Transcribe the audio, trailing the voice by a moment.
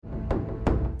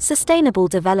Sustainable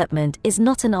development is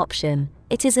not an option,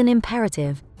 it is an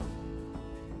imperative.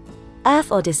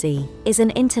 Earth Odyssey is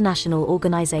an international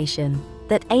organization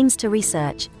that aims to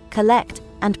research, collect,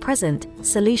 and present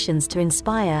solutions to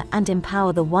inspire and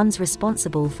empower the ones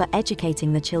responsible for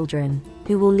educating the children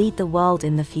who will lead the world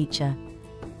in the future.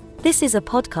 This is a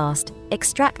podcast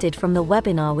extracted from the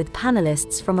webinar with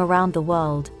panelists from around the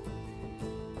world.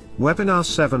 Webinar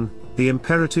 7, The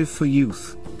Imperative for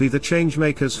Youth, Be the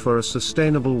Changemakers for a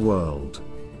Sustainable World.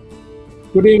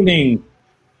 Good evening.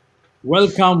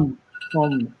 Welcome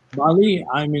from Bali.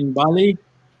 I'm in Bali.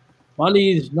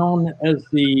 Bali is known as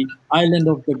the island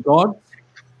of the gods,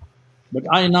 but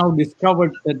I now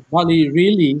discovered that Bali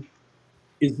really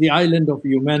is the island of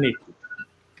humanity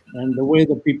and the way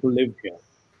the people live here.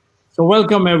 So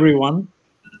welcome everyone.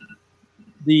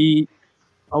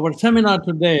 Our seminar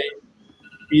today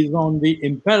is on the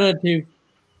imperative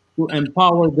to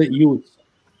empower the youth.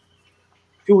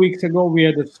 2 weeks ago, we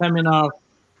had a seminar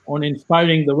on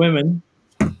inspiring the women,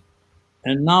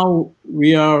 and now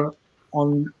we are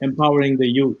on empowering the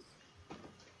youth.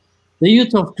 The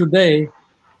youth of today,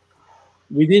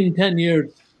 within 10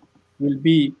 years, will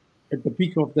be at the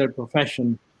peak of their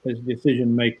profession as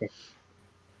decision makers.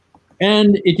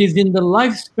 And it is in the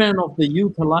lifespan of the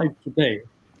youth alive today,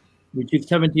 which is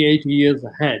 70, 80 years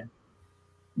ahead,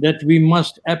 that we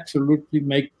must absolutely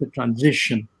make the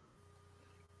transition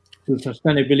to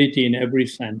sustainability in every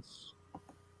sense.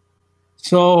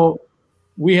 So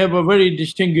we have a very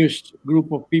distinguished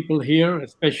group of people here,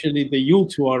 especially the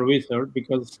youth who are with her,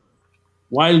 because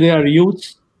while they are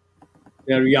youths,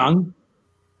 they are young,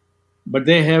 but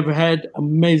they have had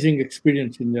amazing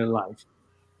experience in their life.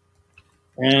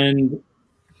 And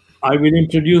I will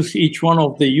introduce each one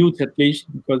of the youth at least,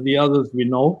 because the others we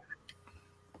know.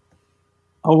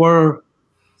 Our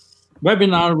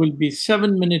webinar will be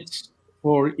 7 minutes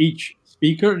for each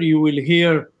speaker. You will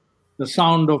hear the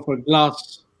sound of a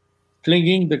glass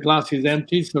clinking. The glass is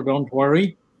empty, so don't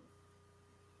worry.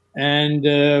 And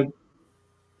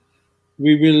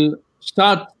we will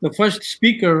start. The first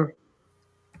speaker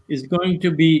is going to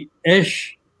be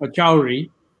Ash Pachauri.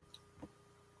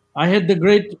 I had the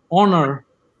great honor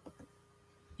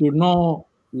to know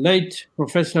late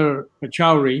Professor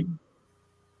Pachauri,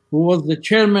 who was the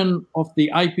chairman of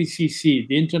the IPCC,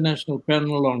 the International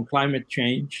Panel on Climate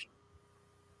Change.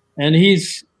 And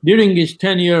during his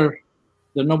tenure,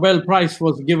 the Nobel Prize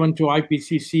was given to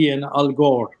IPCC and Al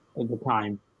Gore at the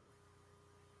time.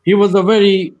 He was a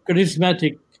very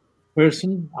charismatic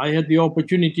person. I had the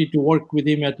opportunity to work with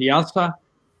him at IIASA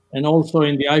and also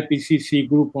in the IPCC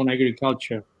group on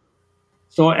agriculture.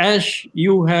 So Ash, he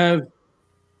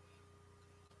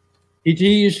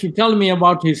used to tell me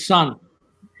about his son,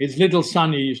 his little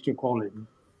son, he used to call him.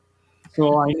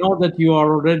 So I know that you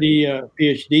are already a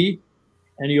PhD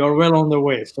and you are well on the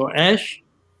way. So Ash,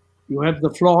 you have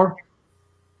the floor.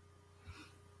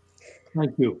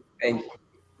 Thank you.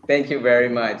 Thank you very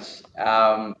much.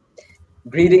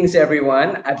 Greetings,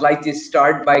 everyone. I'd like to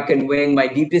start by conveying my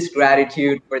deepest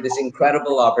gratitude for this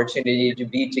incredible opportunity to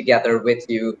be together with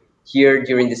you here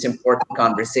during this important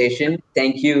conversation.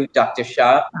 Thank you, Dr.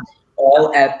 Shah,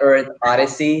 all at Earth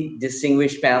Odyssey,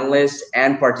 distinguished panelists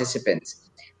and participants.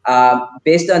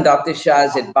 Based on Dr.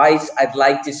 Shah's advice, I'd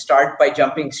like to start by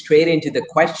jumping straight into the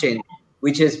question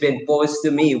which has been posed to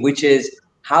me, which is,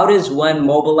 how does one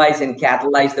mobilize and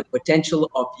catalyze the potential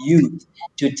of youth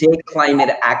to take climate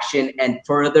action and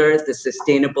further the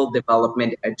sustainable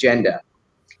development agenda?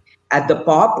 At the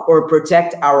POP, or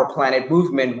Protect Our Planet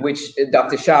movement, which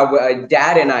Dr. Shah,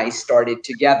 Dad and I started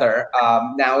together,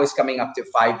 now is coming up to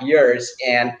 5 years,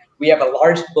 and we have a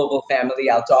large global family.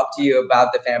 I'll talk to you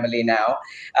about the family now.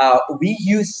 We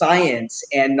use science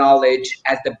and knowledge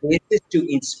as the basis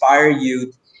to inspire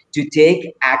youth to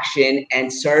take action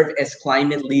and serve as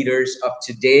climate leaders of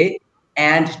today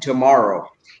and tomorrow.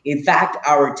 In fact,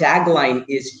 our tagline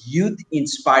is Youth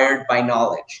Inspired by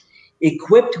Knowledge.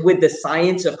 Equipped with the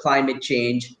science of climate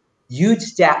change,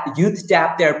 youth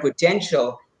tap their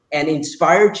potential and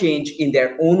inspire change in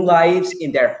their own lives,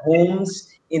 in their homes,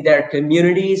 in their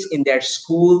communities, in their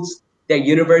schools, their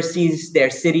universities, their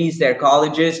cities, their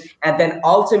colleges, and then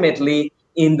ultimately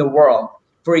in the world.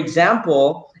 For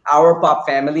example, our POP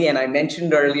family, and I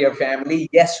mentioned earlier family,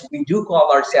 yes, we do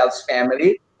call ourselves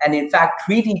family, and in fact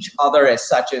treat each other as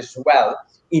such as well.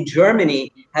 In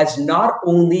Germany, has not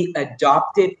only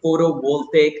adopted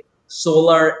photovoltaic,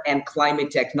 solar, and climate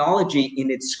technology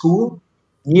in its school,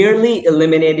 nearly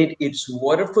eliminated its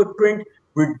water footprint,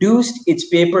 reduced its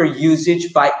paper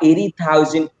usage by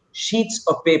 80,000 sheets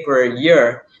of paper a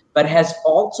year, but has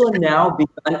also now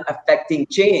begun affecting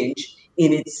change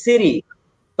in its city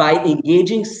by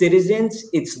engaging citizens,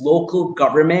 its local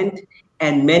government,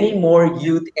 and many more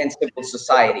youth and civil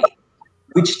society.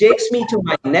 Which takes me to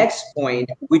my next point,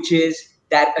 which is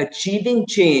that achieving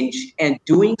change and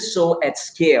doing so at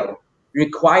scale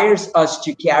requires us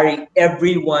to carry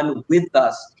everyone with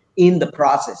us in the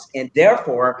process. And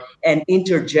therefore, an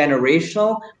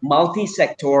intergenerational,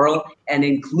 multi-sectoral, and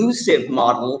inclusive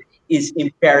model is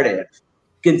imperative.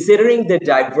 Considering the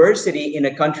diversity in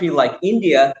a country like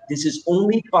India, this is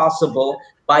only possible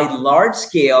by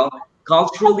large-scale,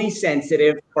 culturally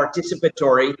sensitive,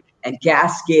 participatory, and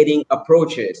cascading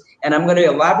approaches. And I'm going to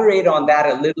elaborate on that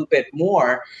a little bit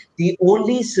more. The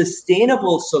only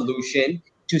sustainable solution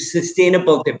to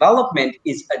sustainable development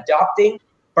is adopting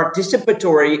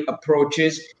participatory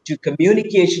approaches to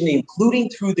communication, including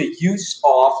through the use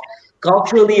of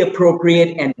culturally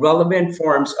appropriate and relevant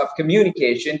forms of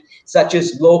communication, such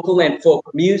as local and folk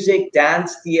music,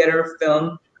 dance, theater,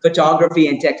 film, photography,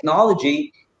 and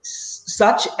technology,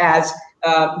 such as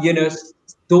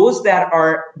those that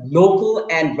are local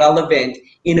and relevant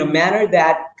in a manner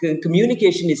that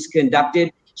communication is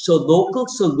conducted so local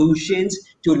solutions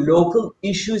to local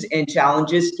issues and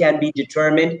challenges can be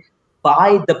determined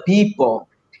by the people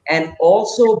and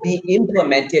also be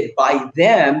implemented by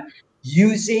them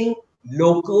using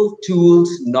local tools,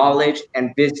 knowledge,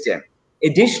 and wisdom.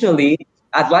 Additionally,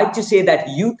 I'd like to say that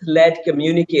youth-led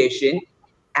communication,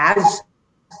 as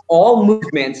all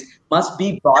movements, must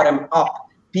be bottom-up,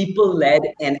 people-led,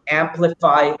 and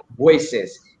amplify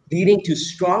voices, leading to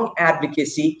strong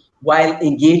advocacy while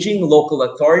engaging local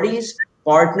authorities,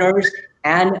 partners,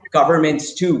 and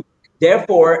governments too.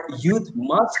 Therefore, youth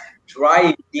must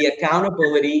drive the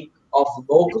accountability of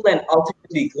local and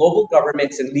ultimately global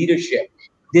governments and leadership.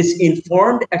 This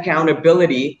informed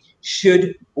accountability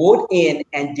should vote in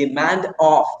and demand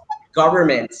of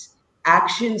governments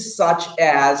actions such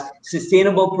as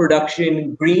sustainable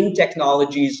production, green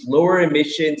technologies, lower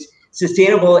emissions,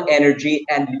 sustainable energy,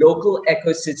 and local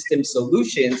ecosystem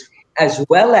solutions, as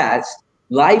well as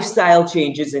lifestyle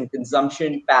changes and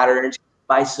consumption patterns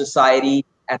by society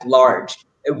at large,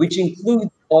 which include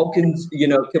all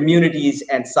communities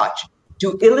and such.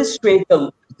 To illustrate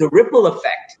the ripple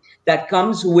effect that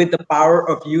comes with the power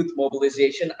of youth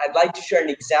mobilization, I'd like to share an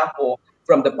example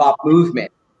from the POP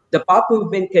movement. The POP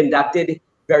movement conducted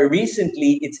very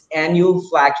recently its annual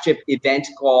flagship event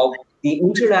called the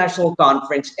International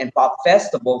Conference and POP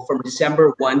Festival from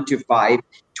December 1 to 5,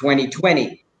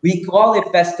 2020. We call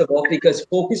it festival because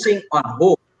focusing on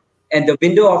hope and the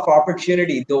window of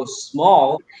opportunity, though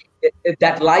small,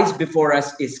 that lies before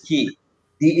us is key.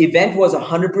 The event was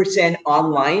 100%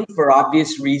 online for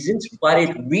obvious reasons, but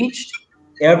it reached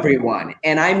everyone,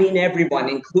 and I mean everyone,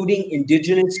 including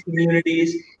indigenous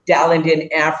communities, talent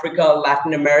in Africa,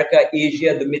 Latin America,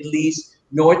 Asia, the Middle East,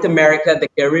 North America, the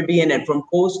Caribbean, and from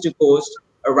coast to coast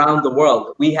around the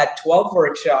world. We had 12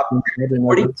 workshops,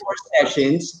 44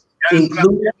 sessions,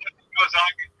 including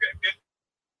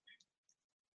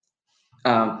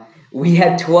we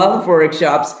had 12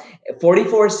 workshops,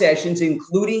 44 sessions,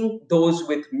 including those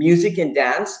with music and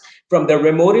dance from the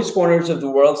remotest corners of the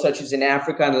world, such as in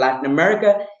Africa and Latin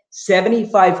America,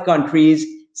 75 countries,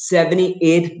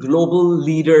 78 global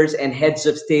leaders and heads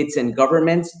of states and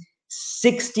governments,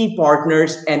 60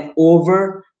 partners, and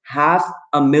over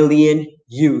 500,000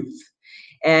 youth.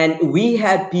 And we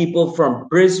had people from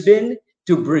Brisbane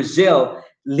to Brazil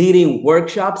leading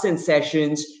workshops and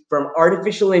sessions from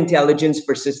artificial intelligence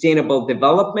for sustainable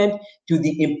development to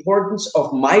the importance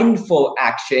of mindful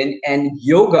action and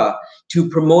yoga to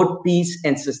promote peace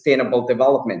and sustainable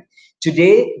development.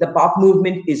 Today, the POP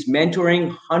movement is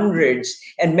mentoring hundreds,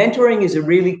 and mentoring is a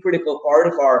really critical part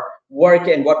of our work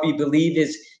and what we believe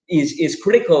is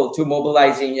critical to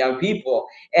mobilizing young people.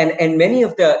 And many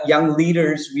of the young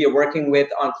leaders we are working with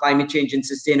on climate change and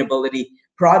sustainability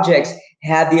projects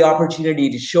had the opportunity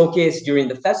to showcase during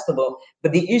the festival,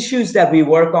 but the issues that we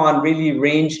work on really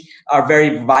are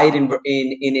very wide in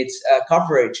its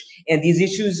coverage. And these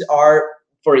issues are,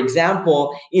 for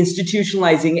example,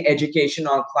 institutionalizing education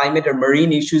on climate or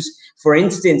marine issues, for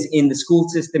instance, in the school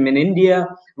system in India,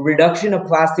 reduction of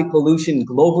plastic pollution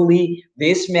globally,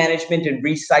 waste management and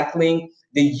recycling,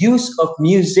 the use of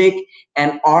music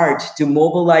and art to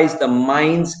mobilize the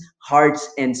minds, hearts,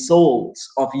 and souls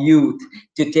of youth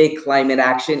to take climate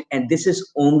action. And this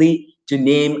is only to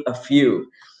name a few.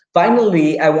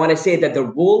 Finally, I want to say that the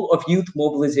role of youth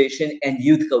mobilization and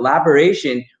youth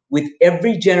collaboration with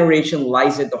every generation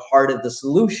lies at the heart of the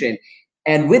solution.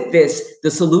 And with this,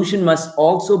 the solution must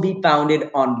also be founded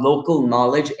on local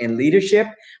knowledge and leadership,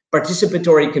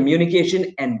 participatory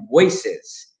communication, and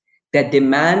voices that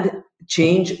demand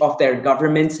change of their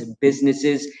governments,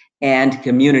 businesses, and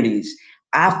communities.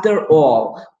 After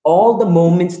all the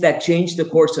moments that change the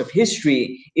course of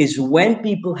history is when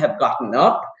people have gotten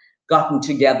up, gotten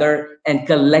together, and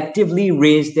collectively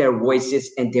raised their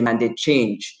voices and demanded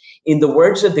change. In the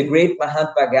words of the great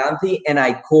Mahatma Gandhi, and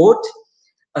I quote,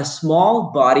 "A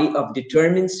small body of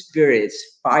determined spirits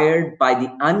fired by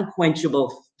the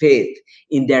unquenchable faith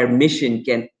in their mission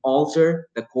can alter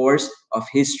the course of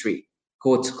history."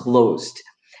 Quotes closed.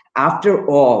 After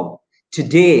all,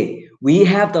 today we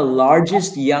have the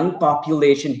largest young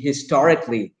population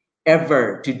historically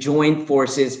ever to join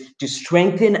forces to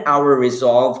strengthen our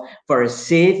resolve for a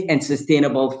safe and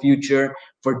sustainable future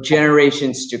for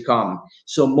generations to come.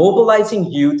 So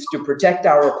mobilizing youth to protect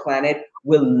our planet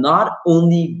will not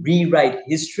only rewrite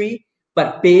history,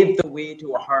 but pave the way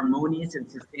to a harmonious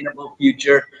and sustainable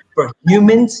future for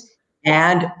humans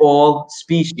and all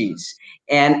species.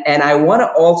 And I want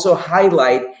to also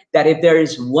highlight that if there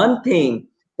is one thing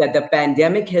that the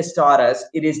pandemic has taught us,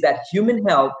 it is that human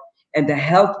health and the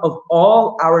health of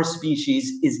all our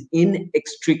species is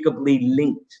inextricably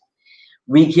linked.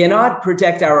 We cannot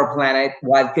protect our planet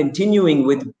while continuing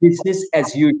with business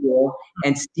as usual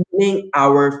and stealing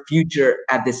our future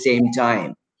at the same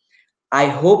time. I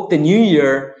hope the new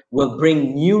year will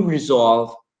bring new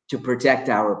resolve to protect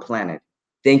our planet.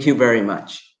 Thank you very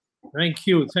much. Thank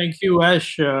you,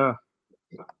 Ash.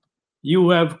 You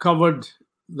have covered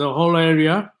the whole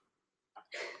area,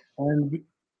 and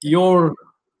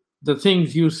the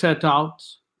things you set out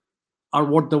are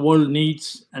what the world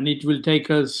needs, and it will take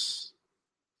us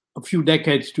a few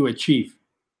decades to achieve.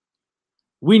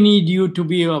 We need you to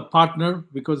be a partner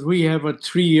because we have a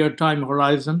 3-year time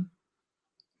horizon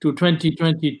to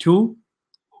 2022.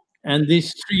 And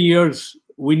these 3 years,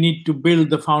 we need to build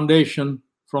the foundation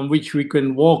from which we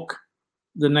can walk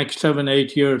the next 7,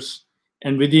 8 years,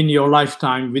 and within your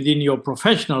lifetime, within your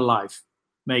professional life,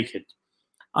 make it.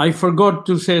 I forgot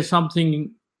to say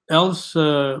something else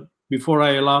before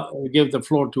I give the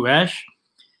floor to Ash.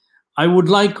 I would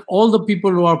like all the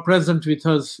people who are present with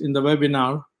us in the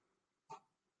webinar,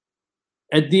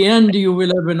 at the end, you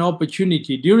will have an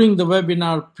opportunity. During the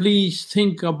webinar, please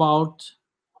think about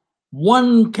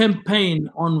one campaign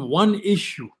on one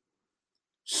issue,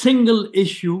 single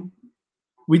issue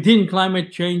within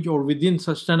climate change or within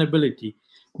sustainability.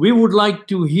 We would like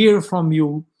to hear from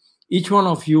you, each one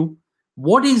of you,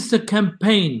 what is the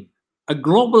campaign, a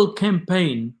global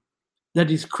campaign that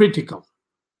is critical?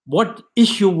 What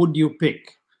issue would you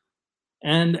pick?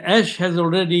 And Ash has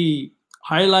already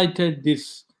highlighted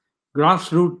this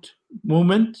grassroots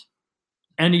movement,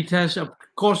 and it has, of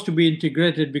course, to be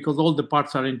integrated because all the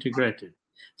parts are integrated.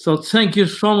 So thank you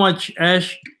so much,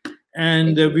 Ash,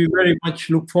 and we very much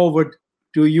look forward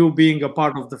to you being a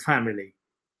part of the family.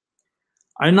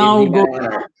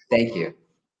 Thank you.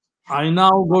 I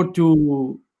now go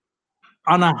to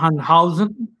Anna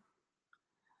Hanhausen,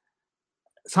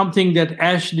 something that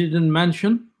Ash didn't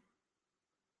mention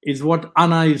is what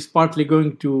Anna is partly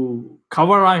going to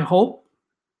cover, I hope.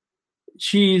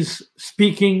 She is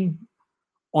speaking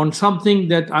on something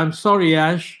that, I'm sorry,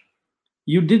 Ash,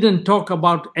 you didn't talk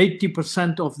about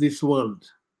 80% of this world,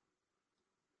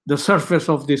 the surface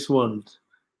of this world,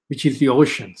 which is the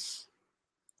oceans.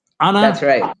 Anna? That's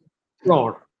right.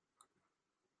 Floor.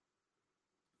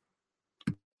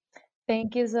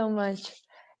 Thank you so much.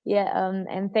 Yeah,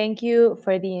 and thank you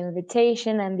for the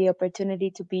invitation and the opportunity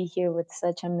to be here with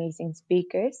such amazing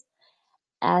speakers.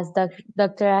 As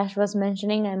Dr. Ash was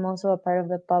mentioning, I'm also a part of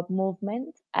the POP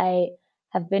movement. I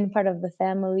have been part of the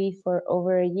family for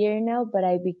over a year now, but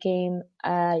I became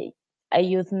a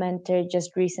youth mentor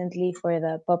just recently for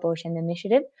the POP Ocean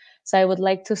Initiative. So I would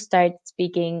like to start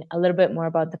speaking a little bit more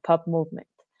about the POP movement.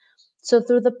 So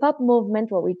through the POP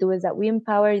movement, what we do is that we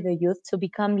empower the youth to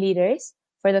become leaders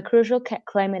for the crucial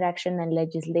climate action and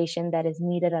legislation that is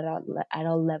needed at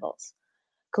all levels.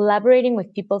 Collaborating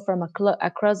with people from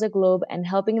across the globe and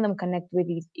helping them connect with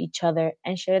each other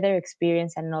and share their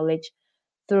experience and knowledge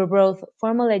through both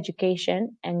formal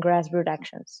education and grassroots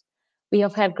actions. We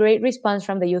have had great response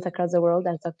from the youth across the world,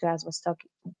 as Dr.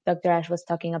 Ash was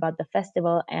talking about the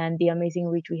festival and the amazing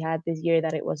reach we had this year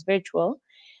that it was virtual.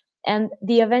 And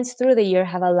the events through the year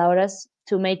have allowed us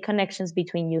to make connections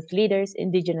between youth leaders,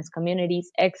 indigenous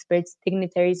communities, experts,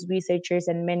 dignitaries, researchers,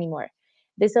 and many more.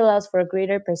 This allows for a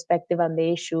greater perspective on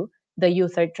the issue the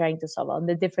youth are trying to solve, on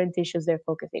the different issues they're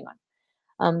focusing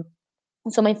on.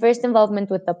 So my first involvement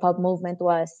with the POP movement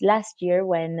was last year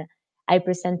when I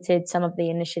presented some of the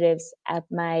initiatives at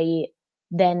my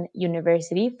then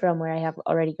university from where I have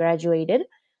already graduated.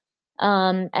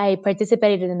 I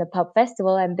participated in the POP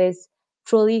festival, and this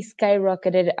truly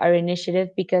skyrocketed our initiative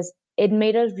because it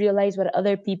made us realize what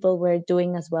other people were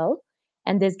doing as well.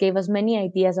 And this gave us many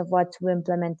ideas of what to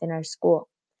implement in our school.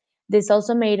 This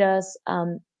also made us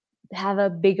have a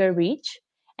bigger reach.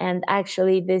 And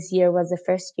actually, this year was the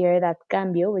first year that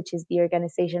Cambio, which is the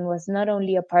organization, was not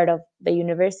only a part of the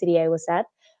university I was at,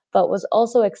 but was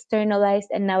also externalized.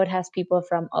 And now it has people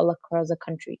from all across the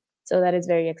country. So that is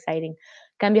very exciting.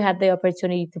 Cambio had the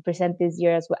opportunity to present this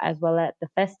year as well at the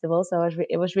festival. So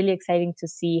it was really exciting to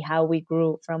see how we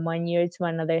grew from one year to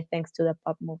another thanks to the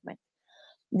pop movement.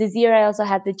 This year, I also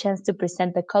had the chance to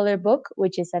present the Color Book,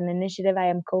 which is an initiative I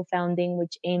am co founding,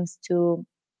 which aims to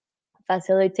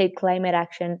facilitate climate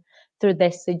action through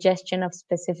the suggestion of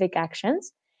specific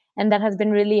actions. And that has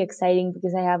been really exciting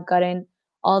because I have gotten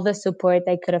all the support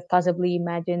I could have possibly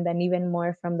imagined and even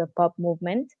more from the pop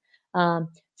movement,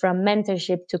 from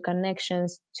mentorship to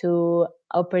connections to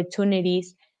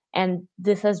opportunities. And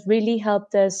this has really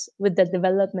helped us with the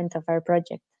development of our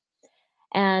project.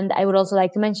 And I would also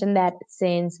like to mention that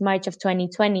since March of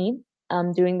 2020,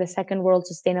 during the Second World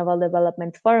Sustainable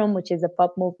Development Forum, which is a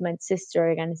pop movement sister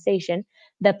organization,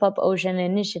 the Pop Ocean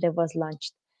Initiative was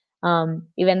launched.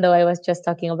 Even though I was just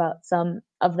talking about some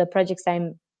of the projects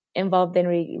I'm involved in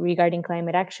regarding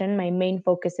climate action, my main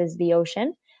focus is the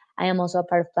ocean. I am also a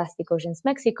part of Plastic Oceans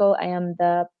Mexico. I am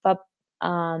the Pop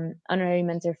honorary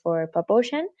mentor for Pop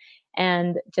Ocean.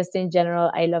 And just in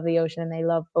general, I love the ocean and I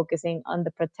love focusing on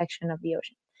the protection of the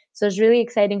ocean. So it's really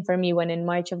exciting for me when in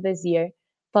March of this year,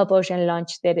 Pop Ocean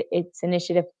launched its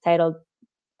initiative titled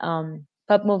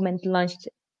Pop Movement launched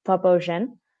Pop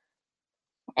Ocean,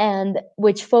 and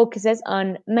which focuses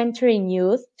on mentoring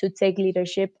youth to take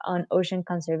leadership on ocean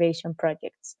conservation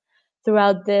projects.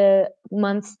 Throughout the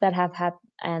months that have happened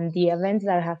and the events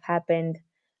that have happened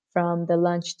from the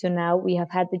launch to now, we have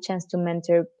had the chance to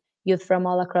mentor youth from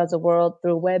all across the world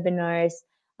through webinars,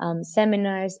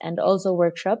 seminars, and also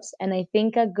workshops. And I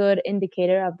think a good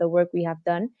indicator of the work we have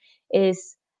done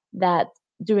is that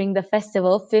during the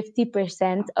festival,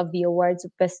 50% of the awards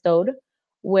bestowed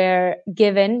were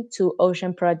given to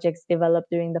ocean projects developed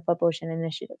during the Pop Ocean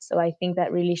Initiative. So I think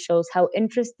that really shows how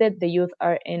interested the youth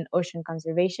are in ocean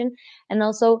conservation and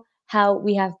also how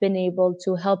we have been able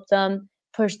to help them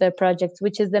push their projects,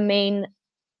 which is the main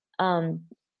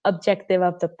objective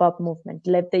of the pop movement.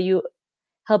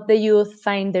 Help the youth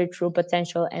find their true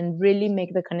potential and really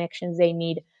make the connections they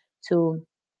need to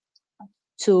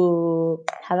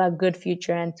have a good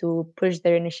future and to push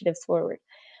their initiatives forward.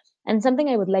 And something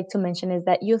I would like to mention is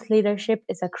that youth leadership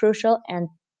is a crucial and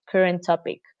current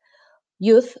topic.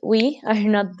 Youth, we are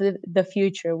not the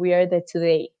future, we are the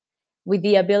today, with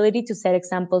the ability to set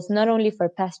examples not only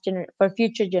for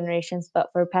future generations, but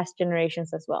for past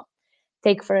generations as well.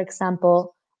 Take, for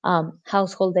example,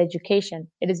 household education.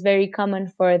 It is very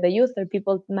common for the youth or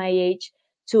people my age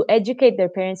to educate their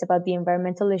parents about the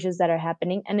environmental issues that are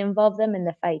happening and involve them in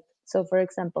the fight. So, for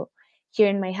example, here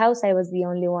in my house, I was the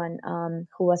only one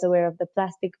who was aware of the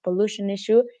plastic pollution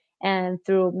issue. And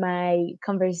through my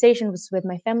conversations with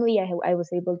my family, I was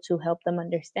able to help them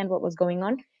understand what was going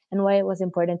on and why it was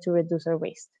important to reduce our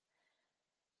waste.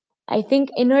 I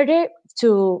think in order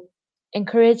to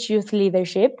encourage youth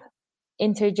leadership,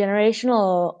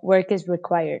 intergenerational work is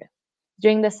required.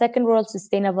 During the Second World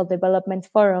Sustainable Development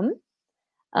Forum,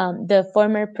 the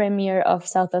former Premier of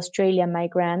South Australia,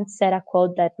 Mike Grant, said a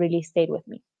quote that really stayed with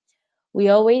me. We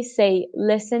always say,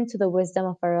 listen to the wisdom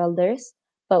of our elders,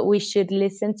 but we should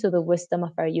listen to the wisdom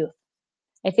of our youth.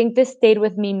 I think this stayed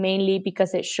with me mainly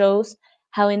because it shows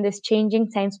how in these changing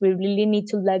times we really need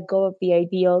to let go of the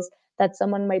ideals that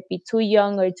someone might be too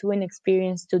young or too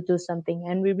inexperienced to do something.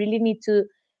 And we really need to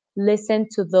listen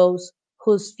to those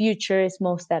whose future is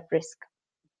most at risk.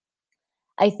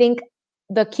 I think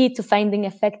the key to finding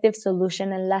effective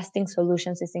solution and lasting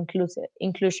solutions is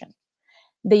inclusion.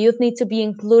 The youth need to be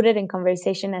included in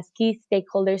conversation as key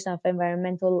stakeholders of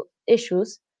environmental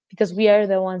issues because we are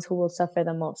the ones who will suffer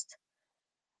the most.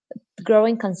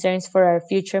 Growing concerns for our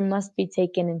future must be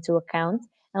taken into account,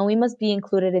 and we must be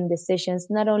included in decisions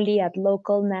not only at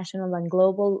local, national, and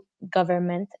global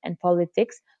government and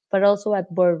politics, but also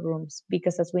at boardrooms,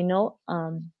 because as we know,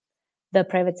 the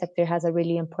private sector has a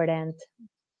really important,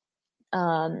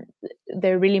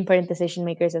 they're really important decision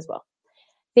makers as well.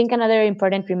 I think another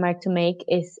important remark to make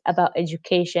is about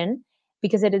education,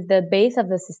 because it is the base of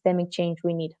the systemic change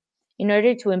we need. In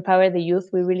order to empower the youth,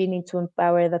 we really need to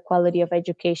empower the quality of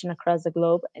education across the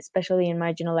globe, especially in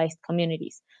marginalized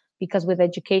communities, because with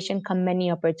education come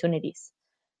many opportunities.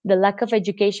 The lack of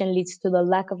education leads to the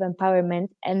lack of empowerment,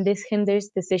 and this hinders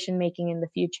decision making in the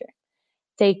future.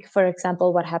 Take, for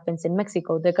example, what happens in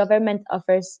Mexico. The government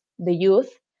offers the youth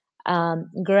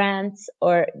grants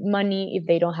or money if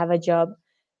they don't have a job.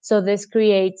 So this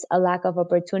creates a lack of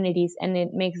opportunities, and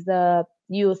it makes the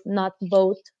youth not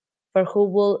vote for who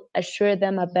will assure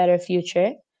them a better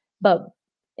future, but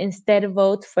instead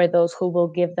vote for those who will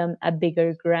give them a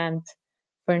bigger grant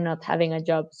for not having a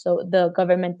job. So the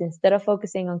government, instead of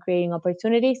focusing on creating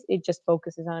opportunities, it just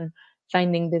focuses on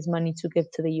finding this money to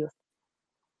give to the youth.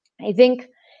 I think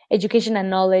education and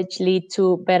knowledge lead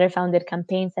to better founded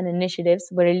campaigns and initiatives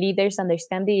where leaders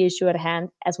understand the issue at hand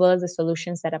as well as the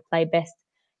solutions that apply best.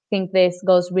 I think this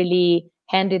goes really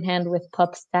hand in hand with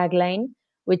POP's tagline,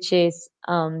 which is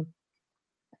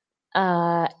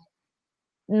not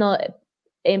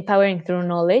empowering through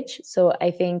knowledge. So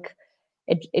I think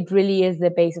it really is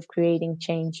the base of creating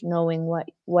change, knowing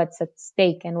what's at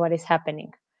stake and what is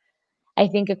happening. I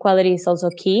think equality is also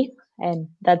key, and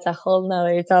that's a whole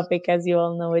nother topic. As you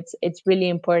all know, it's really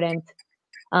important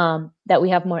that we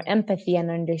have more empathy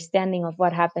and understanding of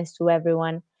what happens to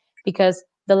everyone, because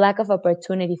the lack of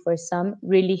opportunity for some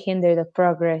really hinder the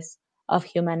progress of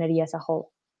humanity as a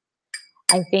whole.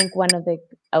 I think one of the,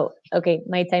 okay,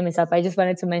 my time is up. I just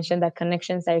wanted to mention that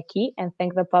connections are key, and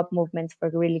thank the POP movement for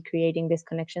really creating these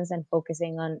connections and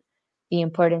focusing on the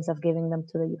importance of giving them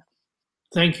to the youth.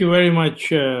 Thank you very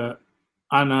much,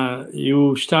 Anna.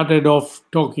 You started off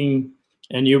talking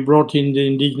and you brought in the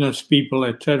indigenous people,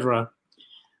 etc.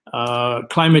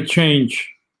 Climate change,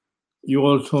 you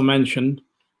also mentioned.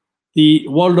 The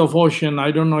world of ocean,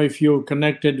 I don't know if you're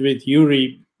connected with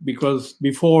Yuri, because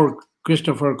before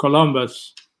Christopher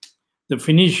Columbus, the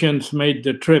Phoenicians made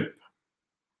the trip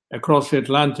across the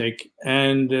Atlantic,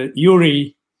 and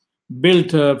Yuri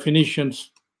built a Phoenician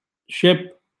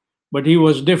ship, but he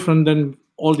was different than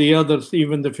all the others,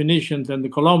 even the Phoenicians and the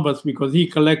Columbus, because he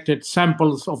collected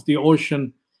samples of the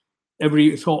ocean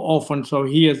every so often. So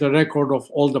he has a record of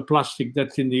all the plastic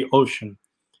that's in the ocean.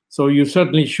 So you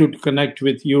certainly should connect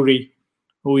with Yuri,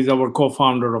 who is our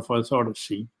co-founder of Earth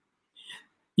Odyssey.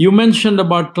 You mentioned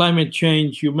about climate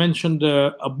change. You mentioned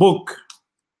a book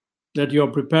that you're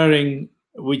preparing,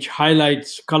 which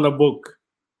highlights color book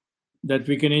that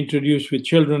we can introduce with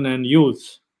children and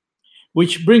youth,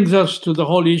 which brings us to the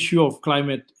whole issue of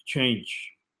climate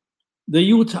change. The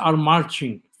youth are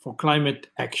marching for climate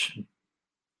action.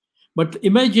 But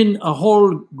imagine a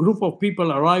whole group of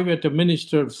people arrive at a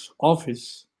minister's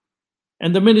office,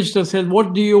 and the minister says,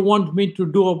 "What do you want me to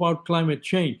do about climate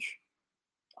change?"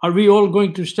 Are we all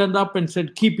going to stand up and say,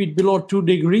 keep it below 2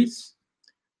 degrees?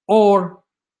 Or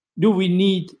do we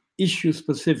need issue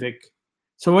specific?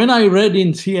 So when I read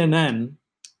in CNN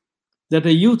that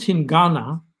a youth in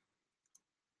Ghana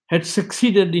had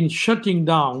succeeded in shutting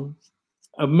down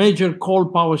a major coal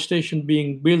power station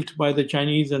being built by the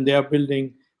Chinese, and they are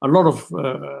building a lot of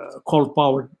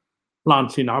coal-powered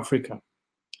plants in Africa.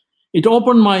 It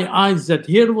opened my eyes that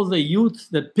here was a youth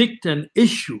that picked an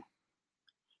issue.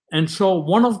 And so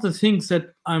one of the things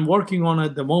that I'm working on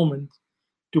at the moment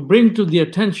to bring to the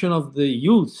attention of the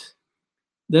youth,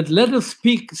 that let us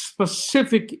pick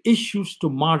specific issues to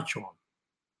march on.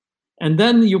 And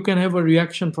then you can have a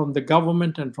reaction from the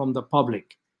government and from the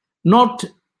public. Not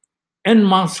en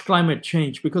masse climate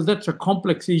change, because that's a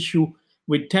complex issue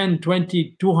with 10,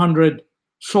 20, 200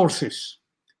 sources.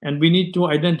 And we need to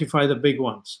identify the big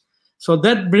ones. So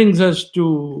that brings us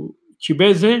to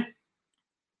Chibeze.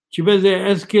 Chibeze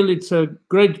Eskil, it's a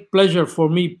great pleasure for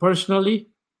me personally,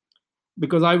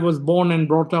 because I was born and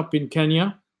brought up in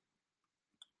Kenya.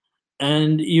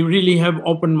 And you really have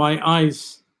opened my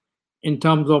eyes in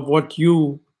terms of what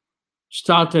you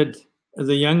started as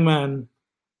a young man,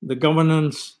 the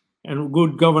governance and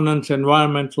good governance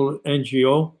environmental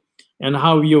NGO, and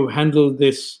how you handled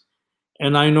this.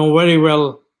 And I know very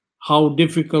well how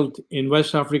difficult in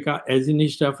West Africa, as in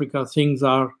East Africa, things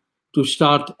are to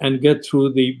start and get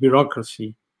through the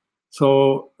bureaucracy.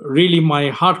 So really my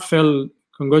heartfelt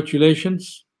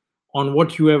congratulations on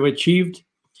what you have achieved.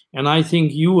 And I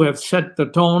think you have set the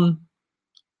tone,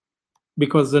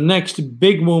 because the next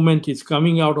big movement is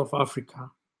coming out of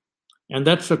Africa. And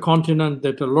that's a continent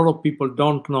that a lot of people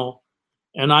don't know.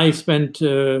 And I spent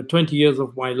 20 years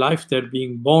of my life there,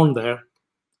 being born there.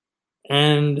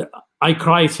 And I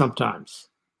cry sometimes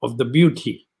of the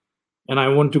beauty. And I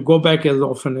want to go back as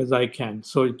often as I can.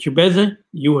 So Chibeze,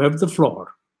 you have the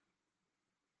floor.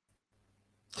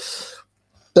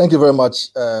 Thank you very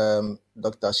much,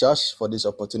 Dr. Shash, for this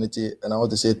opportunity. And I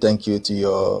want to say thank you to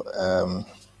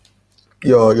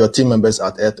your team members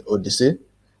at Earth Odyssey.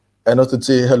 And also to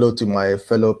say hello to my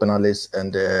fellow panelists,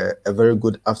 and a very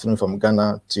good afternoon from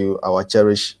Ghana to our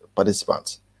cherished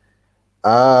participants.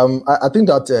 I think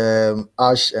that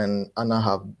Ash and Anna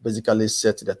have basically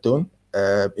set the tone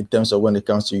in terms of when it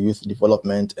comes to youth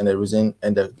development and the reason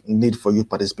and the need for youth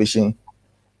participation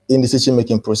in the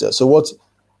decision-making process. So what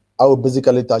I will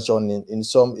basically touch on in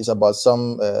some is about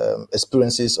some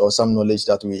experiences or some knowledge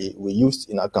that we used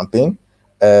in our campaign,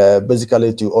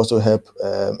 basically to also help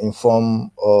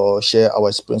inform or share our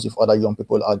experience with other young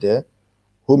people out there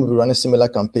who may be running similar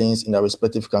campaigns in their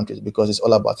respective countries, because it's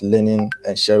all about learning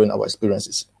and sharing our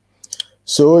experiences.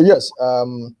 So yes,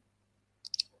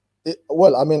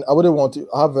 well, I mean, I wouldn't want to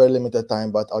have very limited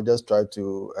time, but I'll just try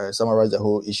to summarize the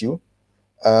whole issue.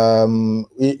 In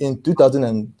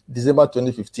December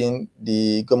 2015,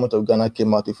 the government of Ghana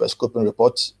came out with a scoping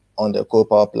report on the coal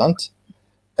power plant.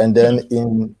 And then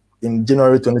in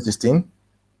January 2016,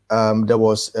 there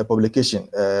was a publication,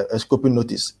 a scoping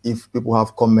notice. If people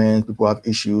have comments, people have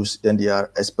issues, then they are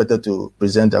expected to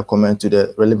present their comment to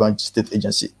the relevant state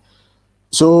agency.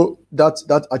 So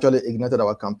that actually ignited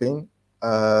our campaign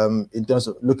in terms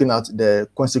of looking at the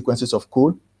consequences of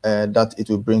coal that it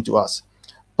will bring to us,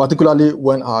 particularly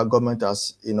when our government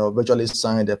has, virtually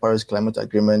signed the Paris Climate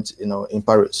Agreement, in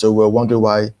Paris. So we're wondering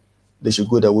why they should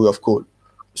go the way of coal.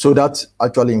 So that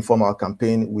actually informed our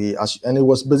campaign. And it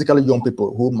was basically young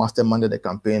people who masterminded the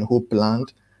campaign, who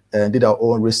planned and did our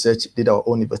own research, did our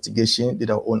own investigation, did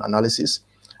our own analysis,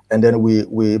 and then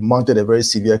we mounted a very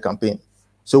severe campaign.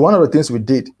 So one of the things we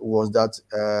did was that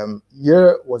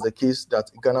here was the case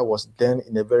that Ghana was then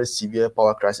in a very severe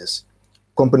power crisis.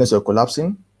 Companies were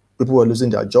collapsing, people were losing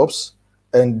their jobs,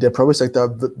 and the private sector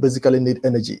basically need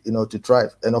energy, to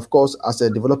thrive. And of course, as a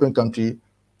developing country,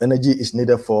 energy is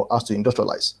needed for us to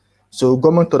industrialize. So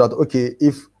government thought that, okay,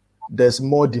 if there's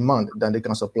more demand than they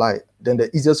can supply, then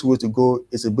the easiest way to go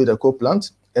is to build a coal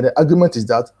plant. And the argument is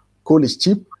that coal is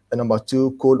cheap, and number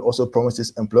two, coal also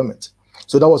promises employment.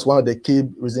 So that was one of the key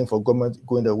reasons for government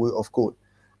going the way of coal.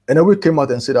 And then we came out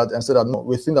and said that no,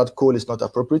 we think that coal is not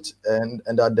appropriate, and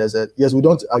that there's yes, we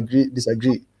don't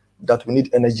disagree that we need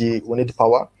energy, we need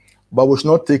power, but we should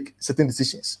not take certain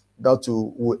decisions that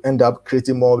will end up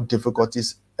creating more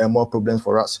difficulties and more problems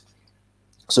for us.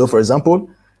 So for example,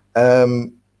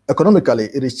 economically,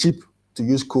 it is cheap to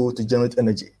use coal to generate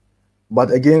energy. But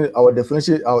again, our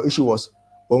issue was,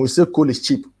 when we say coal is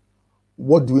cheap,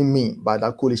 what do we mean by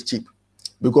that coal is cheap?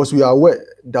 Because we are aware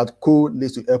that coal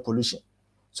leads to air pollution.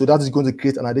 So that is going to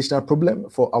create an additional problem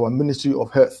for our Ministry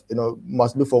of Health.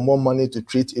 Must look for more money to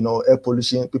treat, air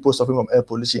pollution, people suffering from air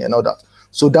pollution and all that.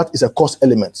 So that is a cost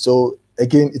element. So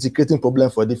again, it's creating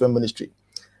problem for a different ministry.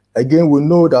 Again, we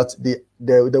know that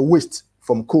the waste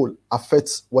from coal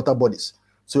affects water bodies.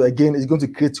 So again, it's going to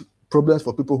create problems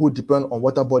for people who depend on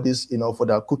water bodies, for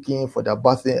their cooking, for their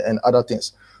bathing and other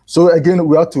things. So again,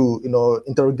 we have to,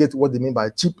 interrogate what they mean by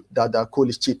cheap, that coal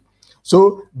is cheap.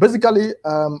 So basically,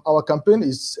 our campaign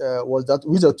was that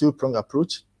with a two-pronged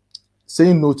approach,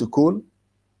 saying no to coal,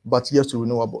 but yes to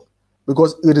renewable.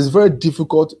 Because it is very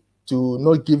difficult to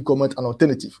not give government an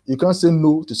alternative. You can't say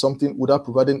no to something without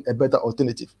providing a better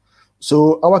alternative.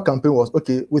 So our campaign was,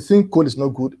 okay, we think coal is not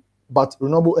good, but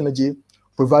renewable energy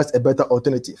provides a better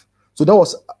alternative. So that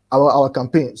was our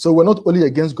campaign. So we're not only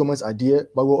against government's idea,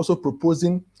 but we're also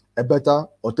proposing a better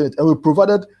alternative. And we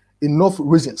provided enough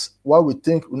reasons why we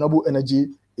think renewable energy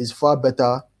is far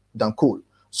better than coal.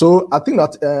 So I think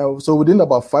that, so within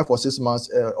about 5 or 6 months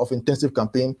of intensive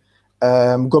campaign,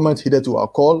 government heeded to our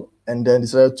call and then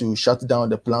decided to shut down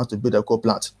the plans to build a coal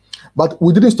plant. But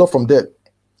we didn't stop from there.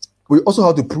 We also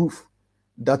had to prove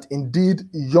that indeed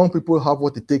young people have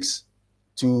what it takes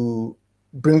to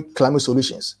bring climate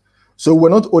solutions. So we're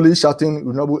not only shouting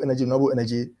renewable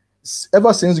energy.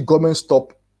 Ever since government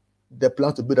stopped the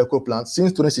plan to build a coal plant,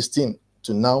 since 2016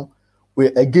 to now, we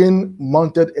again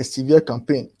mounted a severe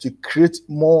campaign to create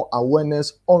more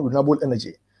awareness on renewable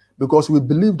energy, because we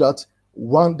believe that,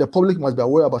 one, the public must be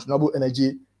aware about renewable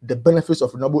energy, the benefits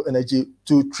of renewable energy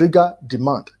to trigger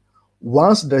demand.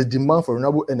 Once there's demand for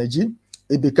renewable energy,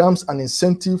 it becomes an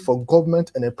incentive for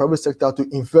government and the private sector to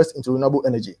invest into renewable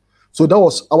energy. So that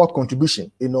was our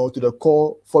contribution, to the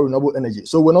call for renewable energy.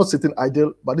 So we're not sitting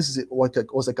idle, but this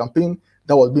was a campaign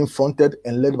that was being fronted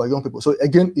and led by young people. So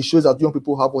again, it shows that young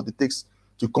people have what it takes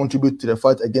to contribute to the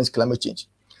fight against climate change.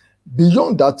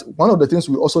 Beyond that, one of the things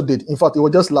we also did, in fact, it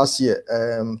was just last year,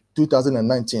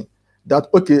 2019, that,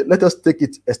 okay, let us take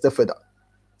it a step further.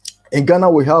 In Ghana,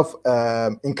 we have,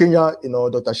 in Kenya,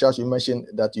 Dr. Shash, you mentioned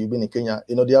that you've been in Kenya,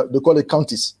 they call it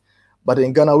counties. But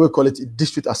in Ghana, we call it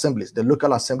district assemblies, the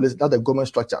local assemblies, that's the government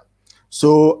structure.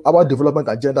 So our development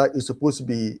agenda is supposed to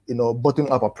be,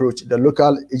 bottom-up approach. The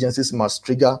local agencies must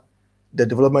trigger the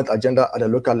development agenda at the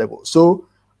local level. So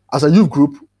as a youth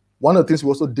group, one of the things we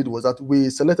also did was that we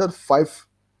selected 5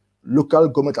 local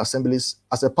government assemblies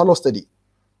as a pilot study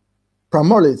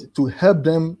primarily to help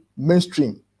them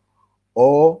mainstream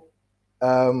or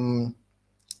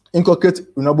inculcate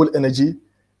renewable energy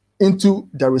into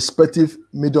their respective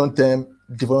medium-term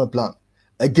development plan.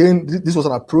 Again, this was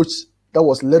an approach that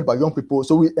was led by young people.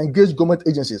 So we engaged government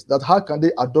agencies that how can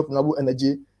they adopt renewable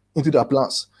energy into their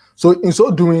plans. So in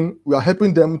so doing, we are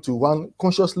helping them to, one,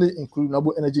 consciously include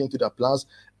renewable energy into their plans.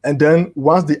 And then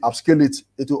once they upscale it,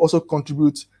 it will also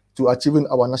contribute to achieving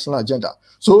our national agenda.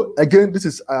 So again, this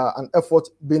is an effort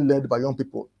being led by young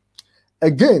people.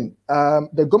 Again,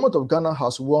 the government of Ghana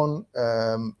has won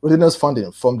readiness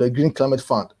funding from the Green Climate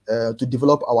Fund to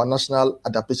develop our national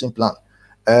adaptation plan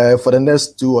for the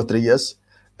next 2 or 3 years.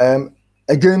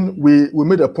 Again, we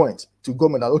made a point to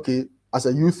government that, okay, as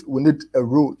a youth, we need a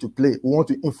role to play. We want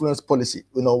to influence policy.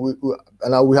 You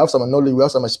know, we have some knowledge, we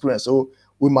have some experience, so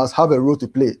we must have a role to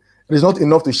play. It is not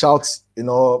enough to shout, you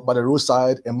know, by the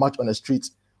roadside and march on the street.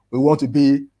 We want to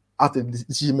be at the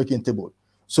decision-making table.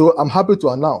 So I'm happy to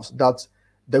announce that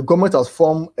the government has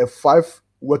formed a 5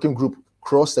 working group,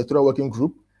 cross-sectoral working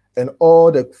group, and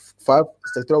all the 5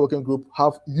 sectoral working group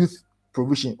have youth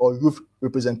provision or youth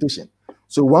representation.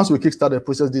 So once we kickstart the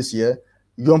process this year,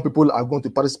 young people are going to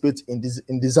participate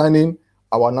in designing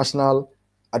our national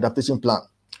adaptation plan.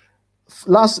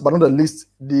 Last but not the least,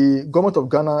 the government of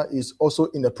Ghana is also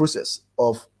in the process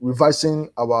of revising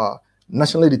our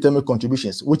nationally determined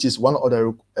contributions, which is one of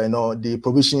the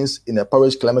provisions in the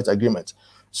Paris Climate Agreement.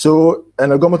 So,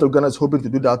 and the government of Ghana is hoping to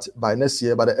do that by next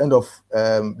year, by the end of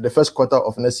the first quarter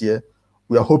of next year.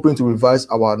 We are hoping to revise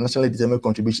our nationally determined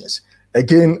contributions.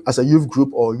 Again, as a youth group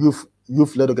or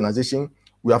youth-led organization,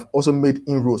 we have also made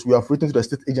inroads. We have written to the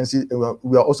state agency, and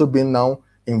we are also being now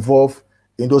involved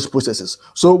in those processes.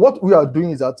 So what we are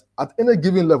doing is that at any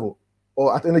given level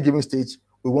or at any given stage,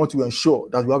 we want to ensure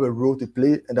that we have a role to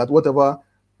play and that whatever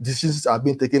decisions are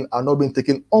being taken are not being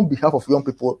taken on behalf of young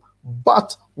people,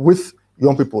 but with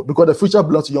young people, because the future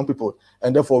belongs to young people.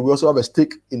 And therefore, we also have a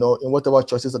stake, in whatever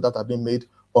choices that are being made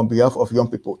on behalf of young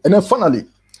people. And then finally,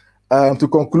 to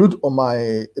conclude on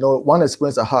my, one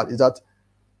experience I had is that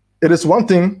it is one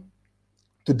thing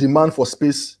to demand for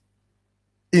space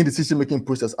in the decision-making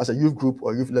process as a youth group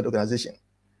or youth-led organization.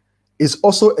 It's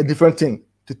also a different thing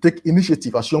to take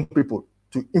initiative as young people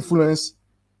to influence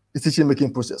the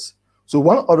decision-making process. So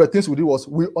one of the things we did was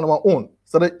we, on our own,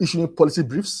 started issuing policy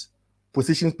briefs,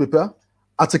 position paper,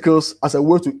 articles as a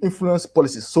way to influence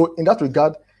policies. So in that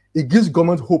regard, it gives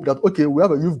government hope that, okay, we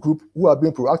have a youth group who are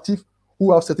being proactive,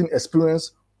 who have certain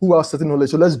experience, who have certain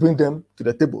knowledge, so let's bring them to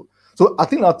the table. So I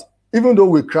think that even though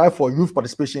we cry for youth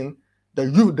participation, the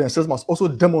youth themselves must also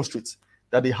demonstrate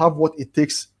that they have what it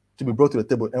takes to be brought to the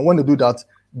table. And when they do that,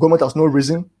 government has no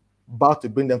reason but to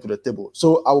bring them to the table.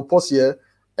 So I will pause here,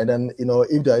 and then,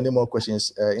 if there are any more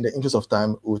questions, in the interest of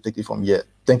time, we'll take it from here.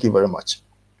 Thank you very much.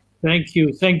 Thank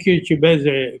you. Thank you,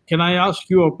 Chibeze. Can I ask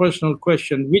you a personal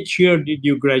question? Which year did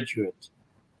you graduate?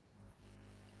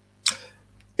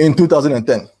 In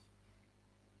 2010.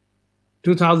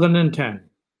 2010.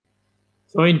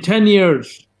 So in 10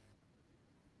 years,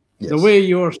 yes, the way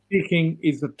you're speaking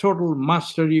is a total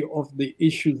mastery of the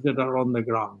issues that are on the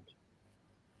ground.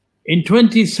 In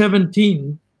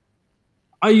 2017,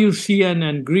 IUCN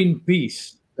and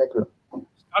Greenpeace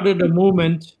started a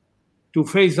movement to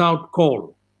phase out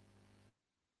coal.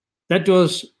 That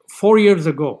was 4 years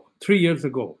ago, 3 years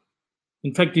ago.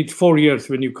 In fact, it's 4 years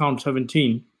when you count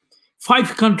 17.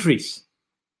 5 countries,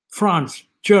 France,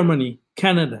 Germany,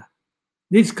 Canada,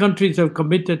 these countries have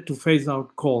committed to phase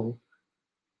out coal.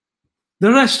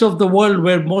 The rest of the world,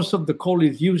 where most of the coal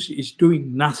is used, is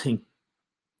doing nothing.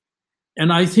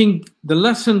 And I think the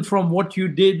lesson from what you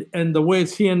did and the way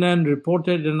CNN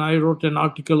reported, and I wrote an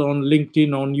article on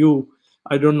LinkedIn on you,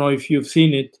 I don't know if you've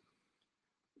seen it,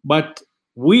 but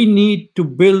we need to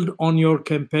build on your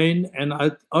campaign. And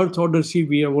at Earth Odyssey,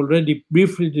 we have already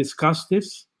briefly discussed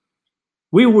this.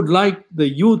 We would like the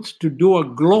youth to do a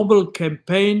global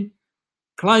campaign,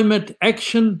 climate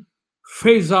action,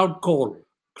 phase out coal.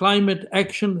 Climate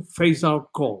action, phase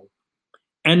out coal.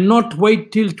 And not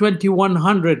wait till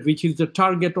 2100, which is the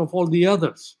target of all the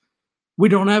others. We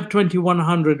don't have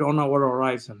 2100 on our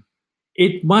horizon.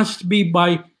 It must be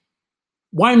by,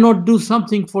 why not do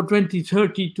something for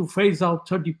 2030 to phase out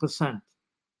 30%?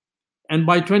 And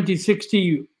by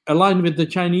 2060, align with the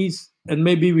Chinese, and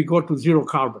maybe we go to zero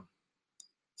carbon.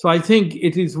 So I think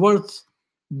it is worth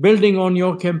building on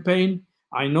your campaign.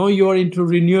 I know you're into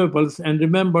renewables, and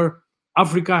remember,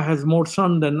 Africa has more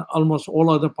sun than almost all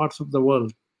other parts of the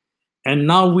world. And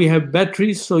now we have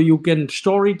batteries, so you can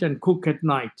store it and cook at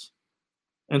night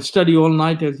and study all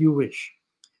night as you wish.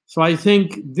 So I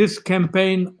think this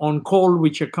campaign on coal,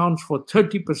 which accounts for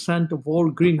 30% of all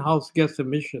greenhouse gas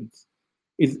emissions,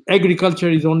 agriculture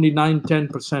is only 9,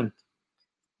 10%,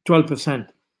 12%.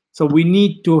 So we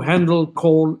need to handle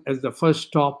coal as the first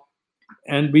stop.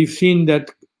 And we've seen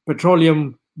that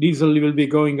petroleum, diesel will be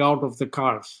going out of the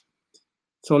cars.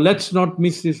 So let's not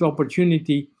miss this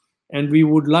opportunity. And we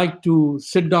would like to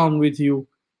sit down with you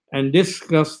and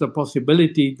discuss the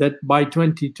possibility that by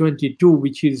 2022,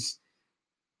 which is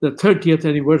the 30th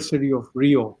anniversary of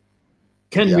Rio,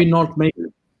 can we not make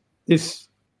this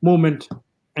movement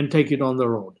and take it on the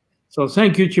road? So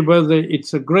thank you, Chibeze.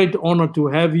 It's a great honor to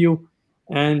have you.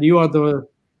 And you are the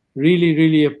really,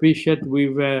 really appreciate.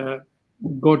 We've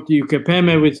got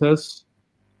Ukepeme with us,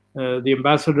 the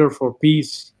ambassador for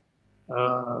peace,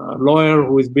 lawyer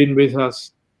who has been with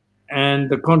us.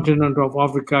 And the continent of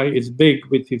Africa is big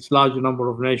with its large number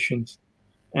of nations.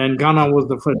 And Ghana was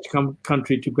the first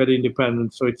country to get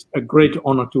independence. So it's a great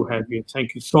honor to have you.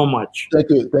 Thank you so much. Thank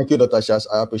you, Dr. Shas.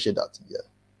 I appreciate that. Yeah.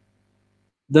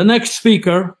 The next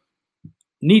speaker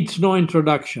needs no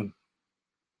introduction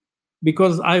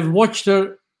because I've watched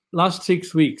her last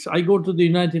 6 weeks. I go to the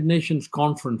United Nations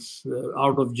conference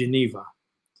out of Geneva.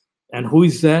 And who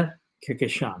is there?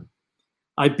 Kekeshan.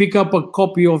 I pick up a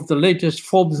copy of the latest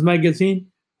Forbes magazine.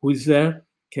 Who is there?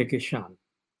 Kekeshan.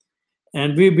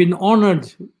 And we've been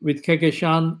honored with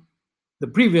Kekeshan the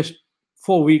previous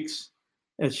 4 weeks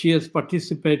as she has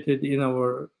participated in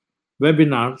our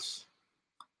webinars.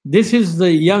 This is the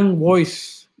young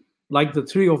voice, like the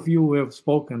three of you who have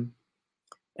spoken,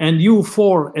 and you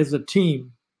four as a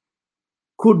team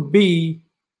could be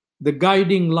the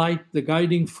guiding light, the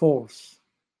guiding force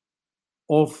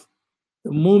of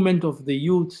the movement of the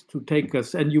youth to take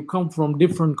us. And you come from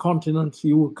different continents,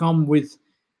 you will come with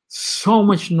so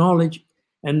much knowledge,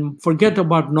 and forget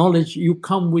about knowledge, you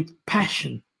come with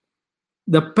passion.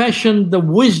 The passion, the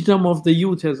wisdom of the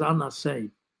youth, as Anna said.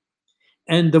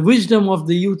 And the wisdom of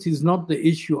the youth is not the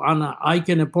issue, Anna. I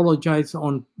can apologize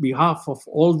on behalf of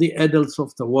all the adults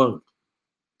of the world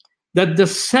that the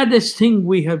saddest thing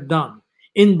we have done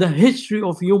in the history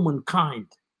of humankind,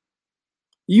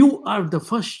 you are the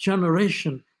first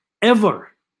generation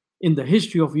ever in the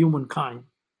history of humankind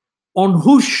on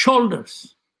whose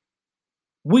shoulders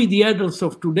we, the adults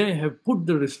of today, have put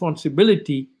the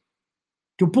responsibility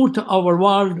to put our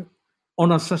world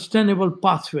on a sustainable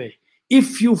pathway.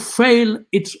 If you fail,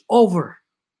 it's over.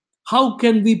 How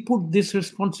can we put this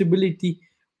responsibility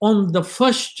on the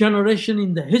first generation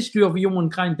in the history of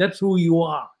humankind? That's who you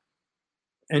are.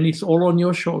 And it's all on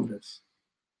your shoulders.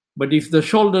 But if the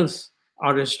shoulders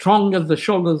are as strong as the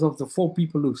shoulders of the four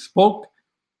people who spoke,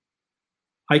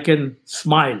 I can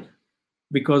smile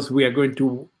because we are going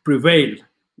to prevail.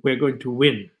 We're going to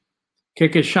win.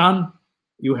 Kekeshan,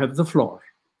 you have the floor.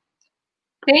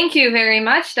 Thank you very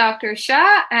much, Dr.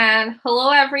 Shah, and hello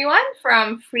everyone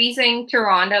from freezing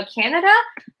Toronto, Canada.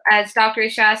 As Dr.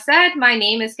 Shah said, my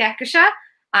name is Kekesha.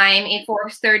 I'm a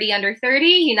Forbes 30 Under 30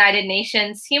 United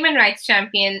Nations Human Rights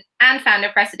Champion and founder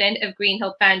president of Green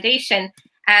Hope Foundation.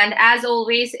 And as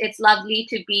always, it's lovely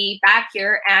to be back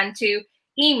here and to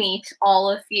meet all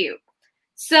of you.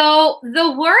 So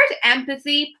the word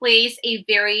empathy plays a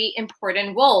very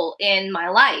important role in my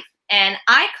life. And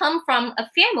I come from a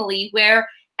family where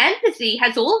empathy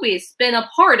has always been a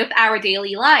part of our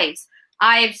daily lives.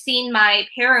 I've seen my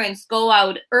parents go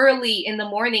out early in the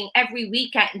morning every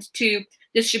weekend to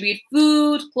distribute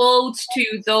food, clothes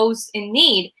to those in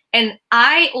need. And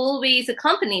I always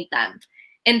accompanied them.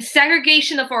 And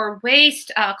segregation of our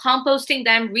waste, composting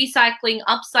them, recycling,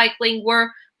 upcycling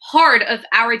were part of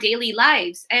our daily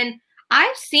lives. And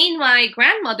I've seen my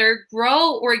grandmother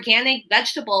grow organic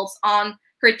vegetables on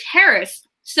her terrace.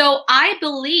 So I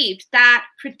believed that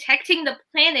protecting the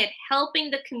planet, helping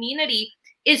the community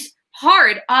is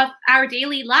part of our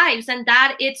daily lives and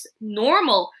that it's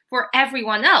normal for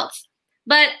everyone else.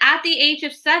 But at the age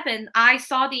of 7, I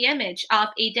saw the image of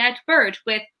a dead bird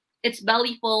with its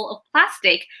belly full of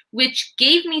plastic, which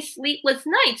gave me sleepless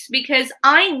nights because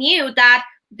I knew that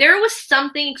there was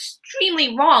something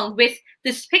extremely wrong with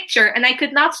this picture, and I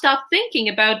could not stop thinking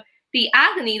about the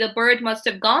agony the bird must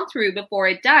have gone through before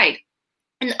it died.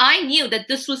 And I knew that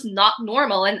this was not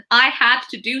normal, and I had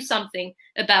to do something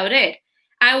about it.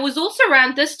 And it was also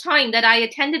around this time that I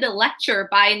attended a lecture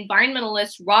by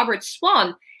environmentalist Robert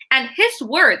Swan, and his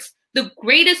words, "The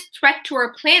greatest threat to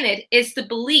our planet is the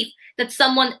belief that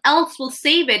someone else will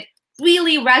save it,"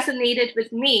 really resonated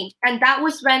with me. And that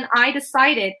was when I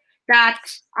decided that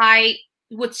I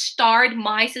would start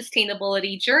my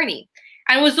sustainability journey.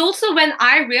 And it was also when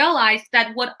I realized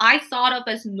that what I thought of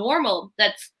as normal,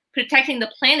 that's protecting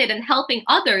the planet and helping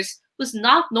others, was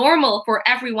not normal for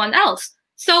everyone else.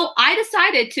 So I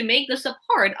decided to make this a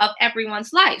part of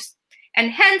everyone's lives.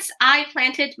 And hence, I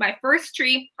planted my first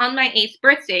tree on my 8th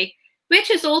birthday,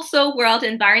 which is also World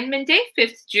Environment Day,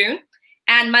 5th June.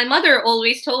 And my mother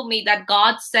always told me that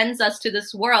God sends us to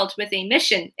this world with a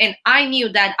mission. And I knew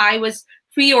that I was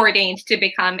preordained to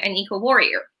become an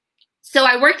eco-warrior. So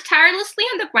I worked tirelessly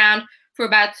on the ground for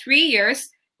about 3 years.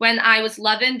 When I was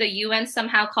 11, the UN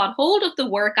somehow caught hold of the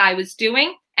work I was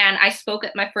doing, and I spoke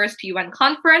at my first UN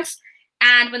conference.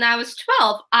 And when I was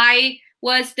 12, I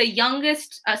was the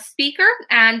youngest speaker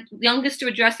and youngest to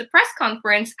address the press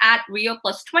conference at Rio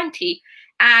Plus 20.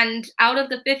 And out of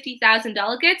the 50,000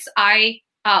 delegates, I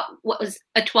was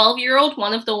a 12-year-old,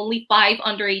 one of the only 5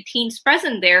 under 18s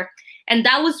present there. And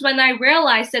that was when I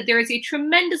realized that there is a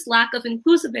tremendous lack of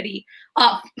inclusivity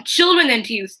of children and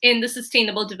youth in the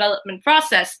sustainable development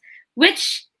process,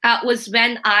 which was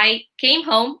when I came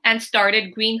home and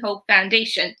started Green Hope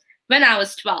Foundation when I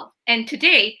was 12. And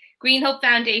today, Green Hope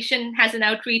Foundation has an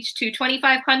outreach to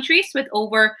 25 countries with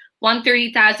over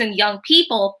 130,000 young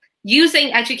people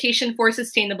using education for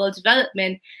sustainable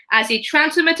development as a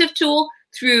transformative tool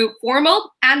through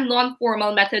formal and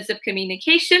non-formal methods of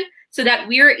communication, so that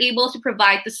we are able to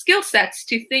provide the skill sets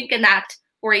to think and act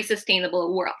for a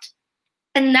sustainable world.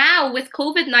 And now with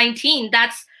COVID-19,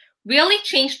 that's really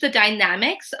changed the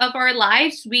dynamics of our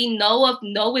lives. We know of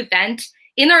no event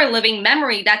in our living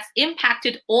memory that's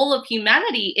impacted all of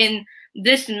humanity in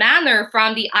this manner,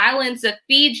 from the islands of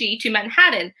Fiji to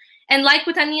Manhattan. And like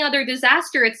with any other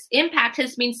disaster, its impact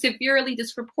has been severely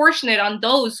disproportionate on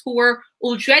those who were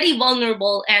already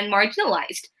vulnerable and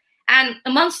marginalized. And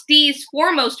amongst these,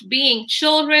 foremost being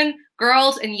children,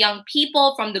 girls, and young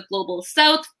people from the global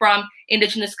south, from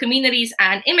indigenous communities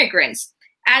and immigrants.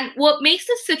 And what makes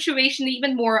this situation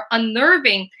even more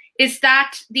unnerving is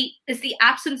the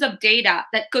absence of data,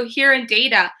 that coherent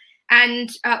data. And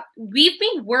we've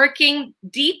been working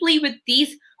deeply with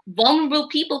these vulnerable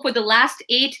people for the last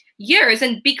 8 years.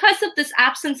 And because of this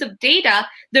absence of data,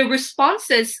 the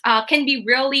responses can be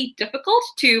really difficult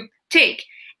to take.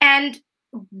 And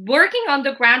working on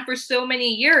the ground for so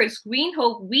many years, Green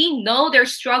Hope, we know their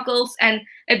struggles and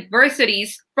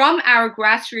adversities from our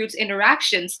grassroots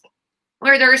interactions,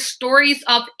 where there are stories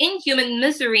of inhuman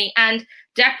misery and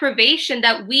deprivation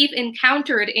that we've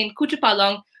encountered in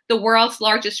Kutupalong, the world's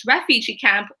largest refugee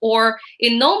camp, or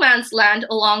in no man's land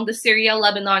along the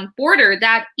Syria-Lebanon border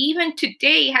that even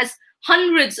today has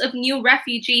hundreds of new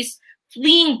refugees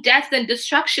fleeing death and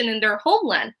destruction in their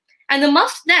homeland. And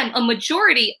amongst them, a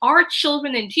majority are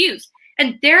children and youth.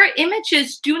 And their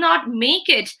images do not make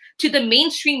it to the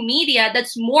mainstream media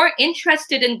that's more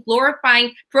interested in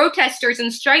glorifying protesters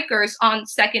and strikers on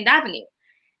 2nd Avenue.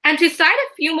 And to cite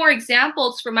a few more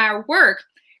examples from our work,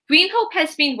 Green Hope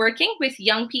has been working with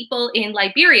young people in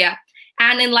Liberia.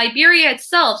 And in Liberia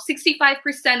itself, 65%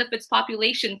 of its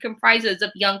population comprises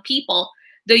of young people.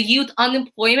 The youth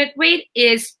unemployment rate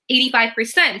is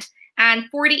 85%. And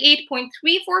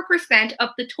 48.34% of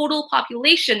the total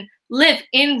population live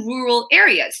in rural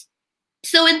areas.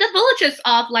 So in the villages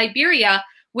of Liberia,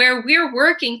 where we're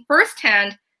working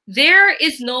firsthand, there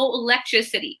is no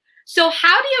electricity. So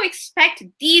how do you expect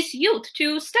these youth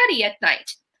to study at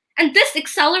night? And this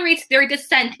accelerates their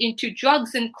descent into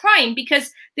drugs and crime,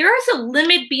 because there is a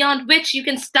limit beyond which you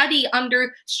can study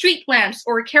under street lamps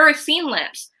or kerosene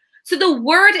lamps. So the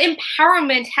word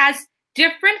empowerment has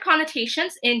different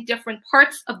connotations in different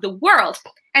parts of the world.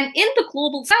 And in the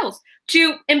global south,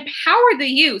 to empower the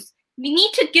youth, we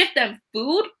need to give them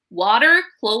food, water,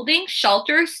 clothing,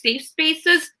 shelter, safe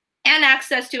spaces, and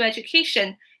access to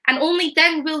education. And only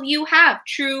then will you have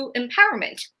true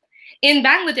empowerment. In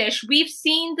Bangladesh, we've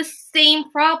seen the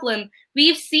same problem.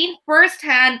 We've seen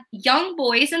firsthand young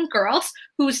boys and girls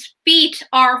whose feet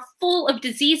are full of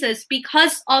diseases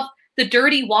because of the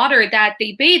dirty water that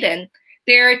they bathe in.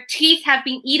 Their teeth have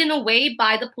been eaten away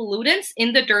by the pollutants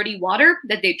in the dirty water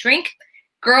that they drink.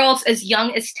 Girls as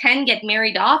young as 10 get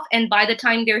married off, and by the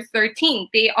time they're 13,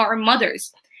 they are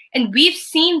mothers. And we've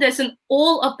seen this in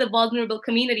all of the vulnerable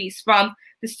communities, from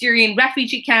the Syrian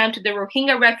refugee camp to the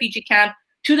Rohingya refugee camp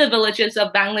to the villages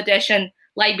of Bangladesh and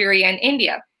Liberia and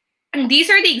India. And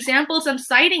these are the examples I'm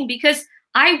citing because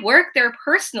I work there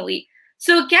personally.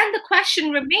 So again, the question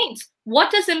remains,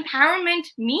 what does empowerment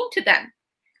mean to them?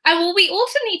 And what we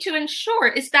also need to ensure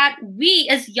is that we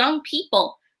as young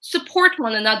people support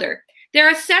one another. There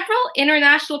are several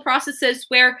international processes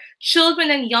where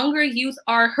children and younger youth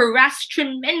are harassed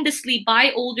tremendously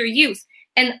by older youth.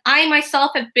 And I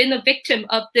myself have been a victim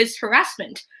of this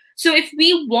harassment. So if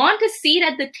we want a seat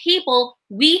at the table,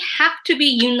 we have to be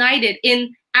united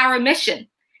in our mission.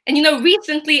 And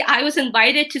recently I was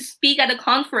invited to speak at a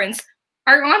conference,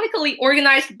 ironically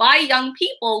organized by young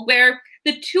people, where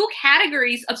the two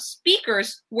categories of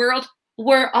speakers were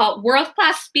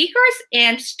world-class speakers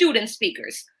and student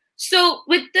speakers. So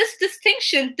with this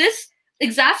distinction, this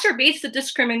exacerbates the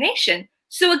discrimination.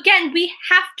 So again, we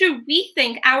have to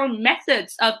rethink our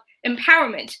methods of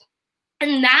empowerment.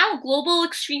 And now global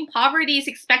extreme poverty is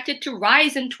expected to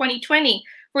rise in 2020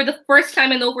 for the first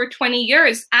time in over 20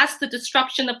 years as the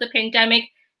disruption of the pandemic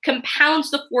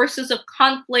compounds the forces of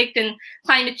conflict and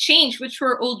climate change, which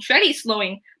were already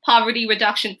slowing poverty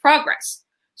reduction progress.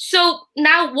 So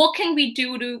now what can we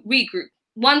do to regroup?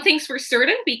 One thing's for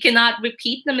certain, we cannot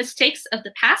repeat the mistakes of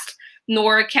the past,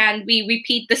 nor can we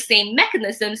repeat the same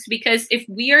mechanisms, because if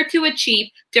we are to achieve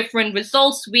different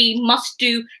results, we must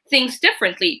do things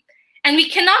differently. And we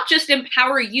cannot just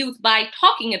empower youth by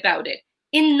talking about it.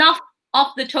 Enough of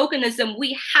the tokenism.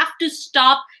 We have to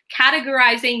stop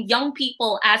categorizing young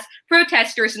people as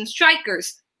protesters and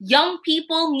strikers. Young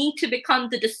people need to become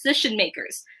the decision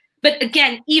makers. But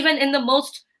again, even in the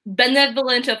most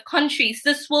benevolent of countries,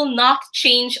 this will not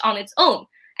change on its own.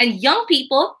 And young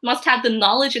people must have the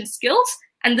knowledge and skills,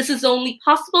 and this is only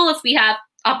possible if we have,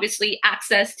 obviously,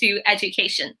 access to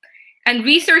education. And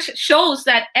research shows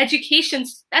that education,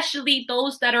 especially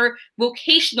those that are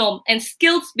vocational and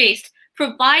skills-based,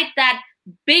 provide that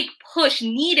big push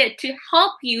needed to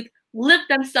help youth lift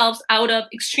themselves out of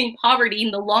extreme poverty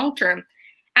in the long term.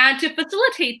 And to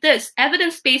facilitate this,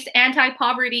 evidence-based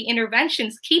anti-poverty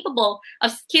interventions capable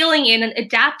of scaling in and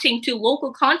adapting to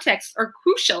local contexts are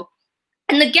crucial.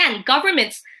 And again,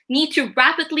 governments need to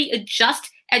rapidly adjust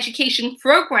education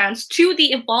programs to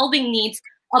the evolving needs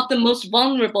of the most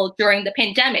vulnerable during the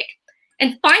pandemic.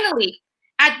 And finally,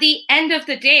 at the end of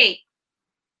the day,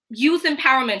 youth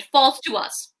empowerment falls to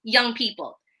us, young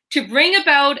people. To bring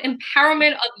about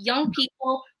empowerment of young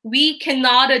people, we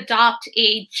cannot adopt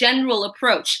a general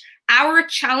approach. Our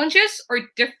challenges are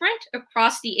different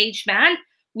across the age band.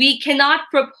 We cannot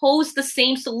propose the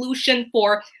same solution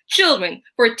for children,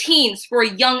 for teens, for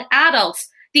young adults.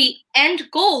 The end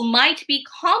goal might be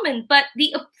common, but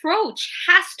the approach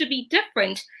has to be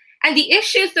different. And the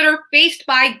issues that are faced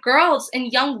by girls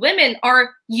and young women are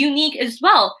unique as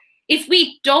well. If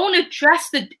we don't address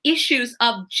the issues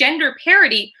of gender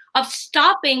parity, of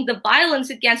stopping the violence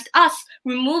against us,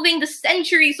 removing the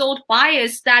centuries-old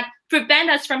bias that prevent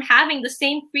us from having the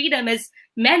same freedom as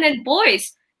men and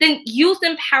boys, then youth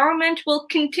empowerment will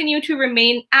continue to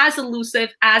remain as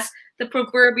elusive as the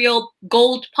proverbial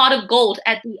pot of gold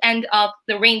at the end of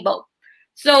the rainbow.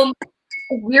 So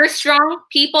we're strong.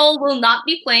 People will not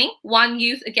be playing one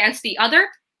youth against the other,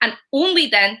 and only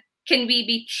then can we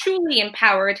be truly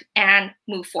empowered and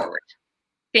move forward.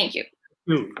 Thank you.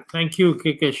 Thank you,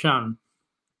 Kekeshan.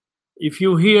 If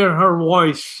you hear her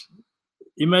voice,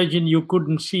 imagine you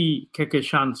couldn't see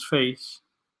Kekeshan's face.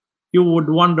 You would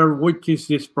wonder, which is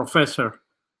this professor?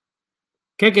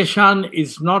 Kekeshan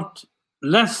is not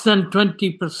less than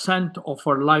 20% of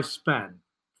her lifespan.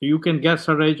 You can guess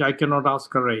her age. I cannot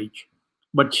ask her age,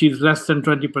 but she's less than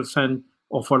 20%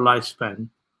 of her lifespan.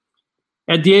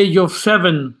 At the age of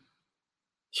 7,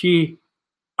 she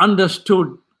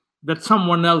understood that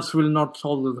someone else will not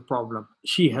solve the problem.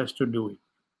 She has to do it.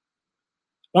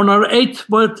 On her 8th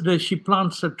birthday, she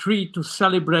plants a tree to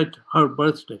celebrate her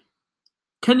birthday.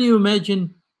 Can you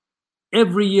imagine?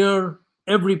 Every year,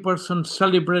 every person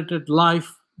celebrated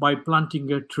life by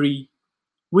planting a tree.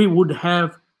 We would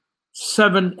have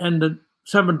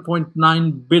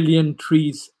 7.9 billion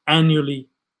trees annually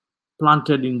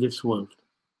planted in this world.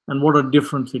 And what a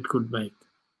difference it could make.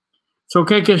 So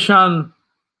Kekeshan,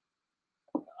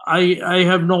 I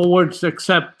have no words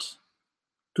except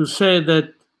to say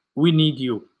that we need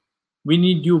you. We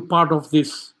need you part of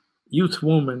this youth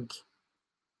movement.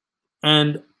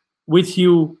 And with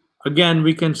you, again,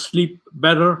 we can sleep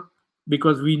better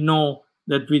because we know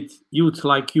that with youth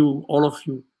like you, all of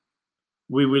you,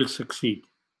 we will succeed.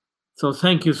 So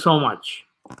thank you so much.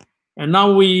 And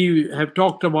now we have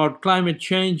talked about climate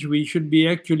change. We should be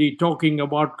actually talking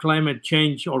about climate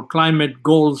change or climate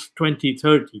goals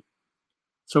 2030.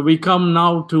 So we come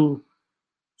now to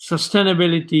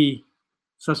Sustainable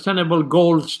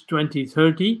Goals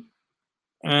 2030.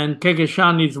 And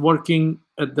Kekeshan is working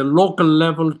at the local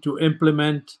level to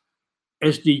implement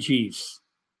SDGs.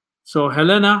 So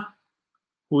Helena,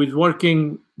 who is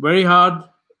working very hard,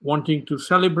 wanting to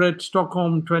celebrate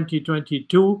Stockholm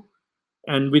 2022,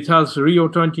 and with us Rio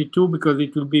 22, because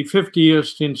it will be 50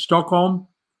 years since Stockholm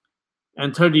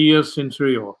and 30 years since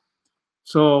Rio.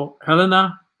 So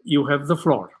Helena, you have the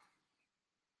floor.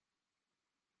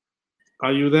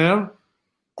 Are you there?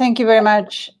 Thank you very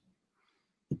much.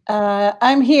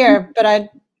 I'm here, but I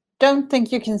don't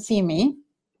think you can see me.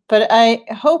 But I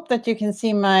hope that you can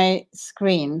see my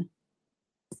screen.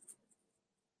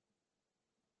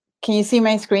 Can you see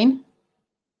my screen?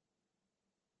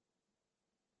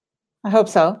 I hope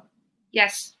so.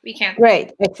 Yes, we can.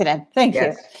 Great, excellent. Thank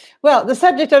you. Well, the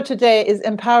subject of today is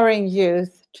empowering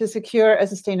youth to secure a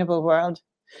sustainable world.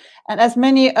 And as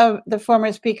many of the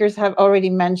former speakers have already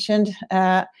mentioned,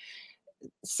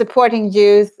 supporting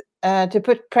youth to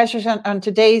put pressures on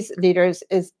today's leaders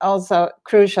is also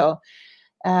crucial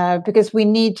because we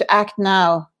need to act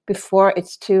now before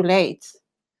it's too late.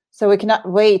 So we cannot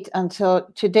wait until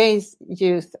today's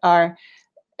youth are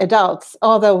adults,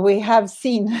 although we have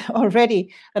seen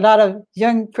already a lot of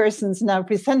young persons now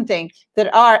presenting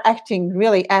that are acting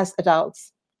really as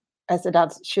adults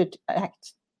should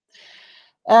act.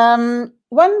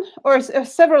 One or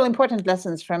several important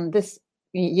lessons from this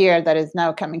year that is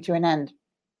now coming to an end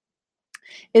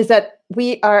is that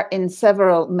we are in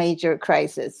several major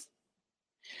crises.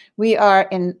 We are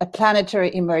in a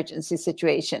planetary emergency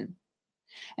situation.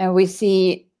 And we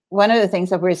see one of the things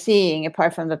that we're seeing,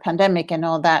 apart from the pandemic and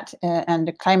all that, and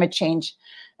the climate change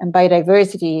and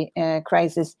biodiversity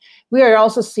crisis, we are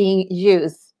also seeing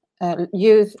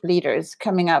youth leaders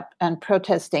coming up and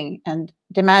protesting and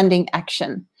demanding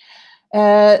action.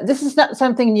 This is not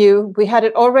something new. We had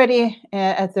it already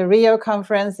at the Rio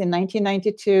conference in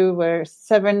 1992, where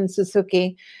Severin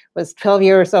Suzuki was 12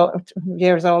 years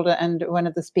old and one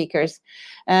of the speakers.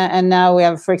 And now we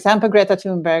have, for example, Greta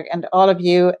Thunberg and all of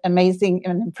you amazing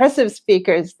and impressive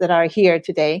speakers that are here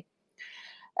today.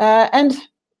 And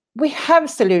we have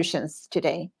solutions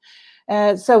today.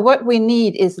 So what we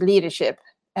need is leadership,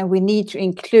 and we need to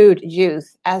include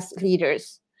youth as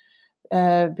leaders.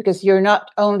 Because you're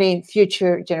not only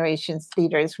future generations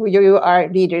leaders, you are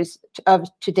leaders of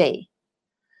today.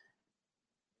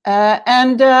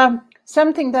 And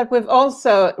something that we've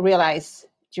also realized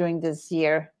during this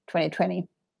year, 2020,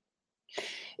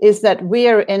 is that we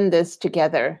are in this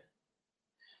together,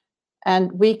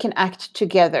 and we can act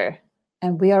together,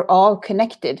 and we are all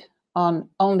connected on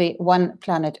only one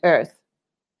planet Earth.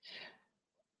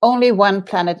 Only one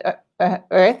planet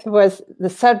Earth was the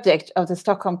subject of the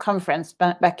Stockholm Conference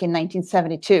back in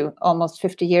 1972, almost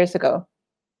 50 years ago.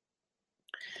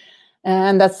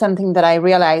 And that's something that I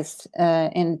realized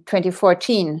in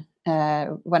 2014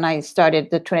 when I started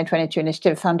the 2022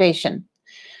 Initiative Foundation.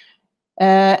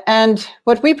 And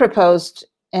what we proposed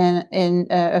in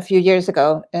a few years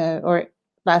ago, or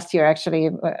last year actually,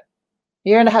 a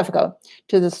year and a half ago,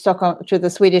 to the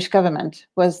Swedish government,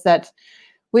 was that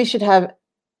we should have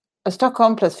a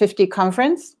Stockholm plus 50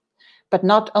 conference, but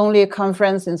not only a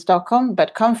conference in Stockholm,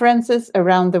 but conferences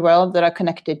around the world that are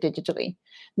connected digitally.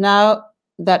 Now,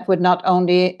 that would not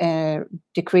only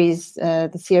decrease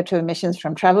the CO2 emissions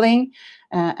from traveling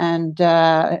and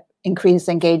increase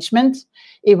engagement,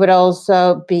 it would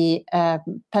also be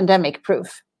pandemic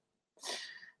proof.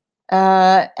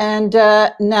 And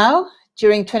now,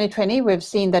 during 2020, we've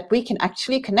seen that we can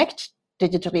actually connect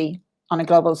digitally on a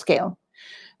global scale.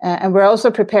 And we're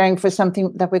also preparing for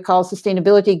something that we call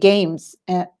sustainability games,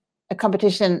 a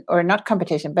competition, or not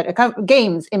competition, but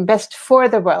games in Best for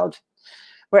the World,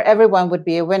 where everyone would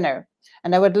be a winner.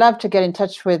 And I would love to get in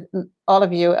touch with all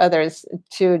of you others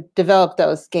to develop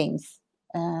those games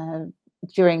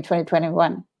during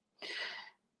 2021.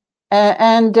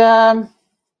 And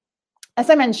as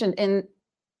I mentioned, in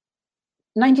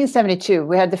 1972,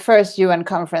 we had the first UN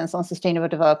conference on sustainable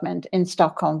development in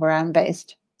Stockholm, where I'm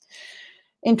based.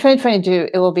 In 2022,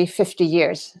 it will be 50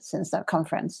 years since that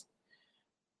conference.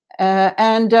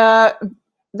 And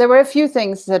there were a few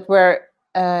things that were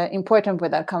important with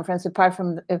that conference, apart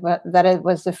from that it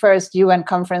was the first UN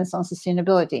conference on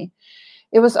sustainability.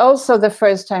 It was also the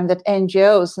first time that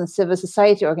NGOs and civil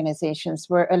society organizations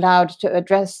were allowed to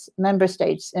address member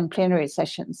states in plenary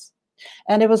sessions.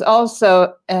 And it was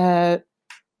also, the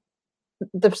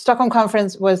Stockholm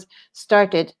conference was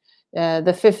started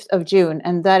the 5th of June,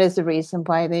 and that is the reason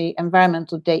why the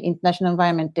Environmental Day, International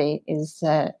Environment Day, is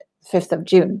 5th of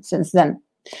June since then.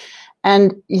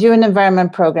 And UN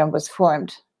Environment Program was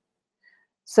formed.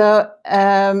 So,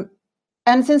 and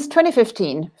since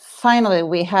 2015, finally,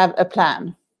 we have a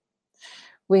plan.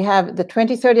 We have the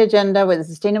 2030 Agenda with the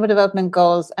Sustainable Development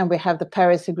Goals, and we have the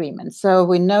Paris Agreement. So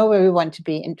we know where we want to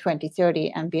be in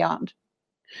 2030 and beyond.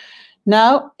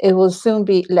 Now, it will soon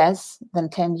be less than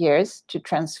 10 years to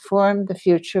transform the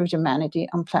future of humanity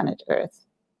on planet Earth.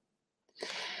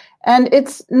 And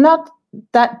it's not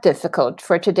that difficult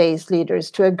for today's leaders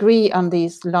to agree on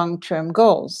these long-term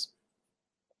goals.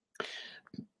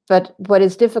 But what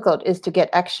is difficult is to get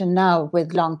action now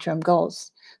with long-term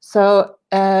goals. So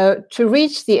to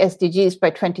reach the SDGs by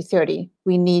 2030,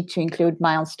 we need to include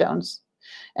milestones.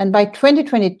 And by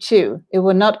 2022, it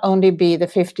will not only be the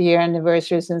 50-year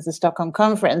anniversary since the Stockholm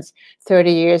Conference,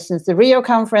 30 years since the Rio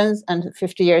Conference, and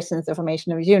 50 years since the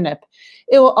formation of UNEP.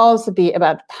 It will also be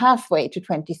about halfway to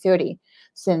 2030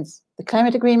 since the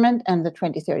climate agreement and the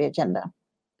 2030 agenda.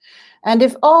 And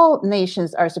if all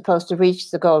nations are supposed to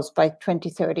reach the goals by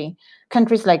 2030,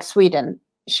 countries like Sweden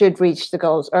should reach the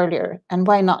goals earlier, and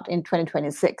why not in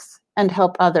 2026, and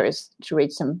help others to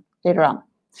reach them later on.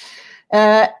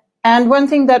 And one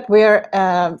thing that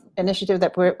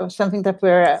something that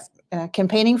we're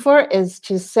campaigning for is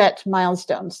to set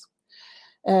milestones.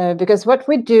 Because what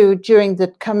we do during the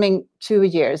coming 2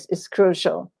 years is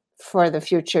crucial for the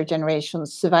future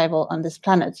generations' survival on this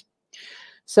planet.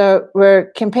 So we're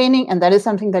campaigning, and that is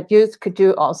something that youth could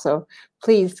do also.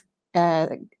 Please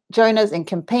join us in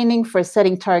campaigning for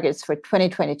setting targets for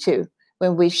 2022,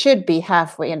 when we should be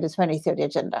halfway in the 2030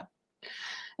 agenda.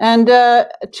 And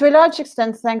to a large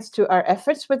extent, thanks to our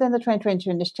efforts within the 2022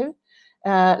 initiative,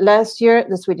 last year,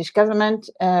 the Swedish government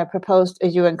proposed a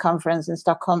UN conference in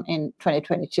Stockholm in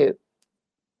 2022.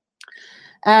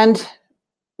 And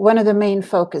one of the main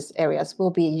focus areas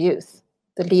will be youth,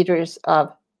 the leaders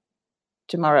of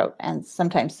tomorrow, and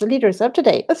sometimes the leaders of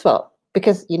today as well,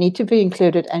 because you need to be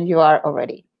included, and you are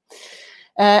already.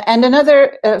 And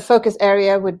another focus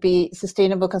area would be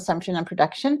sustainable consumption and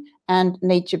production and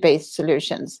nature-based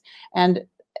solutions. And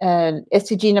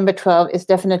SDG number 12 is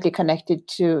definitely connected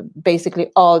to basically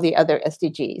all the other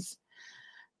SDGs.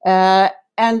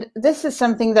 And this is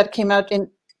something that came out in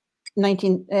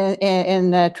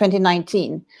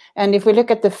 2019. And if we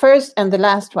look at the first and the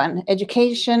last one,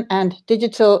 education and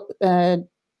digital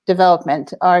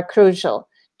development are crucial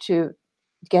to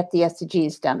get the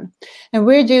SDGs done. And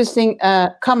we're using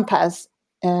Compass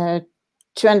to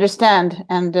understand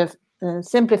and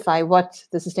simplify what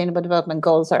the Sustainable Development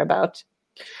Goals are about.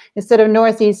 Instead of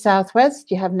north, east, south,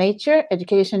 west, you have nature,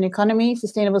 education, economy,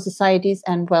 sustainable societies,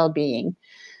 and well-being.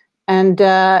 And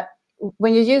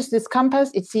when you use this compass,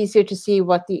 it's easier to see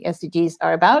what the SDGs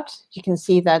are about. You can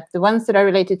see that the ones that are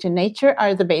related to nature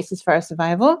are the basis for our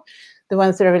survival. The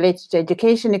ones that are related to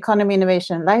education, economy,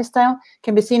 innovation, and lifestyle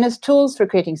can be seen as tools for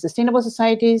creating sustainable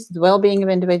societies, the well-being of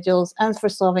individuals, and for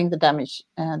solving the damage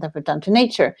that we've done to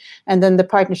nature. And then the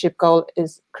partnership goal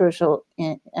is crucial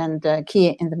and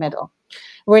key in the middle.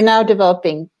 We're now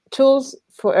developing tools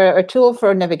for a tool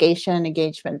for navigation,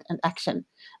 engagement, and action.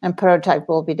 And prototype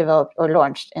will be developed or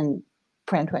launched in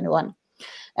 2021.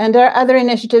 And there are other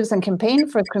initiatives and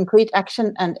campaigns for concrete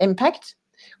action and impact.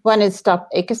 One is Stop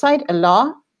Ecocide, a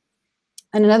law.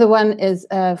 And another one is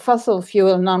a fossil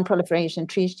fuel non-proliferation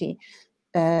treaty,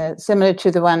 similar to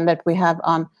the one that we have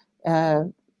on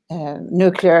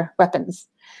nuclear weapons.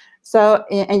 So,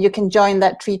 and you can join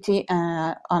that treaty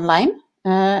online.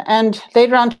 And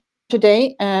later on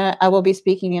today, I will be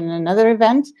speaking in another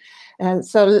event.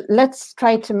 So let's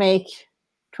try to make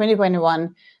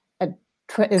 2021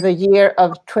 the year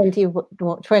of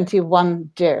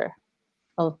 2021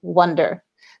 of wonder.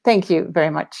 Thank you very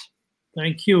much.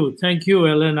 Thank you,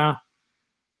 Elena.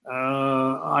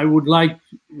 I would like,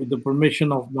 with the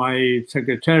permission of my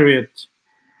secretariat,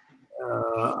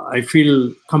 I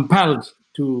feel compelled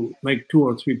to make 2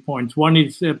 or 3 points. One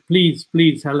is, please,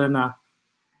 Helena,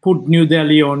 put New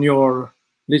Delhi on your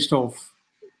list of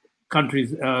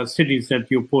countries, cities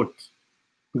that you put,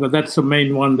 because that's the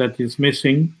main one that is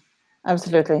missing.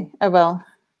 Absolutely, I will.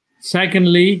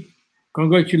 Secondly,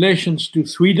 congratulations to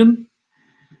Sweden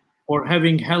for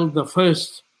having held the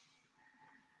first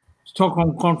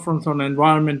Stockholm Conference on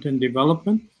Environment and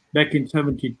Development back in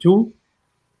 '72.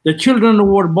 The children who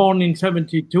were born in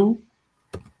 '72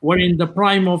 were in the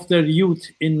prime of their youth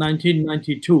in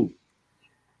 1992,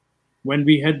 when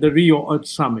we had the Rio Earth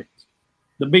Summit,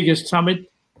 the biggest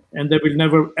summit, and there will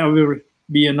never, ever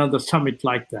be another summit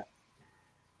like that.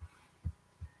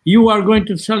 You are going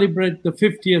to celebrate the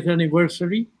 50th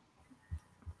anniversary.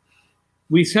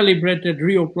 We celebrated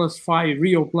Rio +5,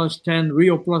 Rio +10,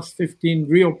 Rio +15,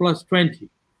 Rio +20.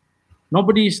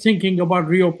 Nobody is thinking about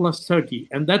Rio +30,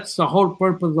 and that's the whole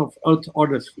purpose of Earth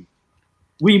Odyssey.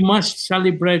 We must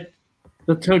celebrate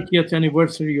the 30th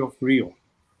anniversary of Rio,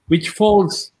 which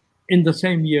falls in the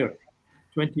same year,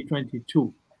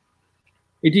 2022.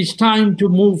 It is time to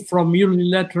move from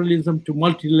unilateralism to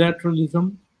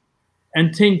multilateralism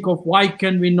and think of why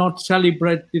can we not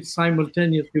celebrate these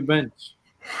simultaneous events,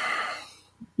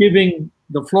 giving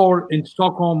the floor in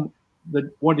Stockholm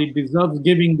what it deserves,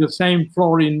 giving the same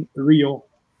floor in Rio.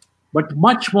 But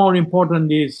much more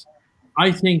important is,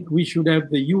 I think we should have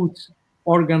the youth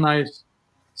organize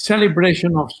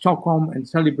celebration of Stockholm and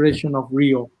celebration of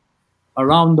Rio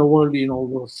around the world in all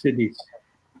those cities.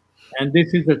 And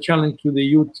this is a challenge to the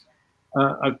youth.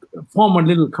 Form a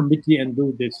little committee and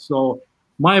do this. So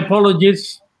my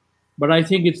apologies, but I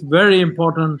think it's very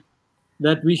important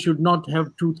that we should not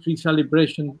have 2-3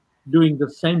 celebrations doing the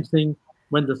same thing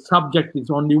when the subject is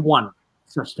only one,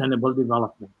 sustainable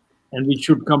development. And we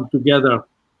should come together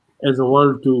as a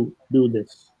world to do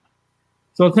this.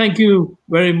 So thank you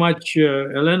very much,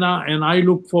 Elena, and I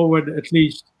look forward at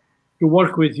least to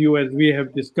work with you as we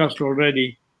have discussed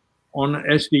already on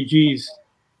SDGs.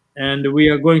 And we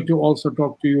are going to also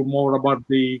talk to you more about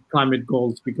the climate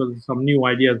goals because some new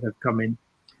ideas have come in.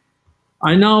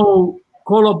 I now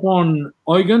call upon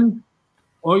Eugen.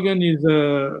 Eugen is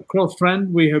a close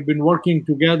friend. We have been working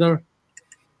together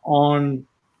on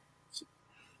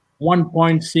one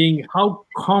point, seeing how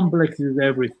complex is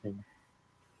everything.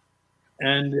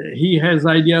 And he has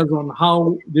ideas on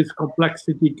how this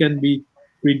complexity can be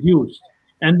reduced.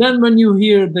 And then when you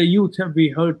hear the youth have we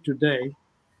heard today,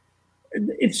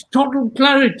 it's total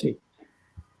clarity.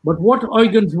 But what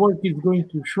Eugen's work is going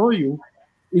to show you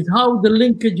is how the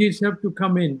linkages have to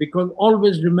come in, because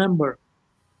always remember,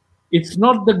 it's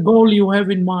not the goal you have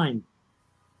in mind,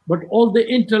 but all the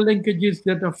interlinkages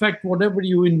that affect whatever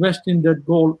you invest in that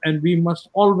goal, and we must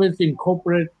always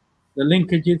incorporate the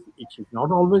linkages. It is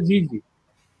not always easy.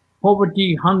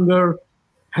 Poverty, hunger,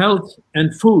 health,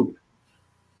 and food.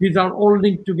 These are all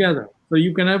linked together. So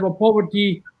you can have a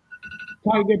poverty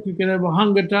target, you can have a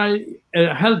hunger target,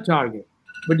 a health target.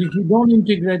 But if you don't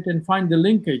integrate and find the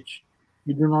linkage,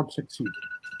 you do not succeed.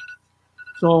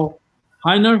 So,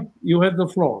 Heiner, you have the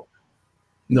floor.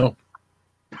 No.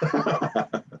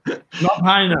 Not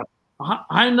Heiner.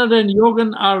 Heiner and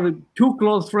Eugen are two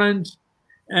close friends,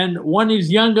 and one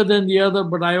is younger than the other,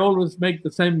 but I always make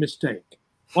the same mistake.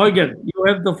 Eugen, you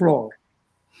have the floor.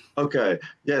 Okay.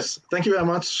 Yes. Thank you very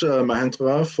much,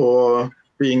 Mahendra, for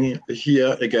being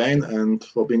here again and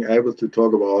for being able to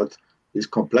talk about these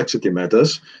complexity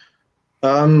matters.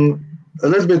 A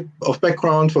little bit of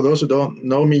background for those who don't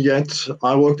know me yet.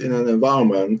 I worked in an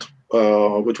environment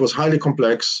which was highly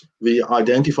complex. We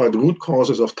identified root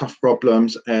causes of tough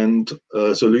problems and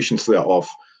solutions thereof.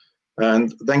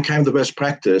 And then came the best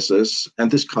practices, and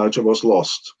this culture was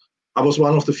lost. I was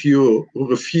one of the few who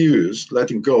refused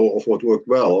letting go of what worked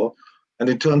well. And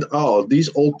it turned out these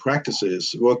old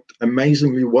practices worked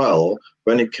amazingly well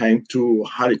when it came to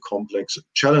highly complex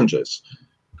challenges.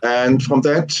 And from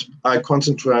that, I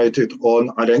concentrated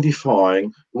on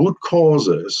identifying root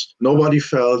causes nobody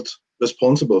felt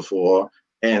responsible for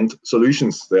and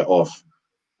solutions thereof.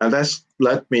 And that's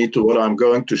led me to what I'm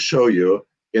going to show you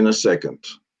in a second.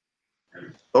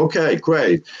 Okay,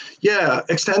 great. Yeah,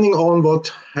 extending on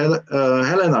what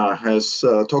Helena has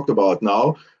talked about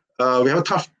now, we have a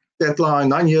tough deadline,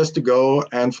 9 years to go,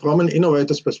 and from an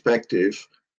innovator's perspective,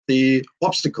 the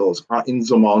obstacles are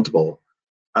insurmountable.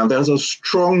 And there's a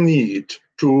strong need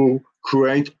to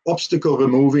create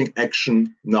obstacle-removing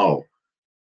action now.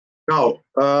 Now,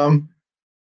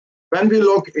 when we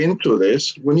look into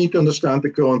this, we need to understand the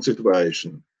current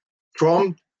situation.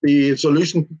 From the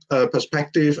solution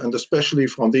perspective, and especially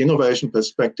from the innovation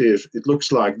perspective, it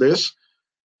looks like this.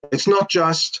 It's not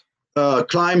just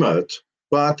climate,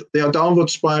 but there are downward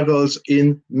spirals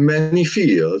in many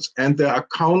fields, and there are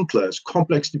countless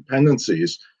complex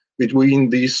dependencies between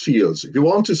these fields. If you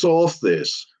want to solve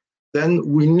this, then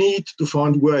we need to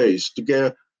find ways to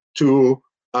get to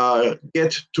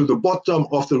the bottom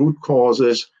of the root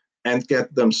causes and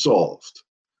get them solved.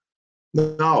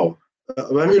 Now,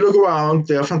 when we look around,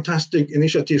 there are fantastic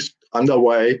initiatives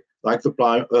underway, like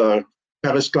the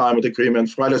Paris Climate Agreement,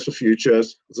 Fridays for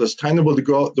Futures, Sustainable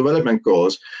Development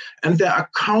Goals, and there are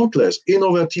countless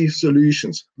innovative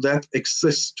solutions that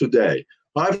exist today.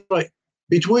 However,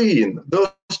 between those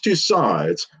two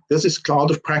sides, there's this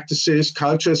cloud of practices,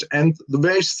 cultures, and the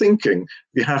various thinking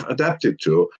we have adapted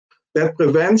to that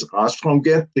prevents us from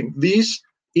getting these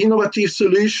innovative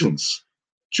solutions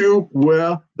to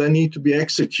where they need to be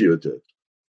executed.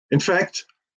 In fact,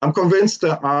 I'm convinced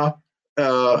there are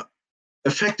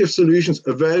effective solutions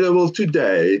available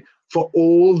today for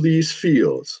all these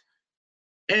fields.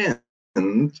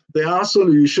 And there are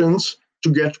solutions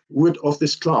to get rid of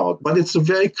this cloud, but it's the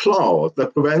very cloud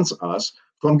that prevents us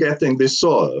from getting this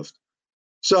solved.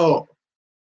 So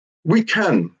we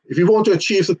can, if we want to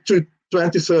achieve the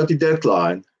 2030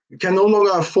 deadline, we can no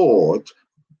longer afford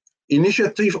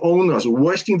initiative owners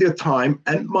wasting their time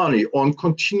and money on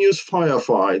continuous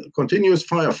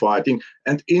firefighting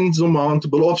and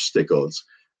insurmountable obstacles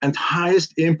and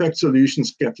highest impact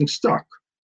solutions getting stuck.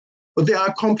 But there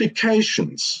are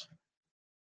complications.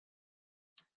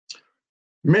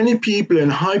 Many people in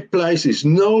high places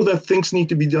know that things need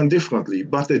to be done differently,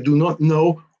 but they do not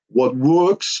know what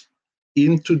works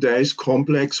in today's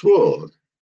complex world.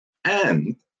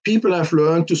 And people have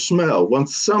learned to smell when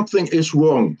something is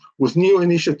wrong with new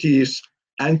initiatives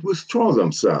and withdraw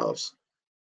themselves.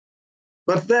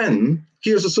 But then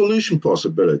here's a solution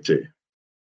possibility.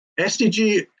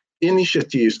 SDG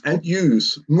initiatives and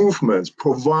youth movements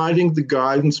providing the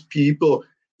guidance people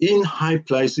in high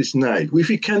places need. If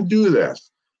we can do that,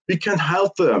 we can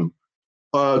help them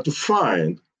to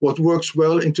find what works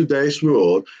well in today's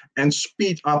world and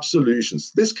speed up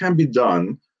solutions. This can be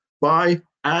done by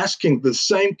asking the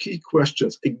same key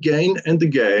questions again and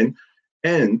again,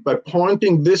 and by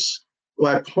pointing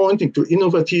to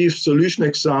innovative solution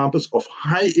examples of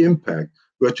high impact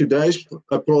where today's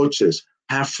approaches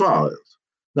have failed.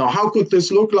 Now, how could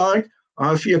this look like? I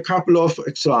have here a couple of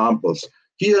examples.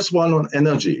 Here's one on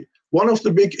energy. One of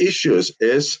the big issues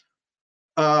is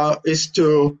how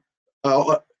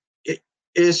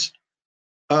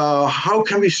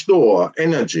can we store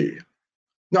energy?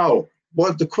 Now,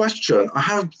 what the question I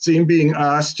have seen being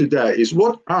asked today is,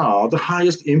 what are the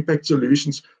highest impact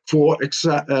solutions for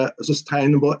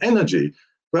sustainable energy?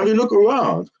 When we look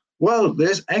around, well,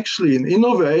 there's actually an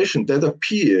innovation that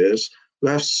appears to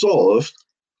have solved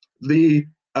the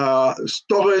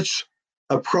storage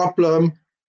problem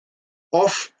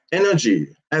of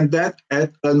energy, and that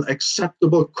at an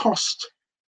acceptable cost.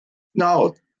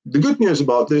 Now, the good news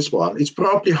about this one, it's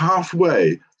probably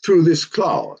halfway through this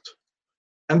cloud.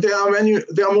 And there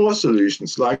are more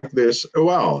solutions like this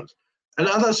around.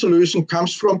 Another solution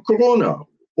comes from Corona.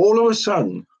 All of a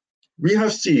sudden, we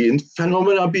have seen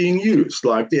phenomena being used,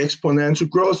 like the exponential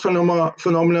growth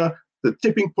phenomena, the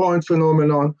tipping point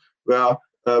phenomenon, where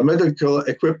medical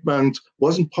equipment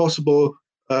wasn't possible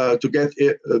to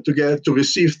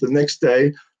receive the next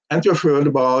day, and you've heard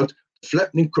about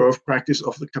flattening curve practice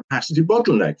of the capacity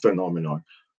bottleneck phenomenon.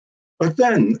 But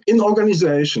then, in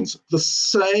organizations, the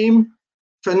same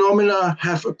phenomena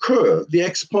have occurred. The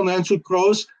exponential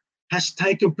growth has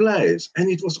taken place, and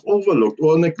it was overlooked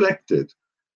or neglected.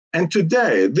 And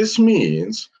today, this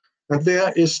means that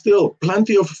there is still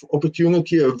plenty of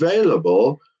opportunity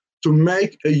available to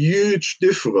make a huge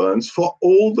difference for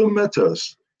all the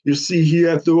matters you see here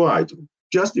at the right.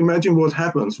 Just imagine what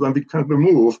happens when we can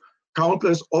remove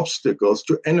countless obstacles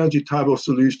to energy type of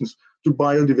solutions, to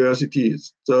biodiversity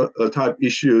type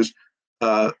issues,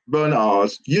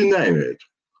 burnouts, you name it.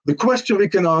 The question we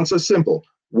can answer is simple.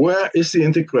 Where is the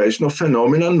integration of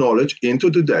phenomenon knowledge into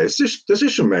today's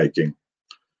decision making?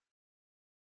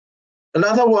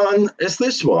 Another one is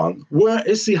this one. Where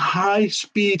is the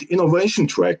high-speed innovation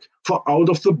track for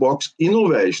out-of-the-box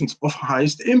innovations of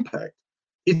highest impact?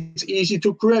 It's easy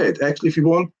to create. Actually, if you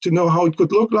want to know how it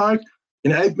could look like,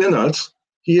 in 8 minutes,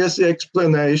 here's the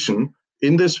explanation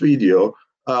in this video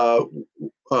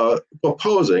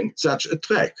proposing such a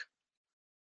track.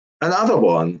 Another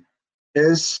one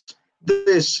is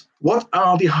this. What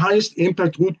are the highest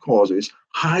impact root causes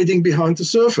hiding behind the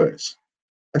surface?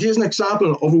 And here's an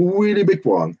example of a really big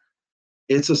one.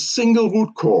 It's a single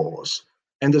root cause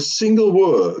and a single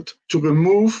word to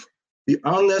remove the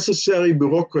unnecessary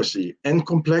bureaucracy and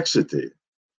complexity.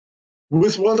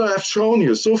 With what I have shown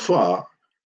you so far,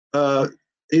 the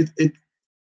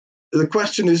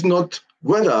question is not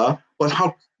whether, but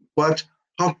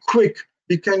how quick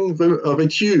we can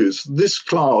reduce this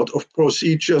cloud of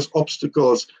procedures,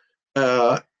 obstacles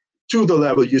to the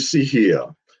level you see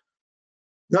here.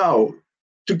 Now,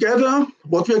 together,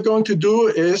 what we're going to do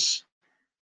is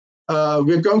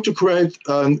we're going to create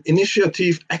an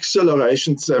initiative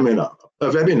acceleration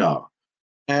webinar.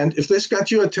 And if this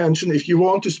got your attention, if you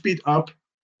want to speed up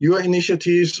your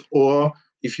initiatives, or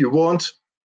if you want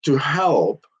to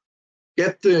help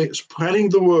get spreading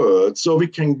the word so we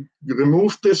can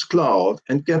remove this cloud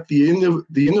and get the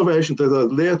innovations that are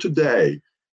there today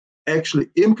actually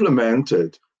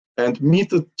implemented and meet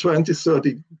the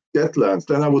 2030 deadlines,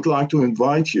 then I would like to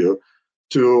invite you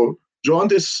to join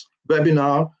this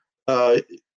webinar.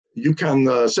 You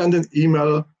can send an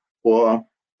email, or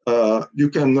you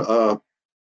can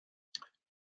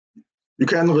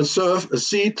reserve a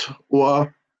seat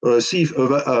or receive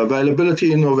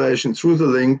availability innovation through the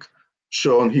link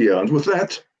shown here. And with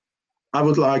that, I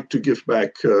would like to give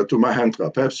back to Mahendra.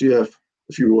 Perhaps you have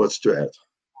a few words to add.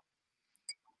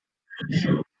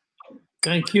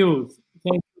 Thank you.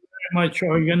 Thank you very much,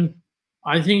 Eugen.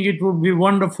 I think it would be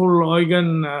wonderful,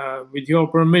 Eugen, with your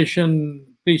permission,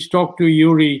 please talk to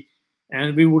Yuri,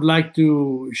 and we would like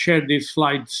to share these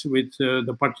slides with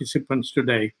the participants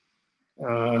today,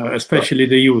 especially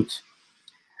the youth.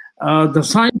 The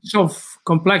science of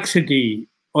complexity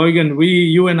Eugen,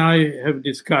 you and I have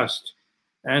discussed,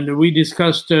 and we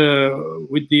discussed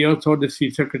with the Earth Odyssey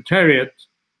Secretariat,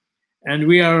 and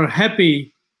we are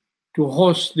happy to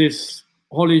host this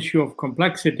whole issue of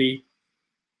complexity.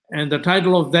 And the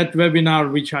title of that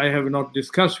webinar, which I have not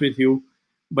discussed with you,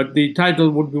 but the title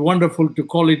would be wonderful to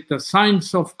call it The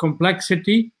Science of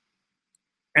Complexity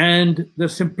and the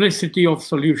Simplicity of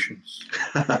Solutions.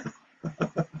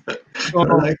 So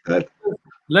I like that.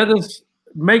 Let us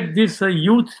make this a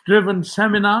youth-driven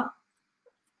seminar.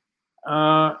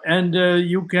 And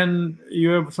you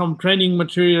have some training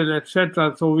material,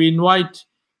 etc. So we invite,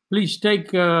 please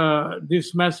take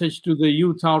this message to the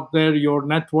youth out there, your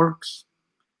networks,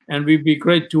 and we'd be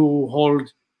great to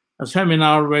hold a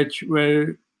seminar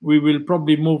where we will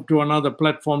probably move to another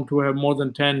platform to have more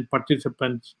than 10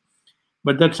 participants.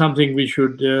 But that's something we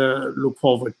should look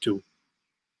forward to.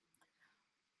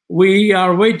 We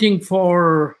are waiting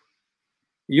for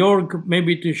Jörg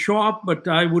maybe to show up, but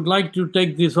I would like to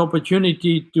take this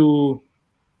opportunity to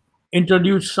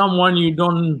introduce someone you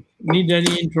don't need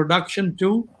any introduction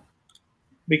to,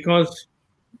 because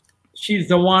she's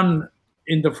the one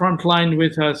in the front line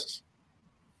with us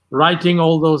writing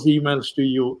all those emails to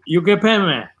you.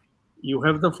 Yukepeme, you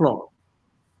have the floor.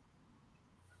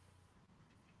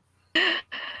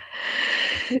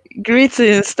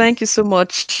 Greetings. Thank you so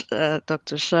much,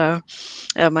 Dr. Shah.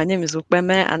 My name is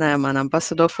Ukpeme, and I am an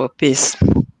ambassador for peace.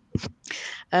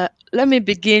 Let me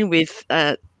begin with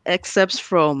excerpts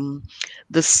from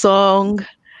the song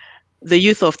The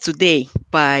Youth of Today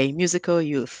by Musical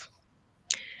Youth.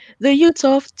 The youth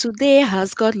of today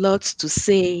has got lots to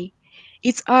say.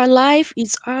 It's our life,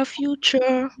 it's our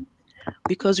future,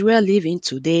 because we are living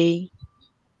today.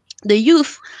 The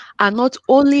youth are not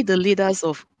only the leaders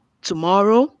of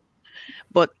tomorrow,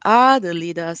 but are the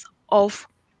leaders of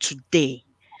today.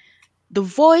 The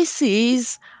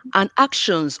voices and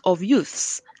actions of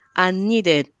youths are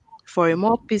needed for a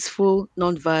more peaceful,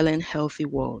 non-violent, healthy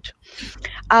world.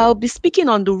 I'll be speaking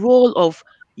on the role of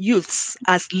youths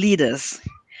as leaders,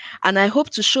 and I hope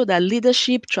to show that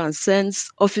leadership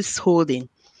transcends office holding.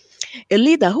 A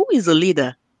leader, who is a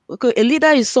leader? Okay, a leader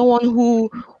is someone who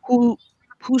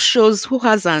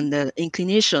has an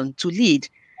inclination to lead.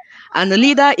 And a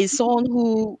leader is someone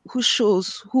who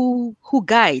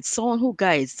guides, someone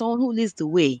who leads the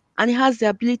way, and he has the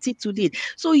ability to lead.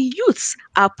 So youths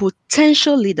are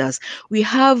potential leaders. We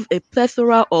have a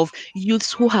plethora of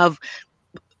youths who have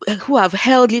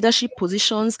held leadership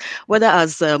positions, whether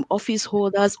as office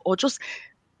holders or just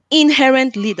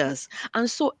inherent leaders.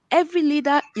 And so every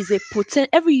youth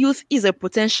is a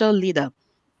potential leader.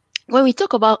 When we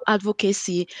talk about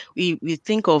advocacy, we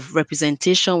think of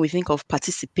representation, we think of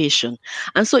participation.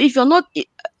 And so if you're not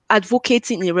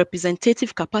advocating in a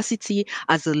representative capacity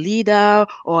as a leader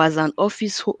or as an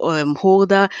office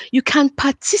holder, you can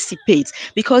participate,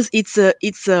 because it's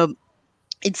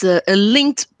a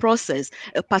linked process,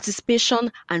 a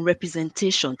participation and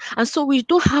representation. And so we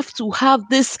don't have to have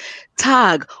this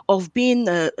tag of being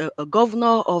a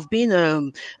governor, of being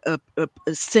a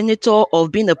senator,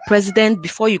 of being a president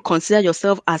before you consider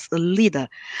yourself as a leader.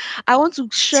 I want to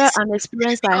share an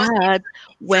experience I had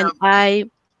when I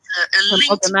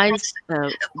organized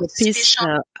the Peace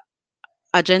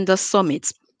Agenda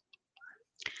Summit.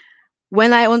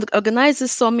 When I organized the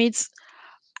summit,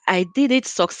 I did it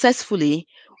successfully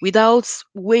without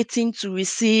waiting to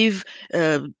receive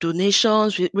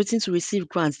donations, waiting to receive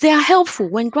grants. They are helpful.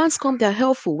 When grants come, they are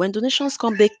helpful. When donations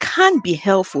come, they can be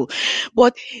helpful.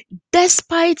 But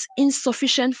despite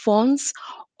insufficient funds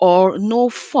or no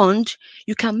fund,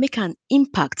 you can make an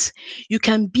impact. You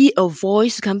can be a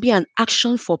voice, you can be an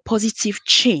action for positive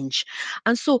change.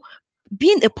 And so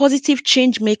being a positive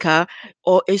change maker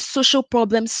or a social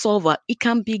problem solver, it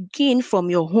can begin from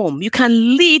your home. You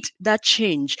can lead that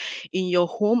change in your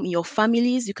home, in your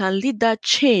families. You can lead that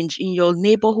change in your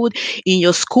neighborhood, in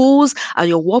your schools, at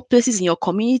your workplaces, in your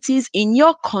communities, in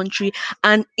your country,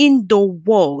 and in the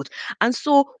world. And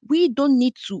so we don't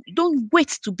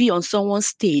wait to be on someone's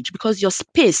stage, because your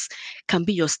space can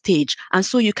be your stage. And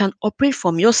so you can operate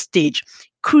from your stage.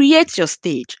 Create your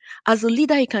stage. As a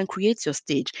leader, you can create your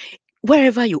stage.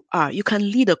 Wherever you are, you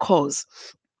can lead a cause.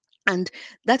 And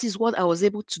that is what I was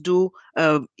able to do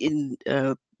in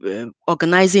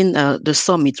organizing the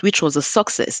summit, which was a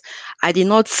success. I did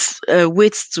not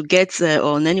wait to get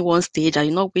on anyone's stage. I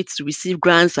did not wait to receive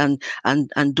grants and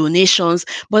donations,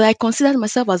 but I considered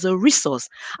myself as a resource.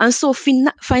 And so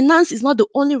finance is not the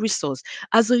only resource.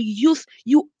 As a youth,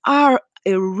 you are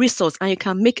a resource and you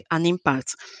can make an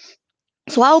impact.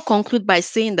 So I'll conclude by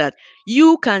saying that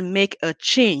you can make a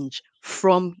change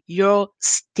from your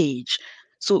stage.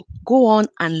 So go on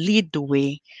and lead the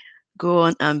way. Go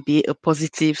on and be a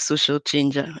positive social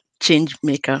change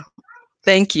maker.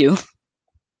 Thank you.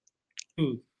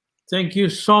 Thank you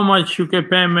so much,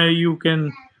 Ukepeme. You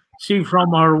can see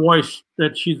from her voice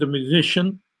that she's a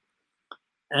musician.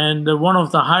 And one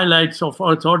of the highlights of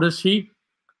Earth Odyssey,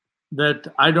 that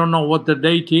I don't know what the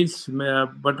date is,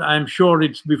 but I'm sure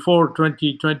it's before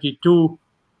 2022,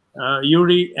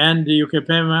 Yuri and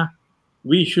Ukepeme,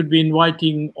 we should be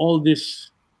inviting all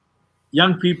these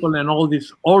young people and all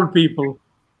these old people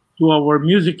to our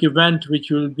music event, which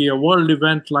will be a world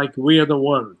event like We Are the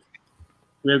World.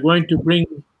 We are going to bring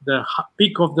the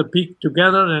peak of the peak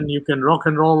together, and you can rock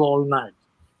and roll all night.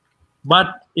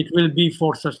 But it will be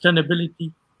for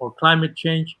sustainability, or climate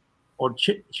change, or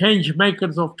change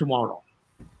makers of tomorrow.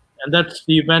 And that's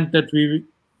the event that we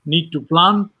need to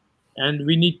plan, and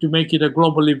we need to make it a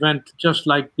global event, just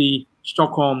like the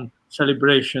Stockholm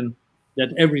celebration,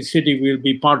 that every city will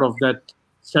be part of that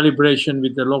celebration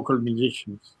with the local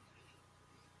musicians.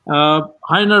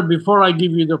 Heiner, before I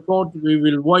give you the floor, we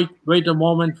will wait a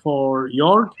moment for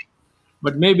Jörg,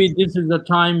 but maybe this is the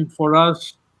time for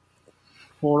us,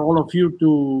 for all of you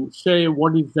to say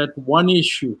what is that one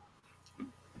issue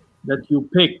that you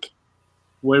pick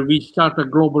where we start a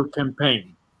global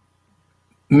campaign.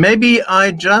 Maybe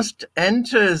I just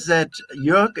enter that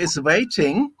Jörg is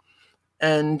waiting,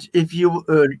 and if you,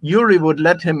 Yuri would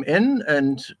let him in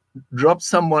and drop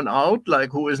someone out,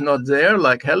 like who is not there,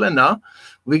 like Helena,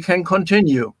 we can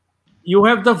continue. You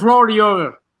have the floor,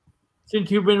 Jörg.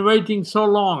 Since you've been waiting so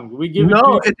long, we give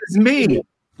it is me.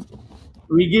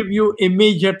 We give you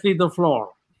immediately the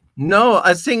floor. No,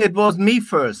 I think it was me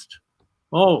first.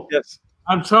 Oh, yes.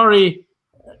 I'm sorry.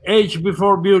 Age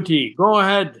before beauty. Go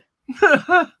ahead.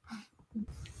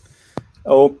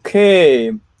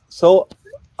 Okay. So,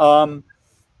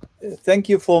 thank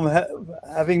you for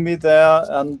having me there.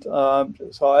 And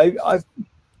so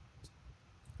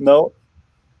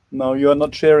no, you are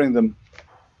not sharing them.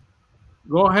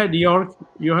 Go ahead, Jörg.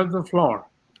 You have the floor.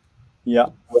 Yeah.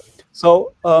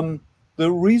 So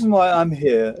the reason why I'm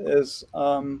here is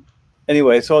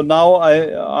anyway. So now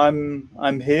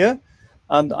I'm here,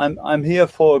 and I'm here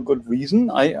for a good reason.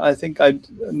 I think I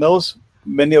know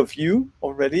many of you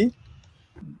already.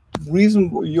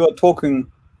 Reason you are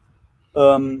talking.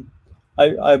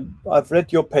 I've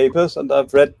read your papers, and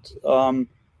I've read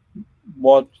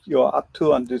what you're up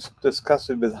to, and discussed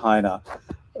it with Heiner,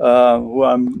 who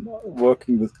I'm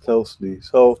working with closely.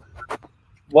 So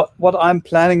what I'm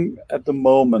planning at the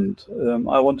moment,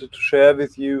 I wanted to share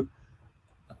with you,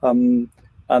 and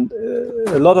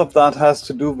a lot of that has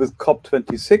to do with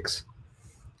COP26,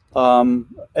 11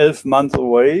 months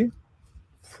away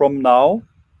from now,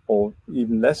 or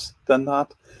even less than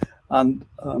that. And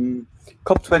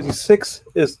COP26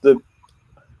 is the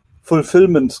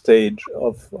fulfillment stage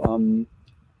of the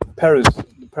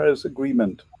Paris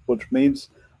Agreement, which means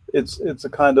it's a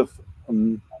kind of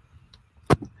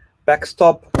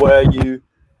backstop where you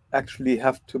actually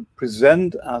have to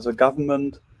present as a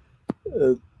government,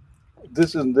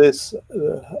 this and this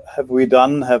have we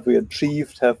done, have we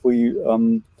achieved, have we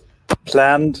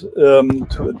planned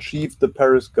to achieve the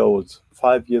Paris goals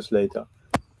 5 years later.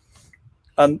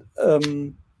 And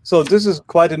so this is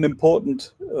quite an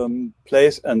important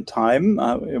place and time.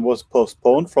 It was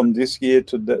postponed from this year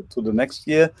to the next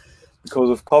year because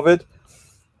of COVID.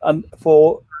 And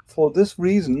for this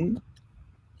reason,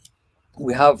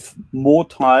 we have more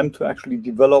time to actually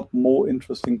develop more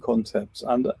interesting concepts.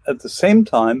 And at the same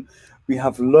time, we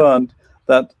have learned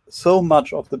that so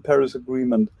much of the Paris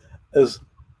Agreement has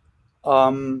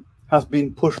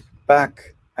been pushed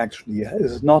back. Actually,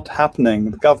 is not happening.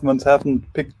 The governments haven't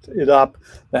picked it up.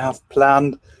 They have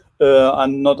planned,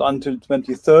 and not until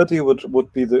 2030, which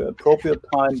would be the appropriate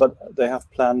time, but they have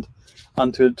planned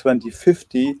until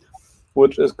 2050,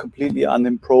 which is completely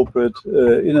inappropriate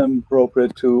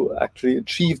to actually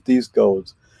achieve these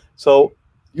goals. So,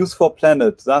 Youth for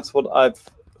Planet, that's what I've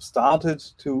started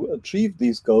to achieve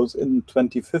these goals in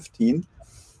 2015.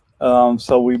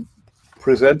 So we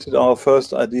presented our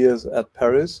first ideas at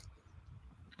Paris.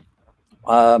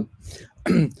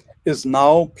 Is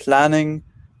now planning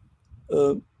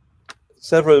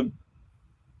several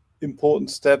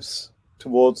important steps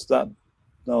towards that.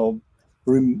 Now,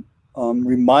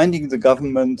 reminding the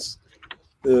governments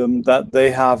that they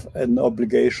have an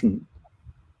obligation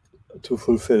to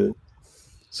fulfill.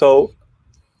 So,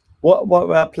 what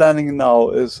we're planning now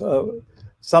is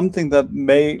something that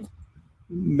may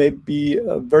be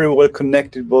very well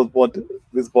connected with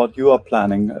what you are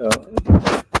planning,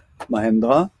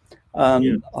 Mahendra.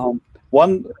 And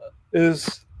one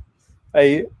is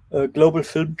a global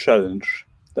film challenge.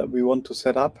 that we want to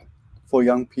set up for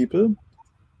young people.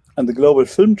 And the Global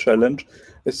Film Challenge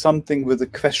is something with a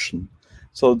question.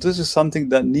 So this is something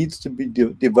that needs to be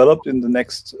developed in the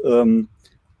next 2-3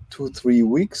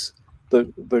 weeks.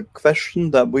 The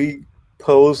question that we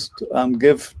posed and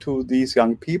give to these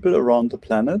young people around the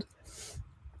planet.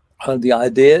 The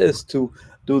idea is to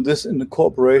do this in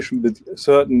cooperation with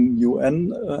certain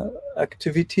UN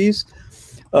activities.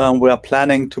 We are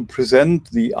planning to present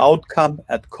the outcome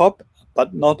at COP,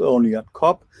 but not only at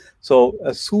COP. So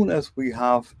as soon as we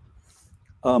have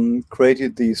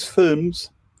created these films,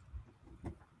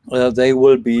 they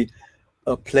will be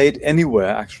played anywhere,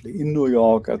 actually, in New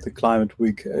York at the Climate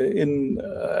Week,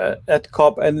 at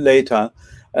COP, and later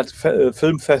at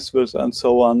film festivals, and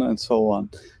so on and so on.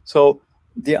 So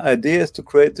the idea is to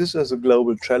create this as a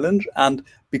global challenge, and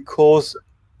because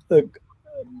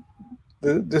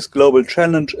this global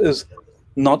challenge is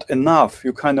not enough,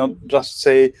 you cannot just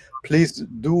say, please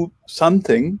do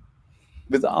something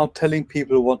without telling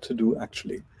people what to do,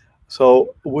 actually.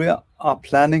 So we are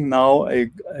planning now a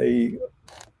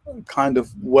kind of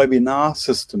webinar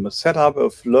system, a setup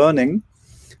of learning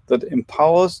that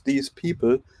empowers these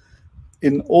people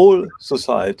in all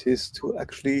societies to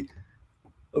actually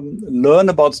learn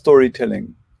about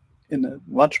storytelling in a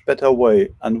much better way.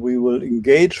 And we will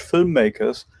engage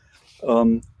filmmakers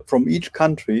from each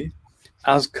country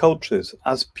as coaches,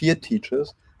 as peer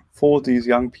teachers for these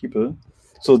young people,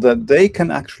 so that they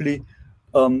can actually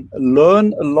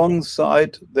learn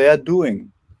alongside their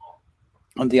doing.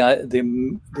 And the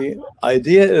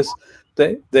idea is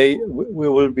that we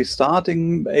will be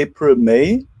starting April,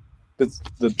 May with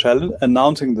the challenge,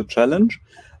 announcing the challenge,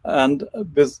 and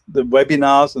with the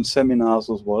webinars and seminars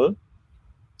as well.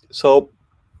 So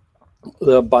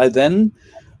by then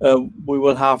we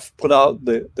will have put out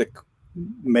the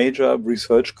major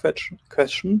research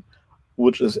question,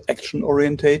 which is action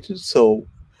orientated. So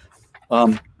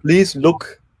please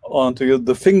look onto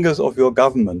the fingers of your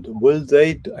government. Will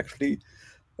they actually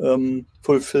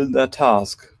fulfill their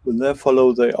task? Will they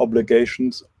follow their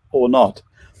obligations or not?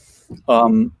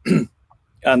 And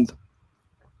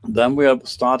then we are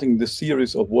starting this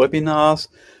series of webinars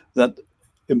that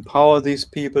empower these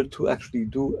people to actually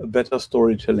do a better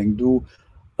storytelling, do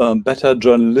better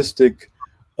journalistic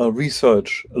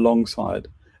research alongside,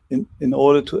 in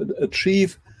order to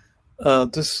achieve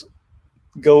this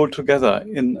goal together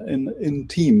in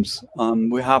teams.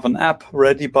 We have an app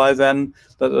ready by then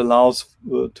that allows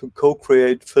to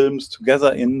co-create films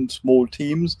together in small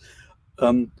teams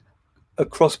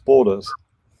across borders.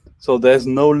 So there's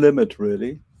no limit,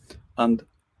 really. And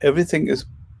everything is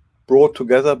brought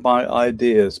together by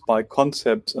ideas, by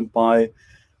concepts, and by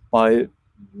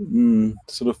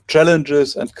sort of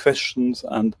challenges and questions,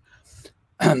 and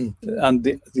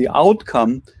the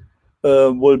outcome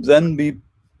will then be,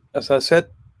 as I said,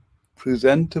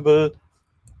 presentable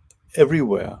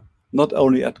everywhere, not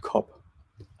only at COP.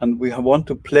 And we want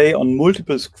to play on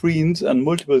multiple screens and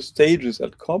multiple stages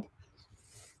at COP.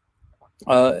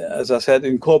 As I said,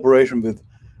 in cooperation with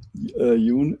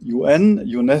UN,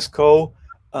 UNESCO,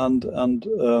 and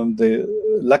the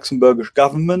Luxembourgish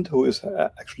government, who is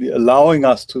actually allowing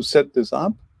us to set this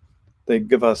up. They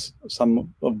give us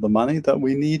some of the money that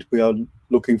we need. We are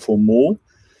looking for more,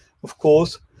 of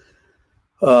course.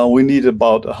 We need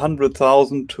about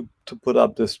 100,000 to put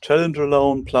up this challenge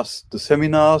alone, plus the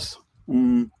seminars.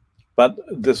 But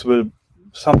this will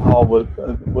somehow will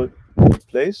take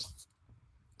place.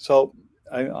 So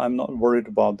I'm not worried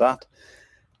about that.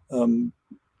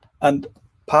 And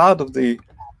part of the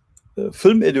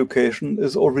film education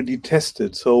is already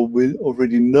tested, so we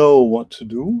already know what to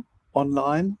do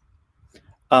online,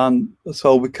 and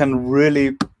so we can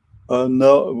really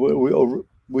know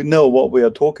we know what we are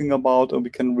talking about, and we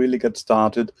can really get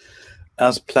started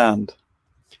as planned.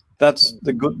 That's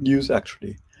the good news,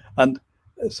 actually. And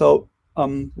so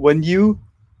when you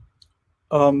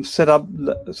set up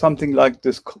something like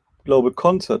this global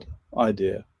concert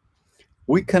idea,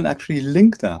 we can actually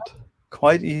link that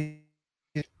quite easily,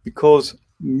 because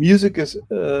music is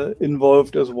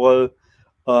involved as well.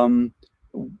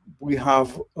 We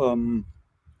have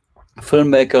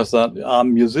filmmakers that are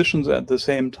musicians at the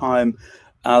same time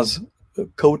as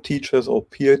co-teachers or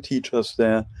peer teachers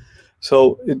there.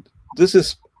 So this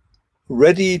is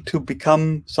ready to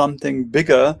become something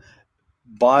bigger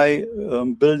by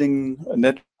building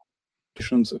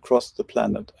networks across the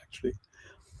planet, actually.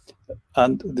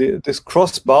 And this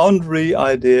cross-boundary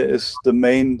idea is the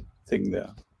main thing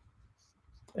there.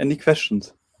 Any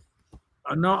questions?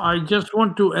 No, I just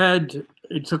want to add,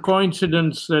 it's a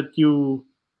coincidence that you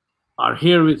are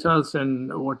here with us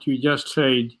and what you just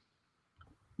said.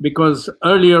 because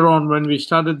earlier on when we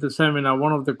started the seminar,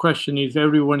 one of the questions is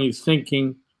everyone is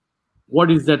thinking,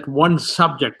 what is that one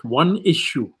subject, one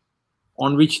issue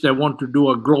on which they want to do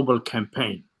a global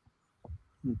campaign?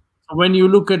 When you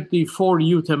look at the 4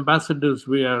 youth ambassadors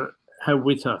we have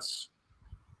with us,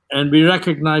 and we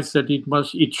recognize that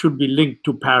it should be linked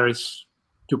to Paris,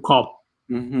 to COP,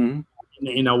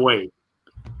 in a way.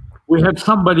 We have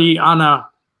somebody, Anna,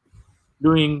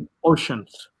 doing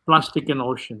oceans, plastic and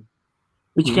ocean,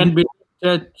 which can be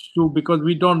looked to, because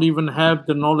we don't even have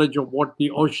the knowledge of what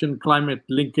the ocean climate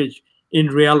linkage in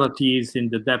reality is in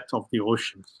the depth of the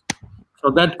oceans. So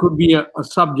that could be a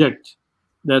subject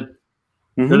that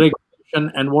the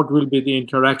regulation and what will be the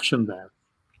interaction there.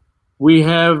 We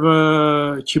have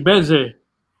Chibeze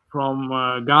from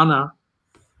Ghana,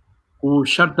 who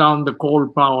shut down the coal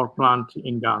power plant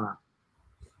in Ghana.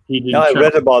 I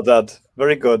read about that.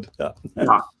 Very good.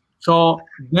 Yeah. So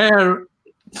there,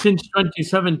 since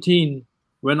 2017,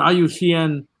 when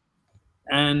IUCN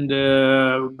and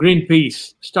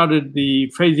Greenpeace started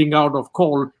the phasing out of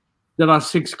coal, there are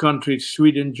 6 countries,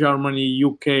 Sweden, Germany,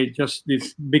 UK, just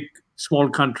these big, small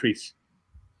countries.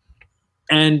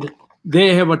 And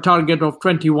they have a target of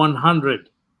 2100.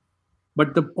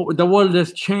 But the world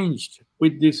has changed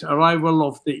with this arrival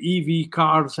of the EV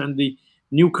cars and the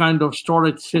new kind of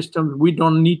storage systems. We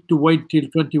don't need to wait till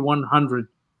 2100.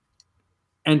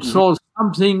 And so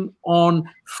something on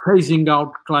phasing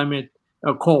out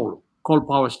coal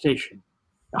power station.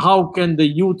 How can the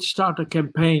youth start a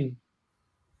campaign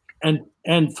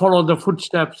and follow the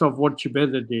footsteps of what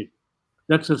Chibeze did?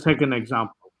 That's the second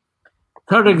example.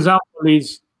 Third example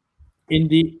is in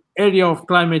the area of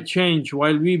climate change.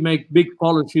 While we make big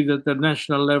policies at the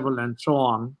national level and so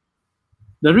on,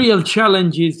 the real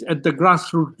challenge is at the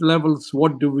grassroots levels,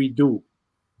 what do we do?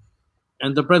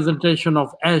 And the presentation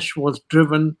of ASH was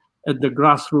driven at the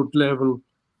grassroots level,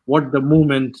 what the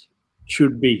movement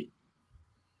should be.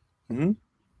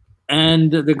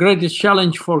 And the greatest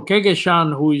challenge for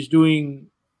Kegeshan, who is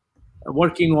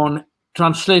working on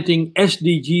translating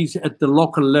SDGs at the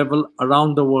local level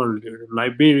around the world,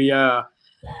 Liberia,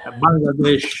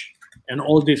 Bangladesh, and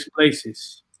all these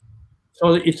places.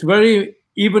 So it's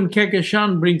even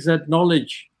Kegeshan brings that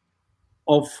knowledge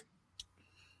of,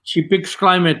 she picks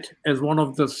climate as one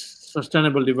of the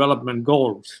sustainable development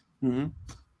goals.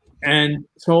 And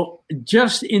so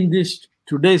just in this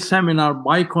today's seminar,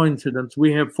 by coincidence,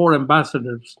 we have 4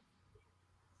 ambassadors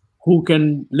who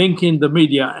can link in the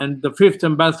media. And the 5th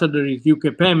ambassador is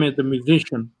UK Peme, the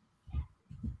musician.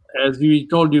 As we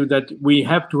told you that we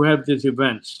have to have these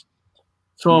events.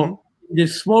 So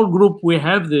this small group, we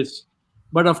have this.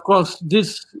 But of course,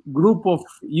 this group of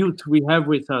youth we have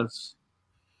with us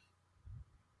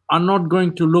are not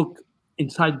going to look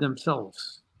inside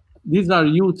themselves. These are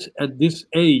youths at this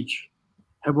age,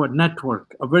 have a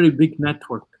network, a very big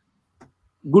network,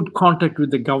 good contact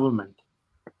with the government.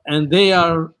 And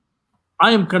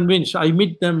I am convinced, I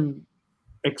meet them,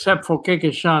 except for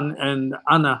Kegeshan and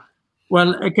Anna.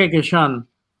 Well, Kegeshan,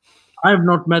 I have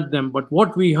not met them, but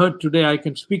what we heard today, I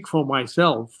can speak for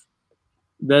myself,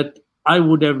 that I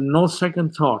would have no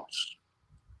second thoughts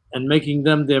in making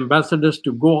them the ambassadors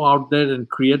to go out there and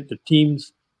create the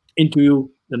teams into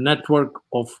the network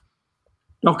of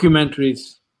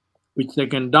documentaries, which they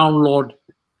can download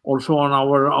also on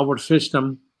our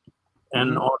system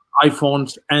and on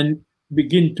iPhones, and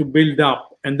begin to build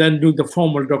up and then do the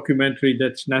formal documentary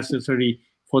that's necessary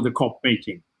for the COP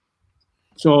meeting.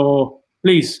 So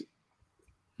please,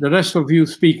 the rest of you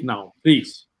speak now,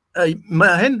 please.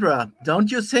 Mahendra, don't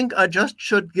you think I just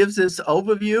should give this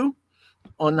overview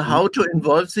on how to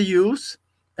involve the youth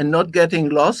and not getting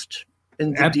lost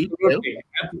in the detail?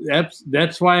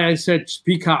 That's why I said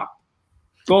speak up.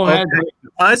 Go ahead.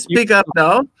 I speak up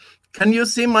now. Can you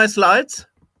see my slides?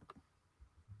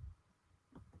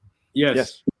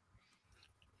 Yes.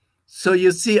 So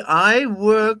you see, I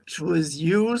worked with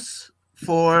youth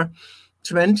for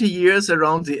 20 years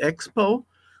around the Expo.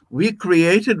 We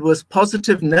created with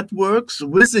Positive Networks,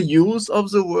 with the youth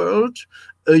of the world,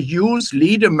 a youth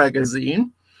leader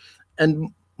magazine. And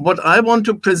what I want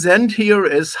to present here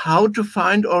is how to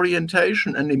find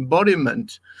orientation and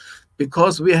embodiment,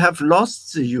 because we have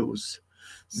lost the youth.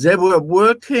 They were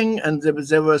working and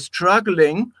they were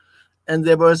struggling, and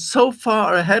they were so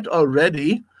far ahead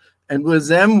already. And with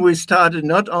them, we started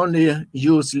not only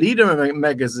Youth Leader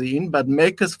magazine, but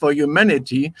Makers for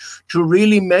Humanity, to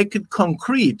really make it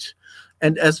concrete.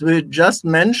 And as we just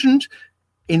mentioned,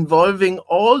 involving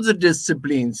all the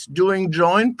disciplines, doing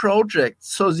joint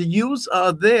projects. So the youth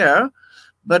are there,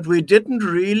 but we didn't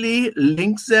really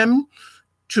link them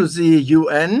to the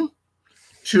UN,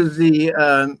 to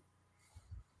the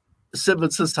civil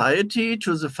society,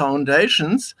 to the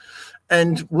foundations.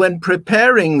 And when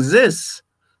preparing this,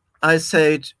 I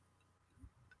said,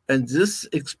 and this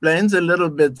explains a little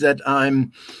bit that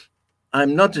I'm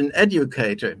not an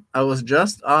educator. I was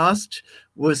just asked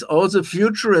with all the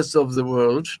futurists of the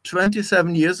world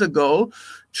 27 years ago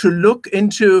to look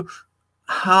into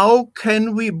how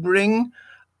can we bring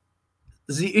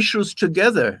the issues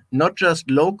together, not just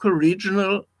local,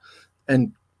 regional,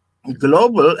 and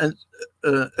global, and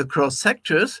across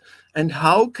sectors, and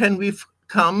how can we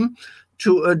come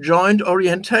to a joint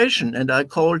orientation. And I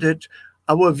called it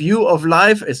our view of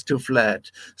life is too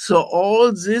flat. So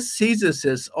all these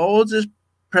theses, all these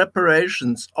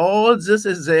preparations, all this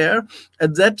is there.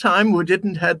 At that time, we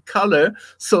didn't have color,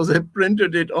 so they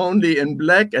printed it only in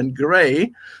black and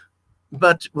gray.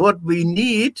 But what we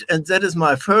need, and that is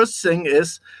my first thing,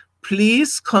 is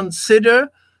please consider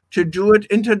to do it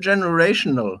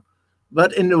intergenerational,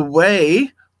 but in a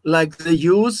way like the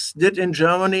youth did in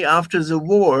Germany after the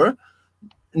war,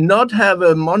 not have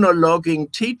a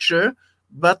monologuing teacher,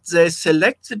 but they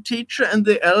select the teacher and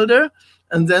the elder,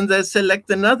 and then they select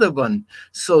another one.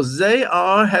 So they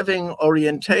are having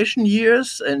orientation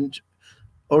years and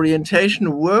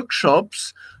orientation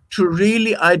workshops to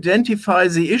really identify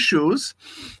the issues.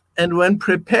 And when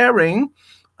preparing,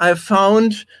 I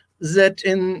found that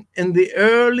in the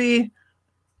early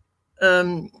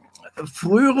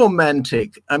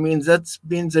Frühromantik, I mean, that's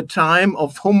been the time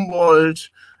of Humboldt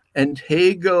and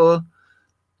Hegel,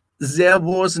 there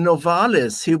was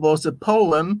Novalis. He was a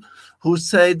poem who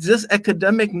said, this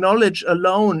academic knowledge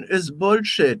alone is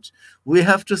bullshit. We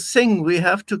have to sing, we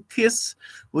have to kiss,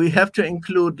 we have to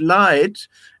include light,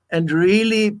 and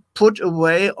really put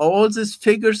away all these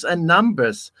figures and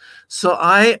numbers. So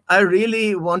I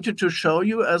really wanted to show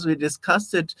you, as we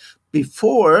discussed it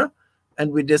before,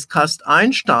 and we discussed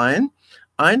Einstein.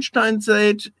 Einstein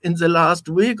said in the last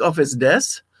week of his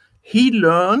death, he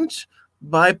learned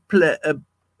by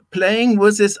playing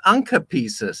with his anchor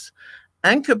pieces.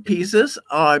 Anchor pieces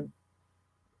are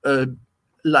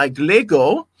like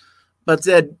Lego, but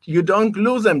that you don't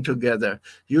glue them together.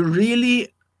 You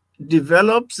really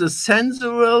develop the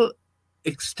sensual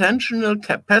extensional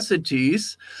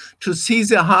capacities to see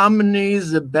the harmony,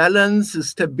 the balance, the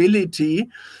stability,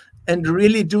 and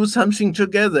really do something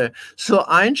together. So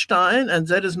Einstein, and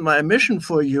that is my mission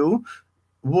for you,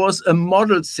 was a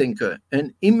model thinker,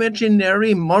 an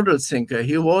imaginary model thinker.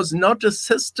 He was not a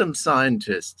system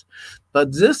scientist,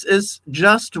 but this is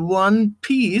just one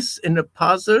piece in a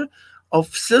puzzle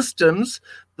of systems,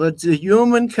 but the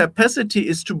human capacity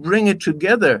is to bring it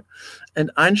together.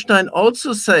 And Einstein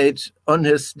also said on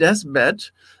his deathbed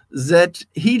that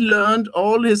he learned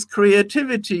all his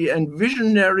creativity and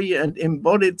visionary and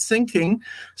embodied thinking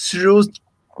through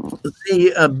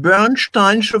the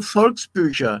Bernsteinsche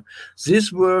Volksbücher.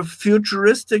 These were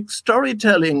futuristic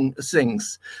storytelling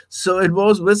things. So it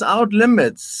was without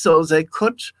limits. So they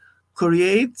could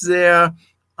create their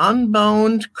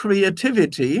unbound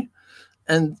creativity.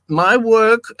 And my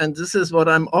work, and this is what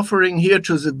I'm offering here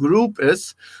to the group,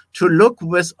 is to look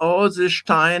with all the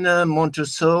Steiner,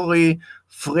 Montessori,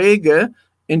 Frege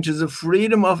into the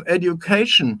freedom of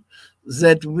education,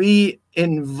 that we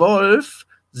involve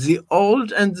the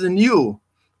old and the new,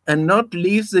 and not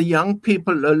leave the young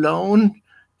people alone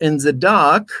in the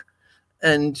dark,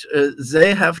 and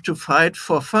they have to fight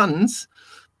for funds,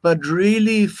 but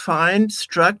really find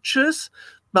structures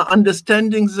by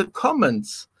understanding the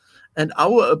commons. And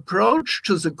our approach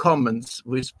to the commons,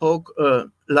 we spoke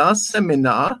last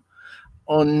seminar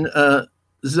on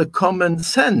the common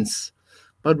sense,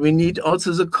 but we need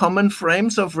also the common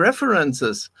frames of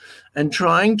references, and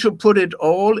trying to put it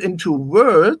all into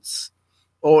words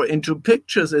or into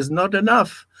pictures is not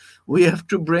enough. We have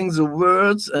to bring the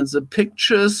words and the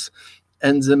pictures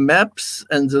and the maps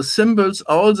and the symbols,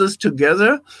 all this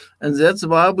together. And that's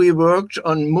why we worked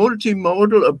on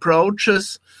multimodal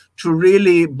approaches to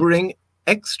really bring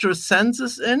extra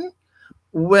senses in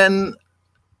when,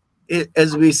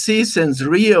 as we see since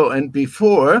Rio and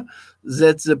before,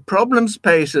 that the problem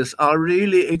spaces are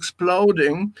really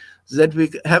exploding, that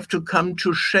we have to come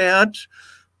to shared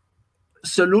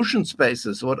solution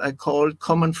spaces, what I call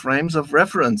common frames of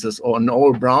references, or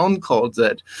Noel Brown called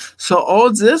that. So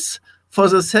all this, for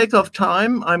the sake of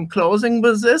time, I'm closing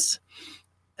with this,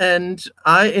 and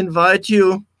I invite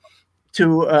you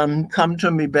to come to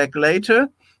me back later,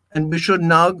 and we should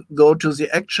now go to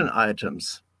the action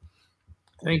items.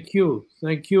 Thank you.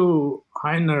 Thank you,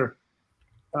 Heiner.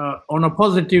 On a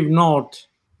positive note,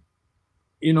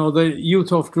 you know, the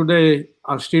youth of today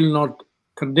are still not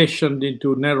conditioned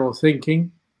into narrow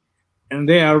thinking. and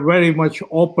they are very much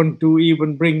open to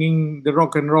even bringing the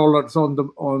rock and rollers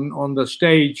on the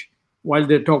stage while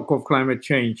they talk of climate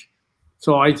change.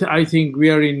 So I think we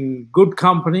are in good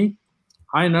company.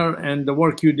 Heiner, and the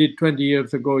work you did 20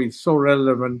 years ago is so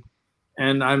relevant,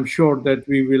 and I'm sure that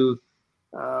we will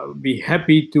be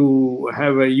happy to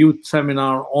have a youth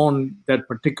seminar on that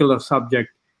particular subject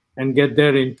and get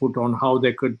their input on how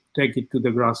they could take it to the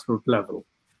grassroots level.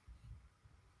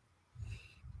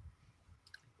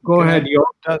 Go ahead,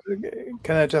 Jörg.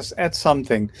 Can I just add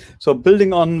something? So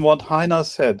building on what Heiner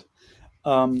said,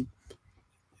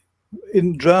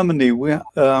 in Germany,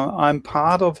 I'm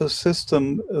part of a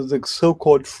system, the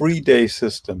so-called free day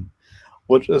system,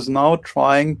 which is now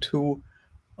trying to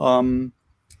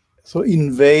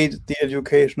invade the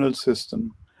educational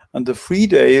system. And the free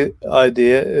day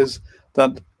idea is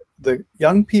that the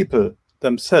young people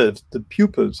themselves, the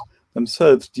pupils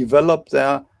themselves, develop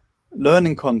their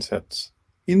learning concepts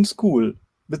in school,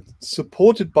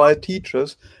 supported by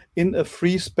teachers in a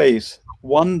free space,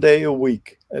 1 day a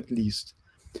week at least.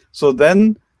 So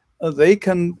then they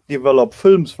can develop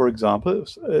films, for example.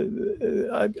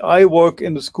 I work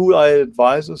in a school, I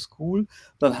advise a school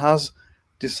that has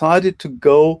decided to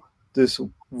go this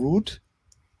route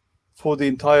for the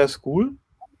entire school.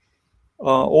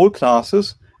 All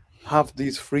classes have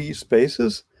these free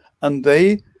spaces, and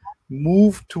they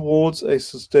move towards a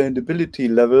sustainability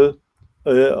level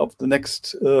of the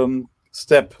next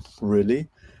step, really,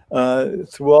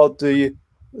 throughout the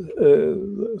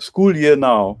school year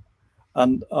now.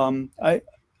 And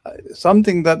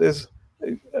something that is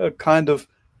a kind of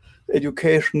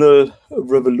educational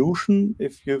revolution,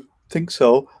 if you think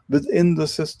so, within the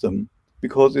system,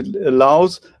 because it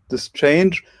allows this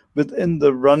change within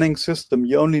the running system.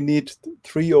 You only need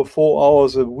 3 or 4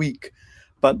 hours a week,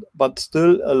 but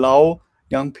still allow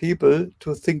young people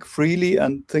to think freely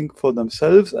and think for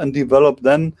themselves and develop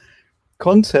then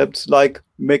concepts like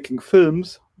making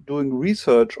films, doing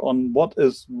research on what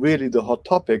is really the hot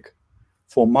topic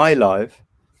for my life,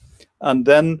 and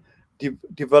then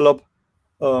develop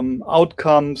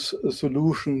outcomes,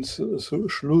 solutions,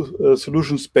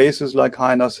 solution spaces, like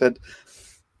Heiner said.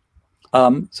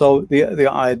 So the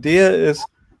idea is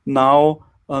now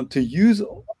to use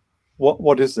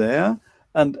what is there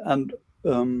and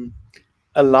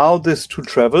allow this to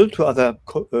travel to other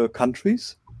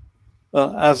countries.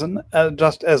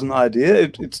 Just as an idea,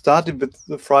 it started with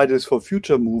the Fridays for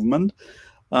Future movement,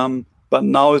 but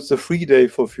now it's the Free Day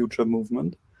for Future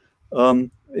movement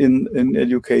in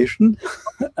education,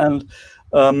 and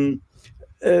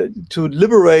to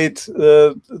liberate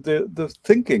the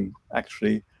thinking,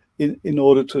 actually, in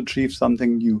order to achieve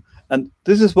something new. And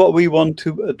this is what we want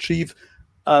to achieve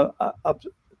up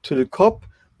to the COP,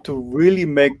 to really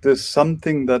make this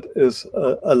something that is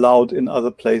allowed in other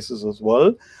places as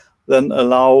well. Then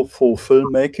allow for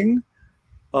filmmaking,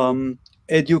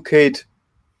 educate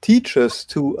teachers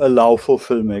to allow for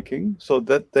filmmaking, so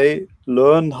that they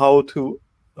learn how to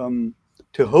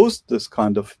host this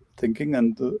kind of thinking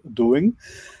and doing.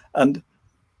 And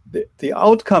the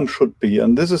outcome should be,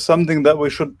 and this is something that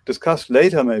we should discuss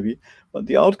later maybe, but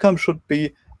the outcome should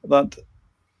be that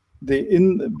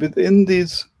within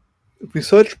these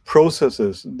research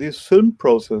processes, these film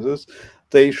processes,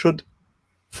 they should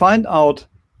find out,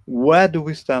 where do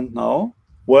we stand now?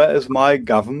 Where is my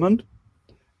government?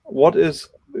 What is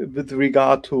with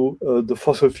regard to the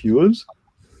fossil fuels?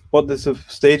 What is the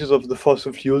status of the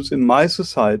fossil fuels in my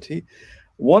society?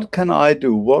 What can I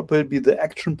do? What will be the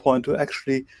action point to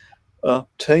actually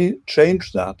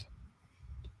change that?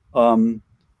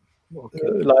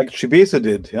 Like Chibese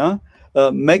did, yeah?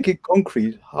 Make it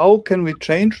concrete. How can we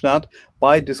change that?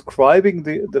 By describing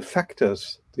the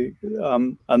factors,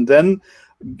 and then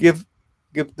give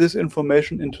this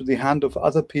information into the hand of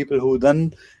other people who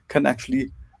then can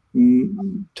actually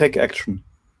take action.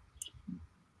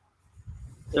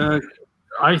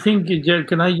 I think,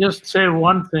 can I just say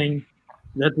one thing,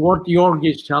 that what Jörg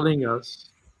is telling us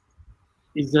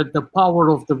is that the power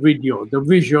of the video, the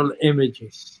visual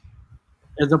images,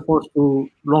 as opposed to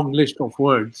long list of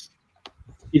words,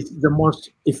 is the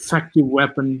most effective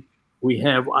weapon we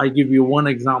have. I give you one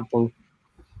example.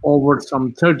 Over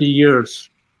some 30 years,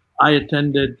 I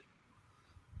attended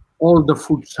all the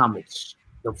food summits,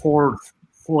 the 4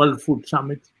 World Food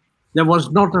Summits. There was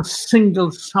not a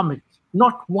single summit,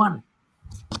 not one,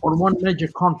 or one major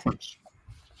conference,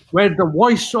 where the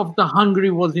voice of the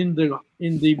hungry was in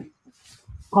the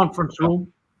conference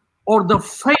room, or the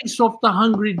face of the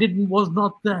hungry was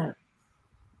not there.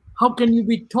 How can you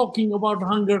be talking about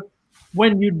hunger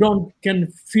when you can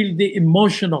feel the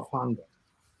emotion of hunger?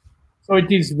 So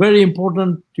it is very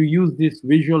important to use these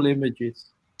visual images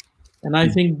And I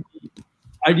think the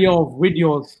idea of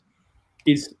videos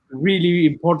is really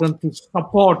important to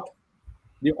support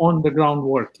the on-the-ground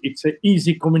work. It's an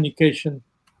easy communication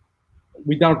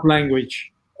without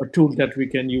language, a tool that we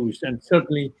can use, and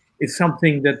certainly is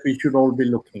something that we should all be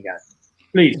looking at.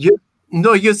 Please.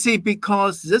 You see,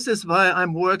 because this is why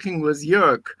I'm working with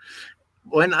Jörg.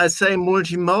 When I say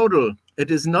multimodal, it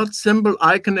is not symbol,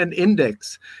 icon, and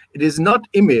index. It is not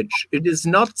image. It is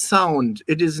not sound.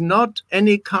 It is not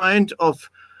any kind of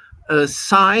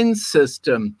sign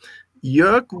system.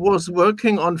 Jörg was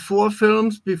working on 4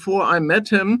 films before I met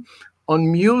him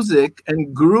on music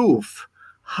and groove,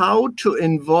 how to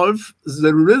involve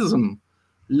the rhythm.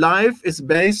 Life is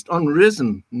based on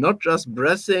rhythm, not just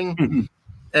breathing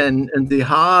and the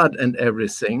heart and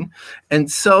everything.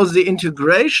 And so the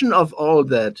integration of all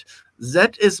that,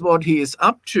 that is what he is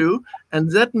up to. And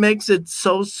that makes it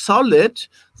so solid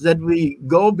that we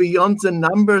go beyond the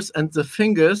numbers and the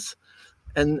fingers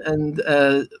and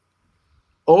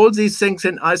all these things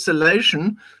in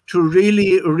isolation to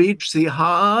really reach the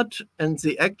heart and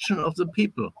the action of the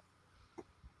people.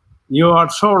 You are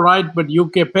so right, but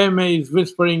UK Peme is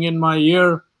whispering in my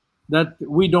ear that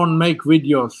we don't make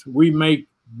videos. We make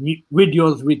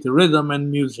videos with rhythm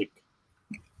and music.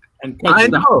 And I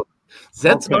know.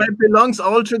 That's why it belongs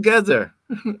all together.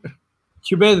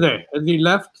 Chibeze, has he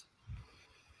left?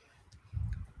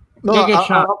 No,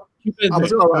 I'm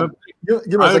still around.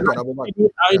 Give me a second.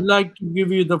 I'd like to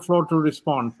give you the floor to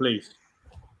respond, please.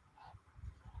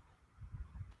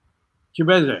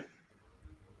 Chibeze.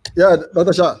 Yeah,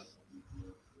 Dr. Shah.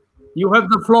 You have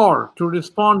the floor to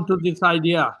respond to this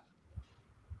idea.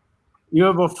 You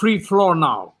have a free floor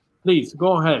now. Please,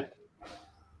 go ahead.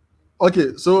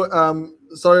 Okay, so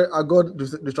sorry, I got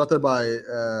distracted by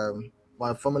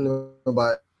my family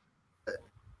member.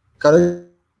 Can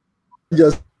I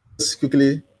just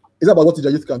quickly, is that about what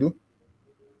the youth can do?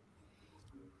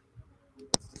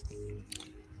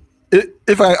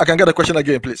 If I can get a question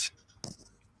again, please.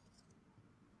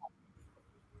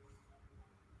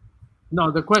 No,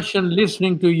 the question,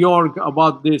 listening to Jörg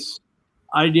about this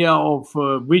idea of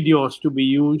videos to be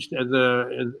used as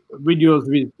videos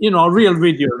with, real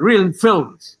video, real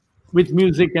films with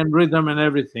music and rhythm and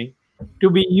everything, to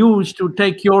be used to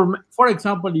take your, for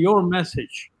example, your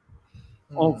message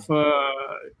of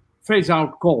phase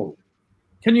out coal.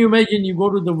 Can you imagine you go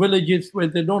to the villages where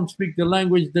they don't speak the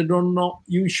language, they don't know,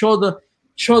 you show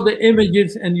the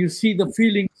images and you see the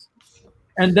feelings,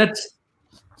 and that's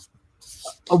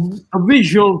a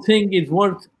visual thing is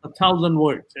worth 1,000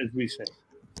 words, as we say.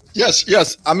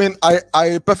 Yes. I mean,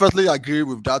 I perfectly agree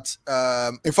with that.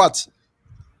 In fact,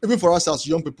 even for us as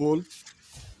young people,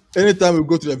 anytime we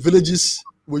go to the villages,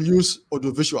 we use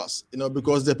audiovisuals,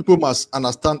 because the people must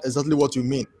understand exactly what you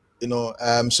mean,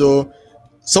 So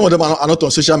some of them are not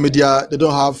on social media. They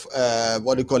don't have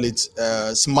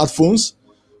smartphones,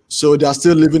 so they are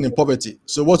still living in poverty.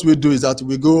 So what we do is that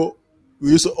we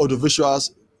use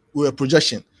audiovisuals with a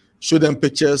projection, show them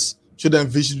pictures, show them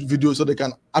videos, so they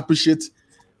can appreciate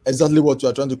exactly what you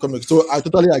are trying to communicate. So I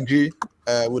totally agree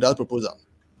with that proposal.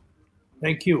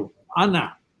 Thank you.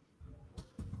 Anna.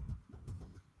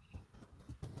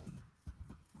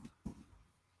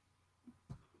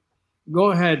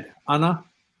 Go ahead, Anna.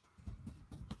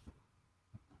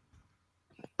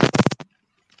 Can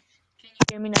you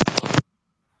hear me now?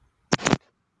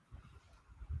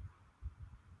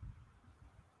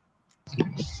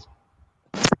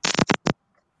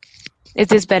 Is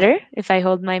this better if I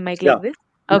hold my mic like this?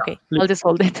 Okay, I'll just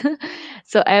hold it.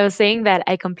 So I was saying that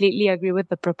I completely agree with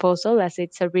the proposal, as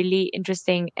it's a really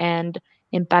interesting and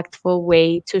impactful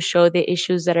way to show the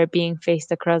issues that are being faced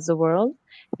across the world.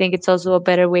 I think it's also a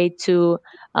better way to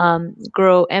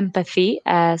grow empathy,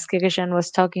 as Kekeshan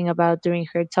was talking about during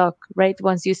her talk, right?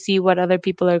 Once you see what other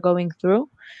people are going through,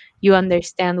 you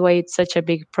understand why it's such a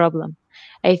big problem.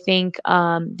 I think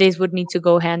this would need to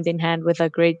go hand in hand with a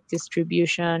great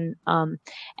distribution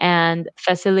and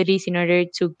facilities in order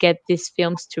to get these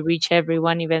films to reach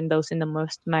everyone, even those in the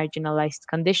most marginalized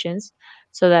conditions,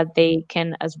 so that they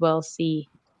can as well see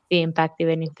the impact,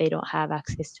 even if they don't have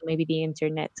access to maybe the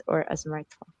internet or a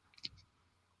smartphone.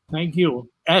 Thank you.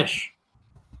 Ash.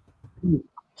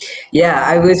 Yeah,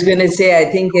 I was going to say,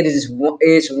 I think it is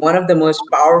one of the most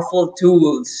powerful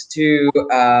tools to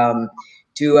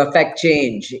affect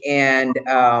change. And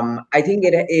I think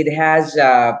it has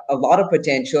a lot of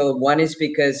potential. One is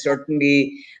because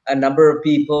certainly a number of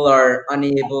people are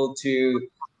unable to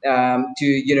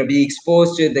be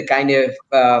exposed to the kind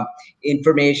of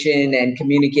information and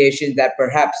communication that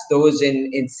perhaps those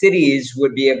in cities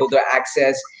would be able to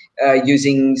access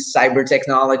using cyber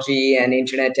technology and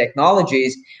internet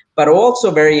technologies. But also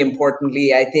very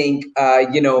importantly, I think,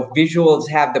 visuals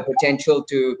have the potential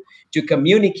to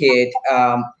communicate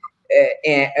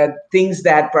things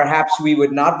that perhaps we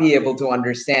would not be able to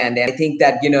understand. And I think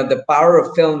that, the power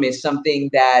of film is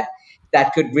something that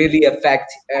could really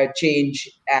affect change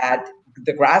at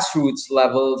the grassroots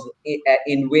levels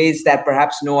in ways that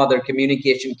perhaps no other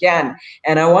communication can.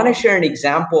 And I want to share an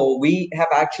example. We have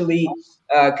actually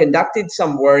conducted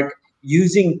some work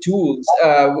using tools,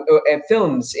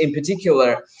 films in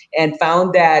particular, and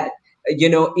found that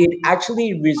it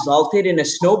actually resulted in a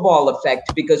snowball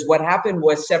effect, because what happened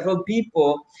was several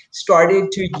people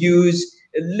started to use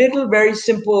little, very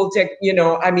simple tech,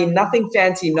 nothing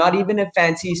fancy, not even a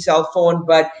fancy cell phone,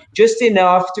 but just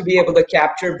enough to be able to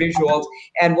capture visuals.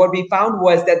 And what we found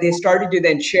was that they started to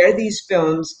then share these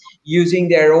films using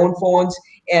their own phones,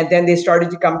 and then they started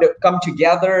to come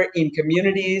together in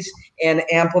communities and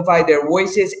amplify their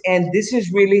voices. And this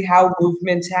is really how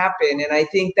movements happen. And I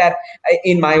think that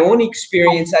in my own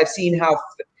experience, I've seen how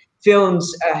films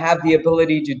have the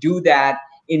ability to do that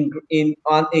in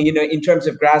terms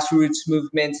of grassroots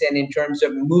movements, and in terms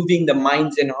of moving the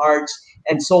minds and hearts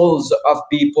and souls of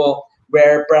people,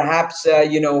 where perhaps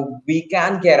we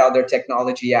can get other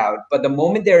technology out, but the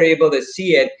moment they're able to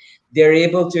see it, they're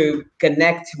able to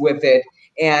connect with it,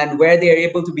 and where they're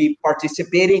able to be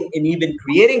participating in even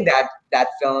creating that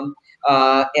film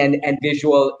and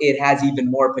visual, it has even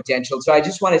more potential. So I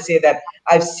just want to say that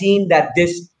I've seen that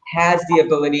this has the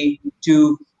ability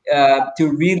to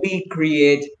really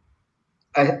create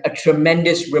a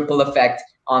tremendous ripple effect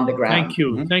on the ground. Thank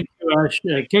you. Thank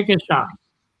you, Kekesha.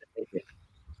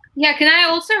 Yeah, can I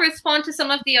also respond to some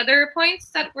of the other points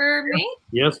that were made?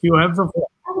 Yes, you have the floor.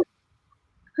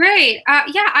 Great.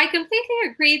 Yeah, I completely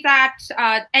agree that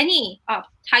any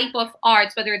type of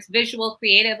arts, whether it's visual,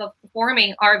 creative, or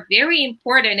performing, are very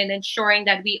important in ensuring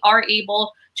that we are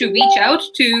able to reach out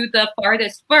to the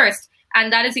farthest first.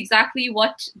 And that is exactly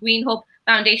what Green Hope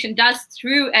Foundation does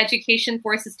through Education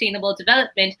for Sustainable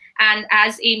Development. And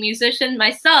as a musician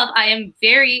myself, I am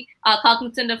very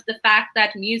cognizant of the fact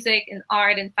that music and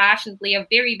art and fashion play a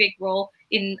very big role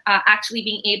in actually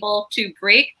being able to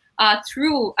break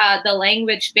through the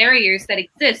language barriers that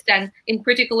exist, and in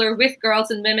particular with girls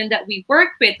and women that we work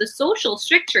with, the social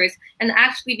strictures, and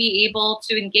actually be able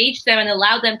to engage them and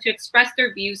allow them to express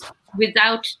their views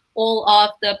without all of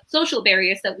the social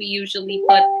barriers that we usually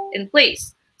put in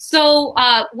place. So,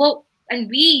 and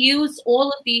we use all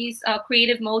of these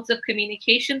creative modes of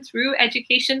communication through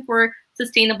Education for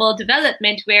Sustainable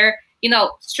Development, where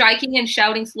striking and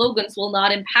shouting slogans will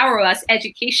not empower us.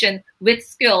 Education with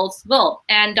skills will.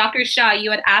 And Dr. Shah,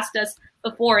 you had asked us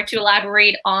before to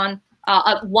elaborate on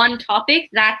one topic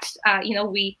that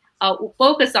we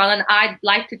focus on, and I'd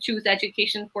like to choose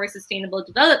Education for Sustainable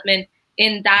Development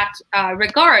in that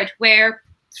regard, where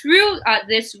through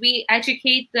this we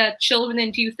educate the children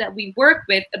and youth that we work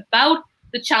with about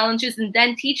the challenges, and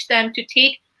then teach them to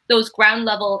take those ground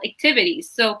level activities.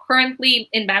 So currently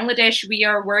in Bangladesh, we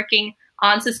are working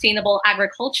on sustainable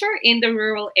agriculture in the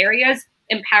rural areas,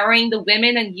 empowering the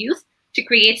women and youth to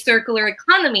create circular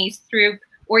economies through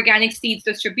organic seeds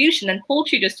distribution and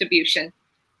poultry distribution.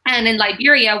 And in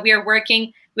Liberia, we are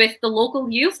working with the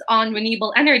local youth on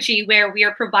renewable energy, where we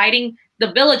are providing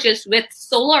the villages with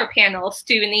solar panels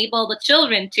to enable the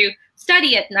children to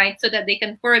study at night so that they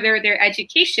can further their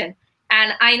education.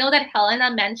 And I know that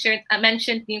Helena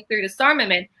mentioned nuclear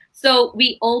disarmament. So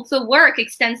we also work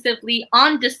extensively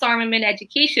on disarmament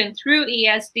education through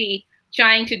ESD,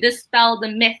 trying to dispel the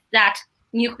myth that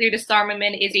nuclear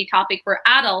disarmament is a topic for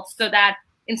adults, so that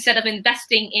instead of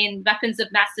investing in weapons of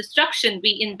mass destruction,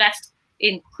 we invest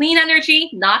in clean energy,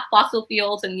 not fossil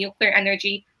fuels and nuclear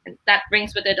energy. And that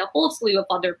brings with it a whole slew of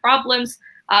other problems.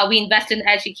 We invest in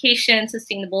education,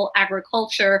 sustainable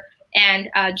agriculture, and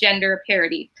gender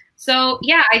parity. So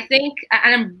yeah, I think,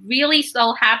 and I'm really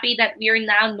so happy that we are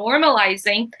now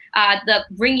normalizing the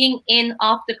bringing in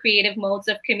of the creative modes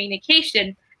of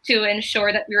communication to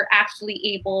ensure that we're actually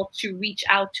able to reach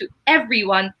out to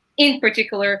everyone, in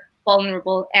particular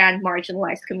vulnerable and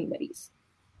marginalized communities.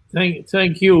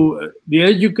 Thank you. The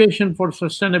Education for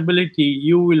Sustainability,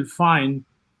 you will find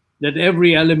that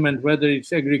every element, whether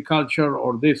it's agriculture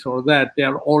or this or that, they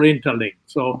are all interlinked.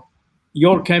 So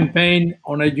your campaign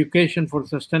on Education for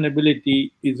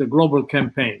Sustainability is a global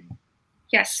campaign.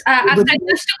 Yes. As I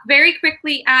just very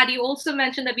quickly add, you also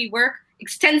mentioned that we work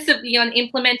extensively on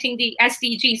implementing the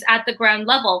SDGs at the ground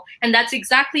level. And that's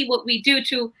exactly what we do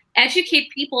to educate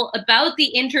people about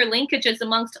the interlinkages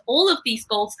amongst all of these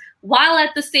goals, while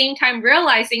at the same time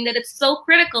realizing that it's so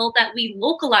critical that we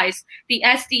localize the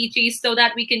SDGs so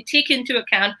that we can take into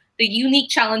account the unique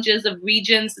challenges of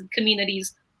regions and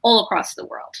communities all across the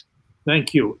world.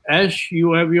 Thank you. Ash,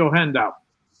 you have your hand up.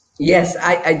 Yes,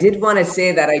 I did want to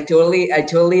say that I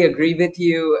totally agree with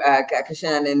you,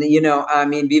 Kakashan. And, you know, I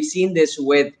mean, we've seen this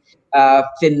with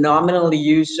phenomenal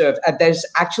use of, there's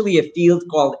actually a field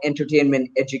called entertainment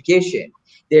education.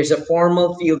 There's a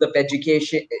formal field of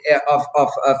education, of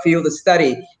a field of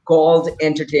study called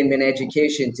entertainment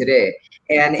education today.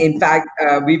 And in fact,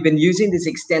 we've been using this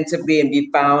extensively, and we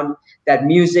found that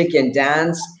music and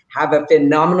dance have a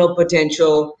phenomenal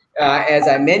potential, as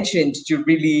I mentioned, to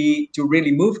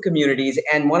really move communities.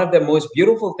 And one of the most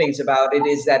beautiful things about it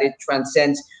is that it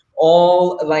transcends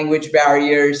all language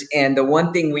barriers. And the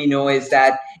one thing we know is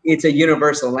that it's a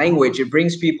universal language. It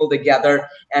brings people together,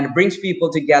 and it brings people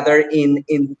together in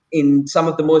some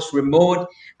of the most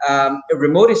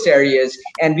remotest areas.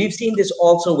 And we've seen this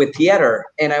also with theater.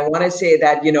 And I want to say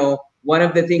that, you know, one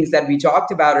of the things that we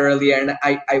talked about earlier, and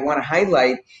I want to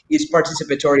highlight, is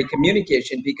participatory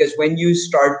communication. Because when you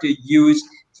start to use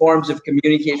forms of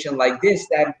communication like this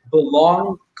that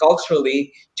belong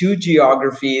culturally to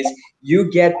geographies, you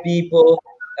get people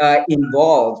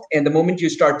involved. And the moment you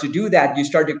start to do that, you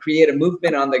start to create a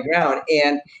movement on the ground.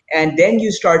 And then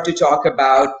you start to talk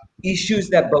about issues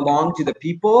that belong to the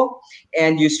people,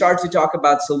 and you start to talk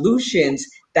about solutions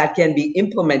that can be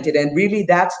implemented. And really,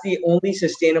 that's the only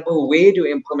sustainable way to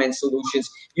implement solutions.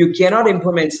 You cannot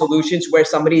implement solutions where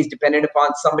somebody is dependent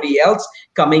upon somebody else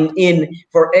coming in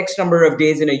for X number of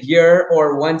days in a year,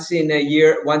 or once in a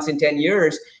year, once in 10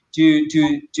 years to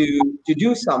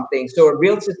do something. So a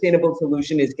real sustainable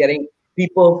solution is getting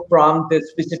people from the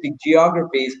specific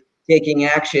geographies taking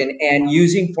action, and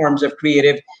using forms of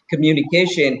creative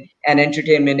communication and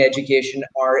entertainment education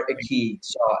are a key.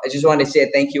 So I just want to say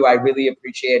thank you. I really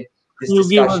appreciate this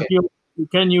discussion.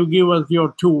 Can you give us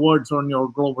your 2 words on your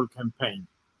global campaign?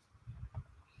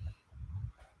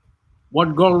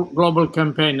 What global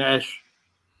campaign, Ash?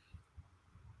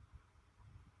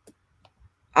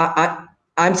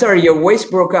 I'm sorry, your voice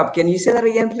broke up. Can you say that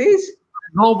again, please?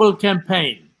 Global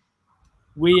campaign.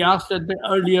 We asked it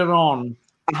earlier on.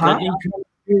 That each of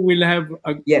you will have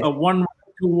a 1 or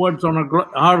 2 words on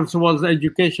ours was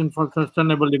education for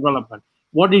sustainable development.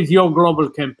 What is your global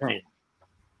campaign?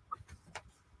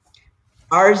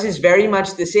 Ours is very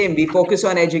much the same. We focus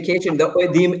on education.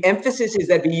 The emphasis is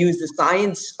that we use the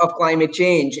science of climate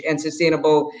change and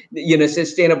sustainable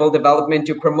development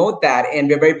to promote that. And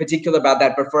we're very particular about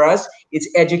that. But for us, it's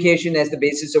education as the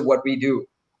basis of what we do.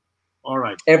 All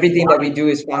right. Everything that we do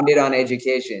is founded on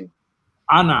education.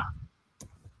 Anna,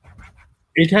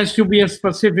 it has to be a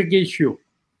specific issue.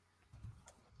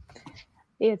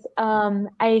 Yes,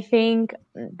 I think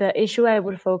the issue I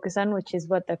would focus on, which is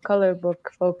what the color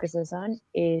book focuses on,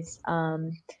 is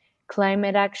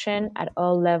climate action at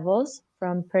all levels,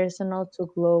 from personal to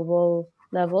global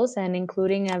levels, and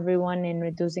including everyone in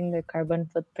reducing their carbon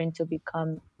footprint to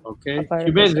become a part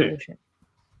of the solution.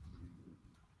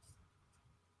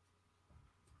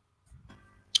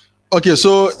 Okay,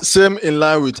 so same in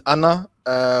line with Anna.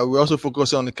 We also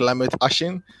focus on climate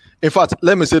action. In fact,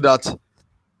 let me say that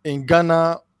in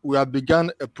Ghana, we have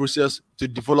begun a process to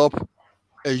develop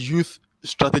a youth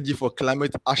strategy for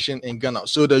climate action in Ghana.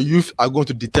 So the youth are going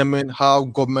to determine how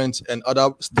governments and other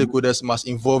stakeholders must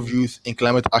involve youth in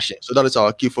climate action. So that is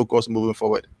our key focus moving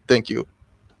forward. Thank you.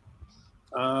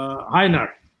 Heiner,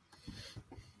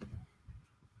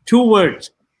 2 words.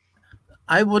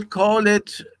 I would call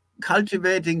it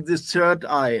cultivating the third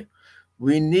eye.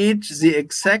 We need the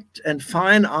exact and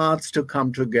fine arts to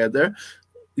come together.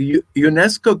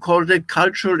 UNESCO called it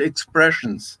cultural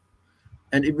expressions.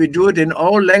 And if we do it in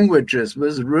all languages,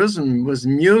 with rhythm, with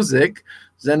music,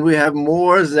 then we have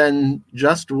more than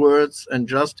just words and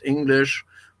just English.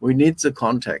 We need the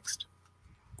context.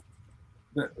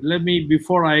 Let me,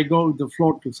 before I go the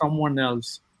floor to someone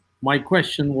else, my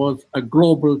question was a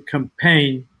global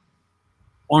campaign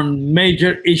on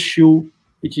major issue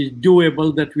which is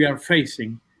doable that we are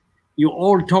facing. You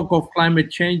all talk of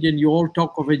climate change and you all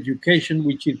talk of education,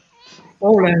 which is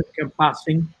all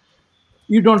encompassing.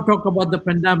 You don't talk about the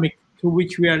pandemic, through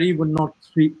which we are even not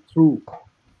through.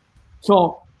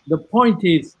 So the point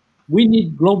is, we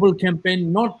need global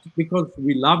campaign, not because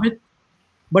we love it,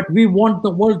 but we want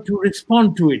the world to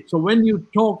respond to it. So when you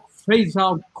talk phase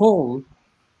out coal,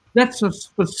 that's a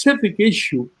specific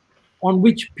issue on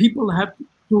which people have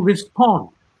to respond.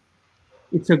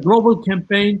 It's a global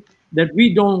campaign that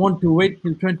we don't want to wait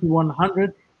till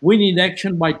 2100. We need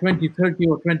action by 2030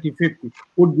 or 2050. It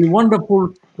would be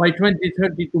wonderful by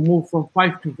 2030 to move from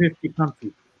 5 to 50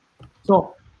 countries.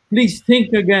 So please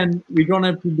think again. We don't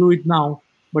have to do it now,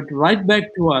 but write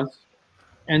back to us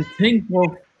and think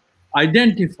of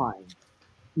identifying,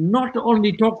 not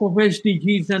only talk of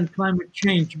SDGs and climate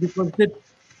change, because it's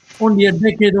only a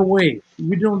decade away.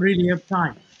 We don't really have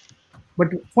time. But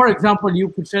for example, you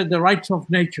could say the rights of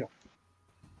nature.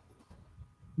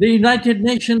 The United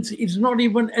Nations is not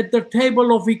even at the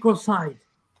table of ecocide.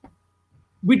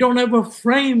 We don't have a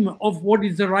frame of what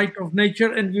is the right of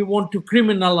nature, and we want to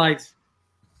criminalize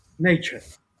nature.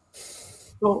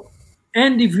 So,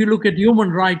 and if you look at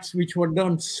human rights, which were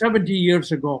done 70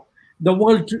 years ago, the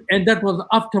world, and that was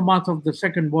aftermath of the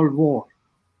Second World War.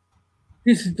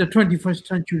 This is the 21st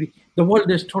century. The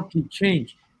world has totally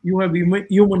changed. You have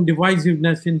human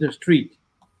divisiveness in the street.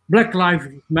 Black Lives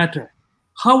Matter.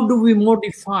 How do we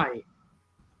modify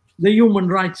the human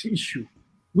rights issue?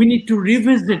 We need to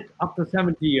revisit after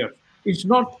 70 years. It's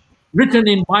not written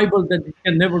in Bible that it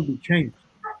can never be changed.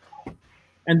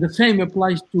 And the same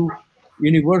applies to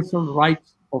universal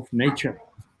rights of nature.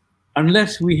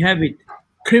 Unless we have it,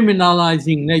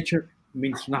 criminalizing nature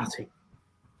means nothing.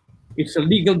 It's a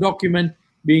legal document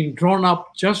being drawn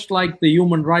up just like the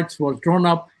human rights was drawn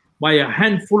up by a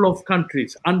handful of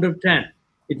countries, under 10.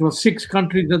 It was 6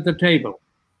 countries at the table.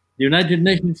 The United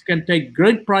Nations can take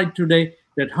great pride today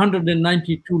that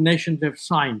 192 nations have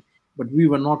signed, but we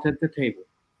were not at the table.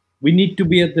 We need to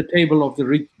be at the table of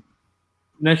the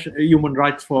human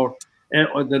rights for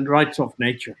or the rights of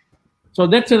nature. So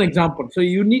that's an example. So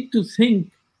you need to think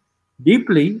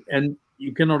deeply, and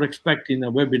you cannot expect in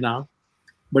a webinar,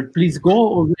 but please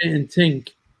go away and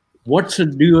think, what's a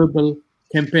doable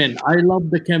campaign? I love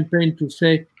the campaign to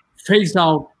say, phase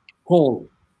out coal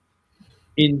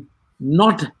in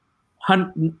not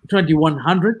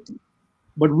 2100,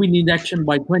 but we need action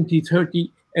by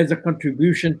 2030 as a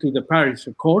contribution to the Paris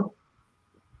Accord.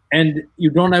 And you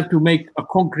don't have to make a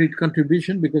concrete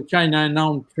contribution because China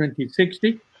announced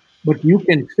 2060, but you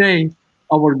can say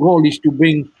our goal is to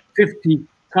bring 50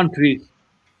 countries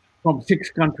from 6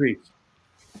 countries.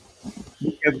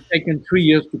 We have taken 3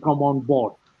 years to come on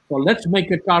board. So let's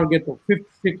make a target of 50,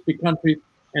 60 countries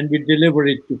and we deliver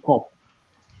it to COP,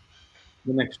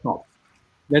 the next COP.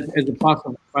 That as a part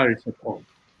of the Paris Accord.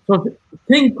 So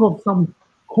think of some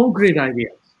concrete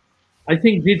ideas. I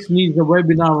think this needs a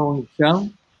webinar on itself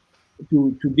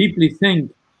to deeply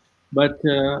think, but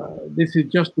this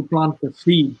is just to plant the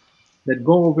seed that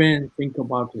go away and think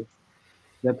about it.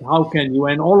 That how can you,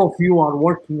 and all of you are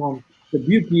working on, the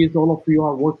beauty is all of you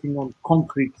are working on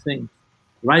concrete things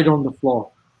right on the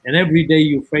floor. And every day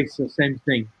you face the same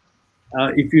thing.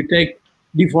 If you take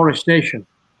deforestation,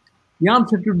 the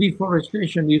answer to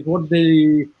deforestation is what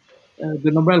the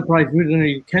Nobel Prize winner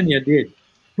in Kenya did.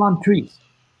 Plant trees.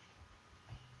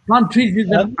 Plant trees is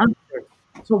an answer.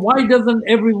 So why doesn't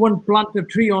everyone plant a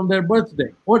tree on their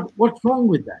birthday? What's wrong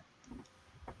with that?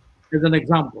 As an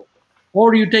example.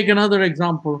 Or you take another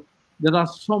example. There are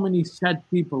so many sad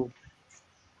people.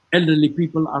 Elderly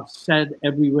people are sad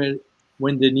everywhere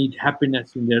when they need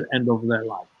happiness in their end of their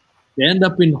life. They end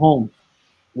up in homes.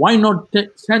 Why not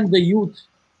send the youth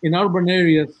in urban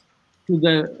areas to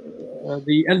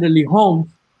the elderly homes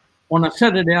on a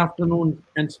Saturday afternoon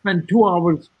and spend 2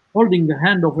 hours holding the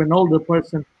hand of an older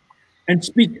person and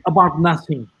speak about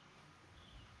nothing,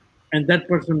 and that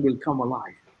person will come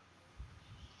alive.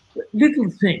 Little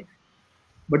thing,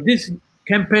 but this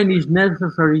campaign is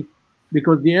necessary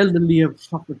because the elderly have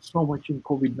suffered so much in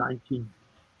COVID-19.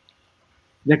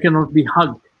 They cannot be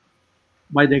hugged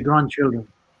by their grandchildren,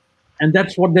 and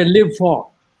that's what they live for.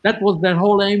 That was their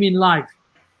whole aim in life,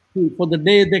 for the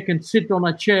day they can sit on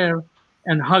a chair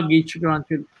and hug each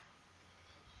grandchild.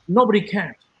 Nobody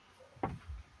cares.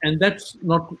 And that's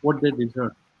not what they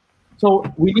deserve. So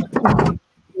we need to think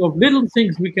of little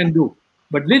things we can do,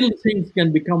 but little things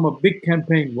can become a big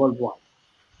campaign worldwide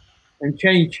and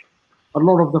change a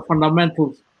lot of the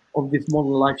fundamentals of this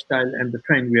modern lifestyle and the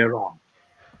train we are on.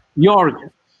 Jörg,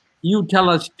 you tell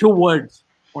us 2 words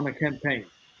on a campaign,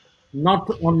 not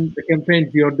on the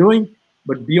campaigns you're doing,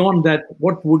 but beyond that,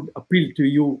 what would appeal to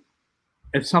you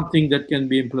as something that can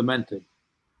be implemented?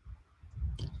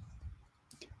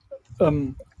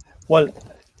 Well,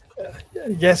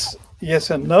 yes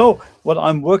and no. What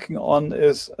I'm working on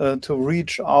is to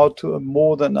reach out to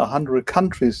more than 100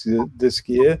 countries this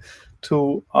year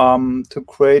to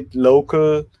create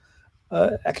local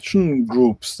action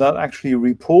groups that actually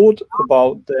report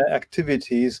about their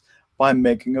activities by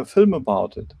making a film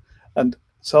about it. And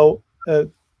so this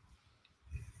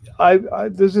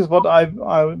is what I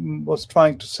was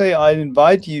trying to say. I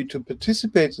invite you to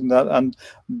participate in that and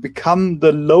become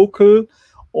the local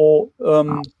or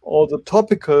the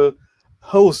topical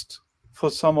host for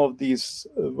some of these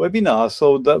webinars.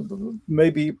 So that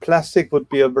maybe plastic would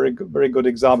be a very good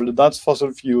example. That's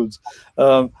fossil fuels.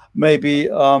 Maybe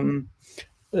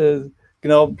the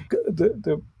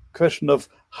question of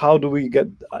how do we get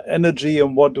energy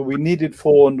and what do we need it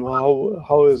for, and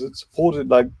how is it supported,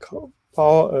 like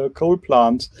coal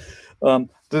plants,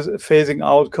 this phasing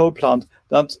out coal plants.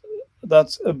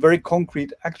 That's a very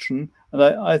concrete action, and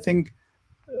I think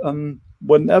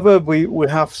whenever we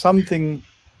have something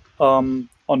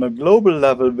on a global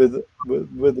level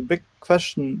with a big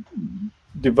question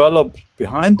developed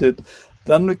behind it,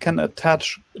 then we can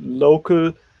attach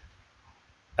local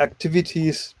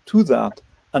activities to that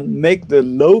and make the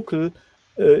local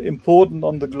important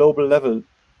on the global level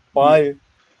by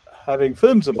having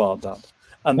films about that.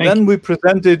 And then we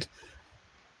present it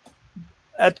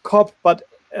at COP, but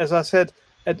as I said,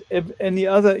 at any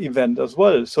other event as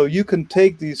well. So you can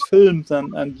take these films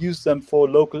and use them for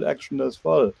local action as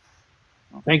well.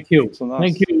 Thank you. So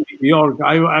thank you, Jörg.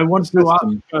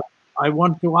 I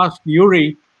want to ask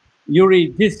Yuri.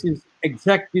 Yuri, this is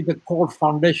exactly the core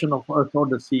foundation of Earth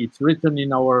Odyssey. It's written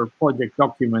in our project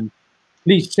document.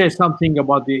 Please say something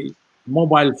about the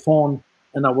mobile phone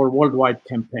and our worldwide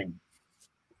campaign.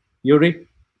 Yuri?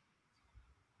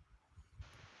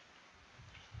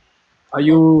 Are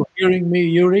you hearing me,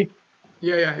 Yuri?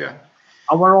 Yeah.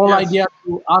 Our whole idea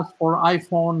to ask for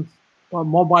iPhones or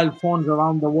mobile phones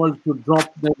around the world to drop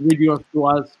the videos to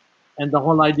us, and the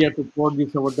whole idea to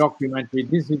produce our documentary.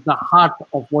 This is the heart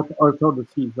of what Earth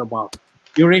Odyssey is about.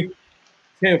 Yuri,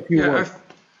 say a few words.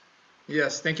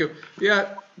 Yes, thank you.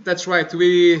 Yeah, that's right.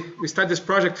 We started this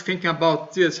project thinking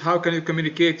about this. How can you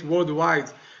communicate worldwide?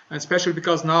 And especially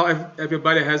because now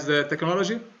everybody has the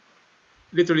technology.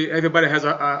 Literally everybody has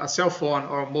a cell phone,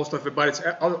 or most of everybody.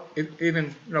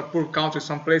 Even poor countries,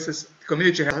 some places, the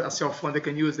community has a cell phone they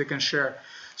can use, they can share.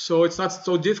 So it's not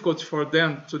so difficult for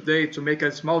them today to make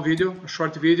a small video, a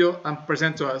short video, and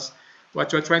present to us.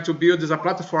 What we're trying to build is a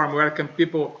platform where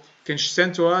people can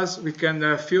send to us, we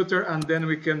can filter, and then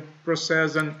we can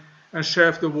process and share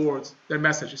with the world their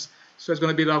messages. So it's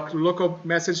going to be like local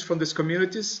messages from these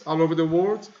communities all over the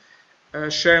world,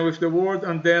 sharing with the world,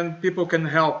 and then people can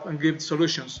help and give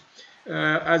solutions.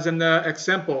 As an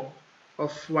example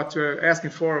of what we're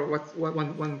asking for,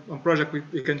 one project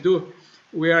we can do,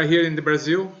 we are here in the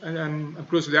Brazil, and I'm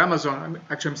close to the Amazon. I'm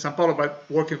actually in São Paulo, but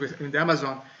working in the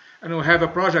Amazon. And we have a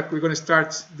project we're going to start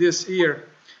this year,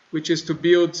 which is to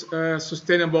build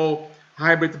sustainable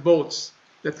hybrid boats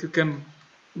that you can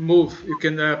move. You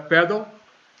can pedal,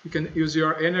 you can use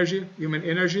your energy, human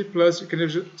energy, plus you can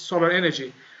use solar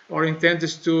energy. Our intent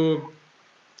is to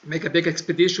make a big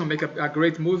expedition, make a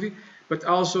great movie, but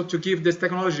also to give this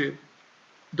technology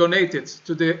donated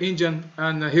to the Indian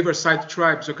and riverside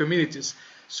tribes or communities,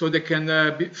 so they can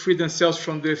free themselves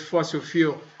from the fossil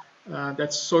fuel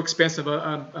that's so expensive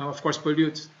and of course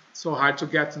pollute, so hard to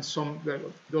get in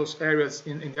those areas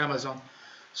in the Amazon.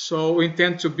 So we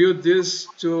intend to build this,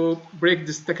 to break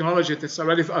this technology that's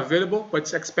already available but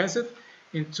it's expensive,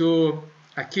 into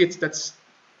a kit that's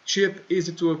cheap,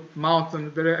 easy to mount,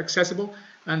 and very accessible,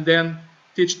 and then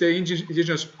teach the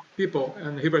indigenous people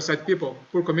and riverside people,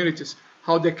 poor communities,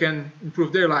 how they can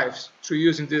improve their lives through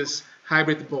using these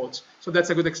hybrid boats. So that's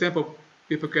a good example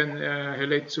people can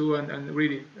relate to and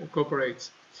really cooperate.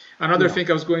 Another thing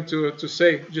I was going to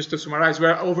say, just to summarize,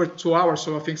 we're over 2 hours,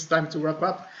 so I think it's time to wrap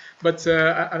up. But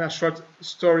a short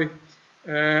story.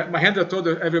 Mahendra told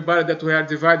everybody that we are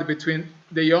divided between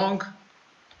the young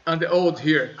and the old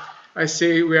here. I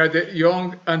say we are the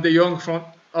young and the young from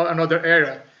another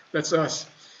era. That's us.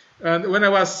 And when I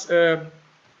was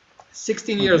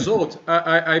 16 years old,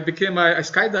 I became a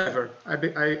skydiver.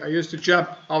 I used to jump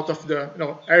out of the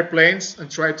airplanes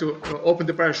and try to open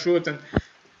the parachute and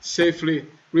safely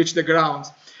reach the ground.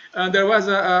 And there was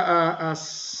a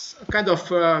kind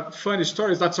of funny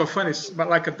story. It's not so funny, but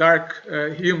like a dark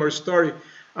humor story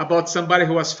about somebody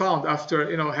who was found after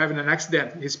having an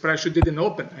accident. His parachute didn't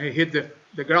open. He hit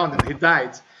the ground and he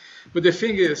died. But the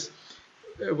thing is,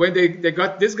 when they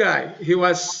got this guy, he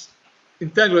was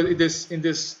entangled in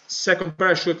this second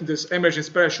parachute, in this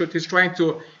emergency parachute. He's trying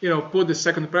to put the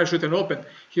second parachute and open.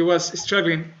 He was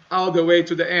struggling all the way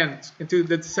to the end until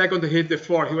the second he hit the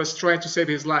floor. He was trying to save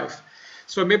his life.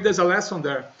 So maybe there's a lesson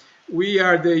there. We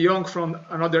are the young from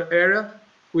another era.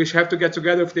 We have to get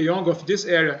together with the young of this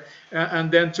area,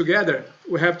 and then together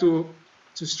we have to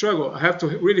struggle. I have to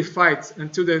really fight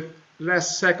until the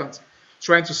last second,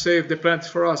 trying to save the planet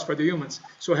for us, for the humans.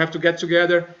 So we have to get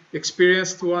together,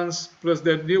 experienced ones plus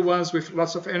the new ones with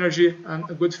lots of energy and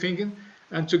good thinking,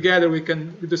 and together we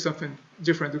can do something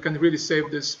different. We can really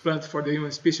save this planet for the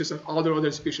human species and all the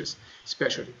other species,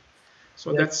 especially.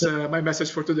 So that's my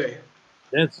message for today.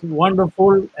 That's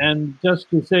wonderful. And just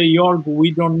to say, Jörg,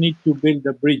 we don't need to build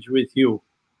a bridge with you.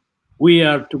 We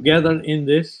are together in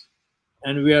this,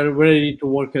 and we are ready to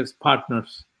work as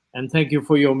partners. And thank you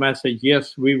for your message.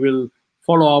 Yes, we will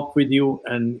follow up with you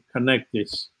and connect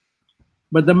this.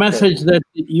 But the message that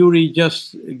Yuri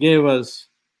just gave us,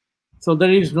 so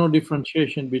there is no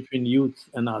differentiation between youth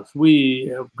and us.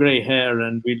 We have gray hair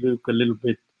and we look a little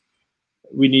bit,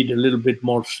 we need a little bit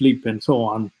more sleep and so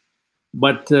on.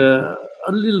 But a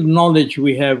little knowledge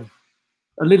we have,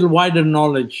 a little wider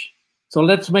knowledge. So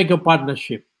let's make a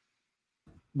partnership.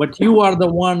 But you are the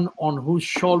one on whose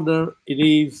shoulder it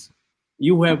is.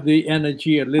 You have the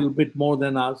energy a little bit more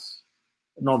than us.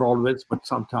 Not always, but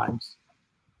sometimes.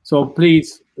 So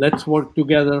please, let's work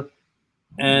together.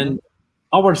 And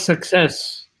our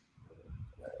success,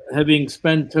 having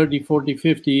spent 30, 40,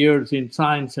 50 years in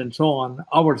science and so on,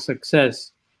 our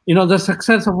success, you know, the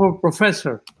success of a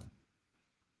professor,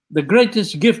 the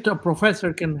greatest gift a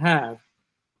professor can have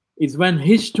is when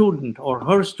his student or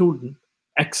her student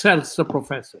excels the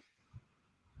professor.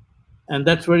 And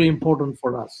that's very important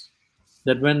for us,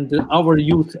 that when our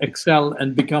youth excel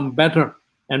and become better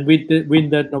and win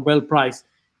that Nobel Prize,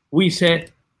 we say,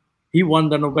 he won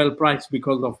the Nobel Prize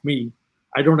because of me.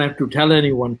 I don't have to tell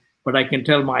anyone, but I can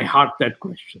tell my heart that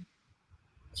question.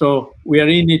 So we are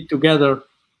in it together.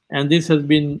 And this has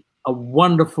been a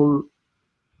wonderful,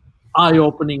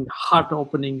 eye-opening,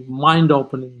 heart-opening,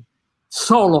 mind-opening,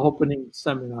 soul-opening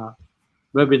seminar,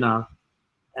 webinar.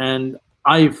 And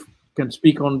I can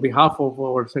speak on behalf of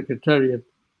our secretariat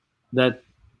that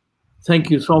thank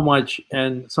you so much.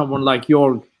 And someone like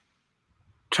Jörg,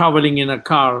 traveling in a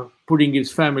car, putting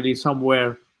his family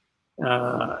somewhere,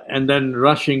 and then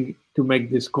rushing to make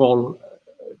this call.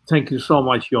 Thank you so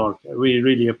much, Jörg. We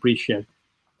really appreciate it.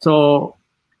 So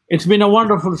it's been a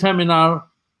wonderful seminar.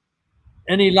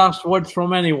 Any last words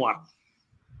from anyone?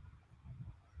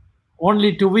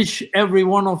 Only to wish every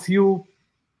one of you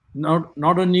not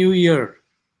a new year,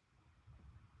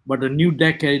 but a new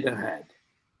decade ahead.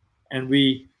 And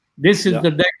this is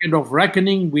the decade of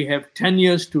reckoning. We have 10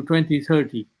 years to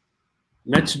 2030.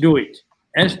 Let's do it.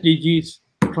 SDGs,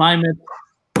 climate,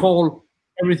 coal,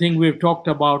 everything we've talked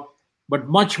about, but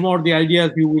much more the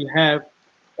ideas you will have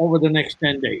over the next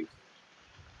 10 days.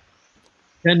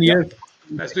 10 years.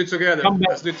 Let's do it together.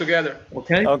 Let's do it together.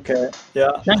 Okay? Okay.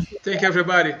 Yeah. Thank you,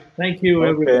 everybody. Thank you,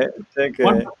 everybody. Thank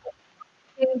you.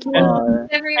 Thank you,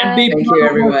 everyone. And Thank you,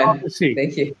 everyone.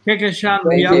 Thank you. Kekeshan,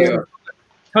 Thank you.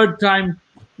 Third time,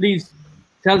 please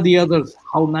tell the others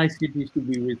how nice it is to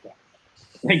be with us.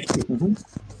 Thank you.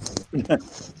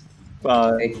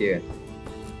 Bye. Thank you.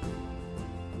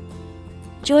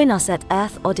 Join us at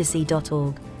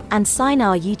earthodyssey.org and sign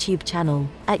our YouTube channel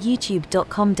at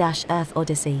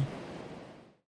youtube.com/earthodyssey.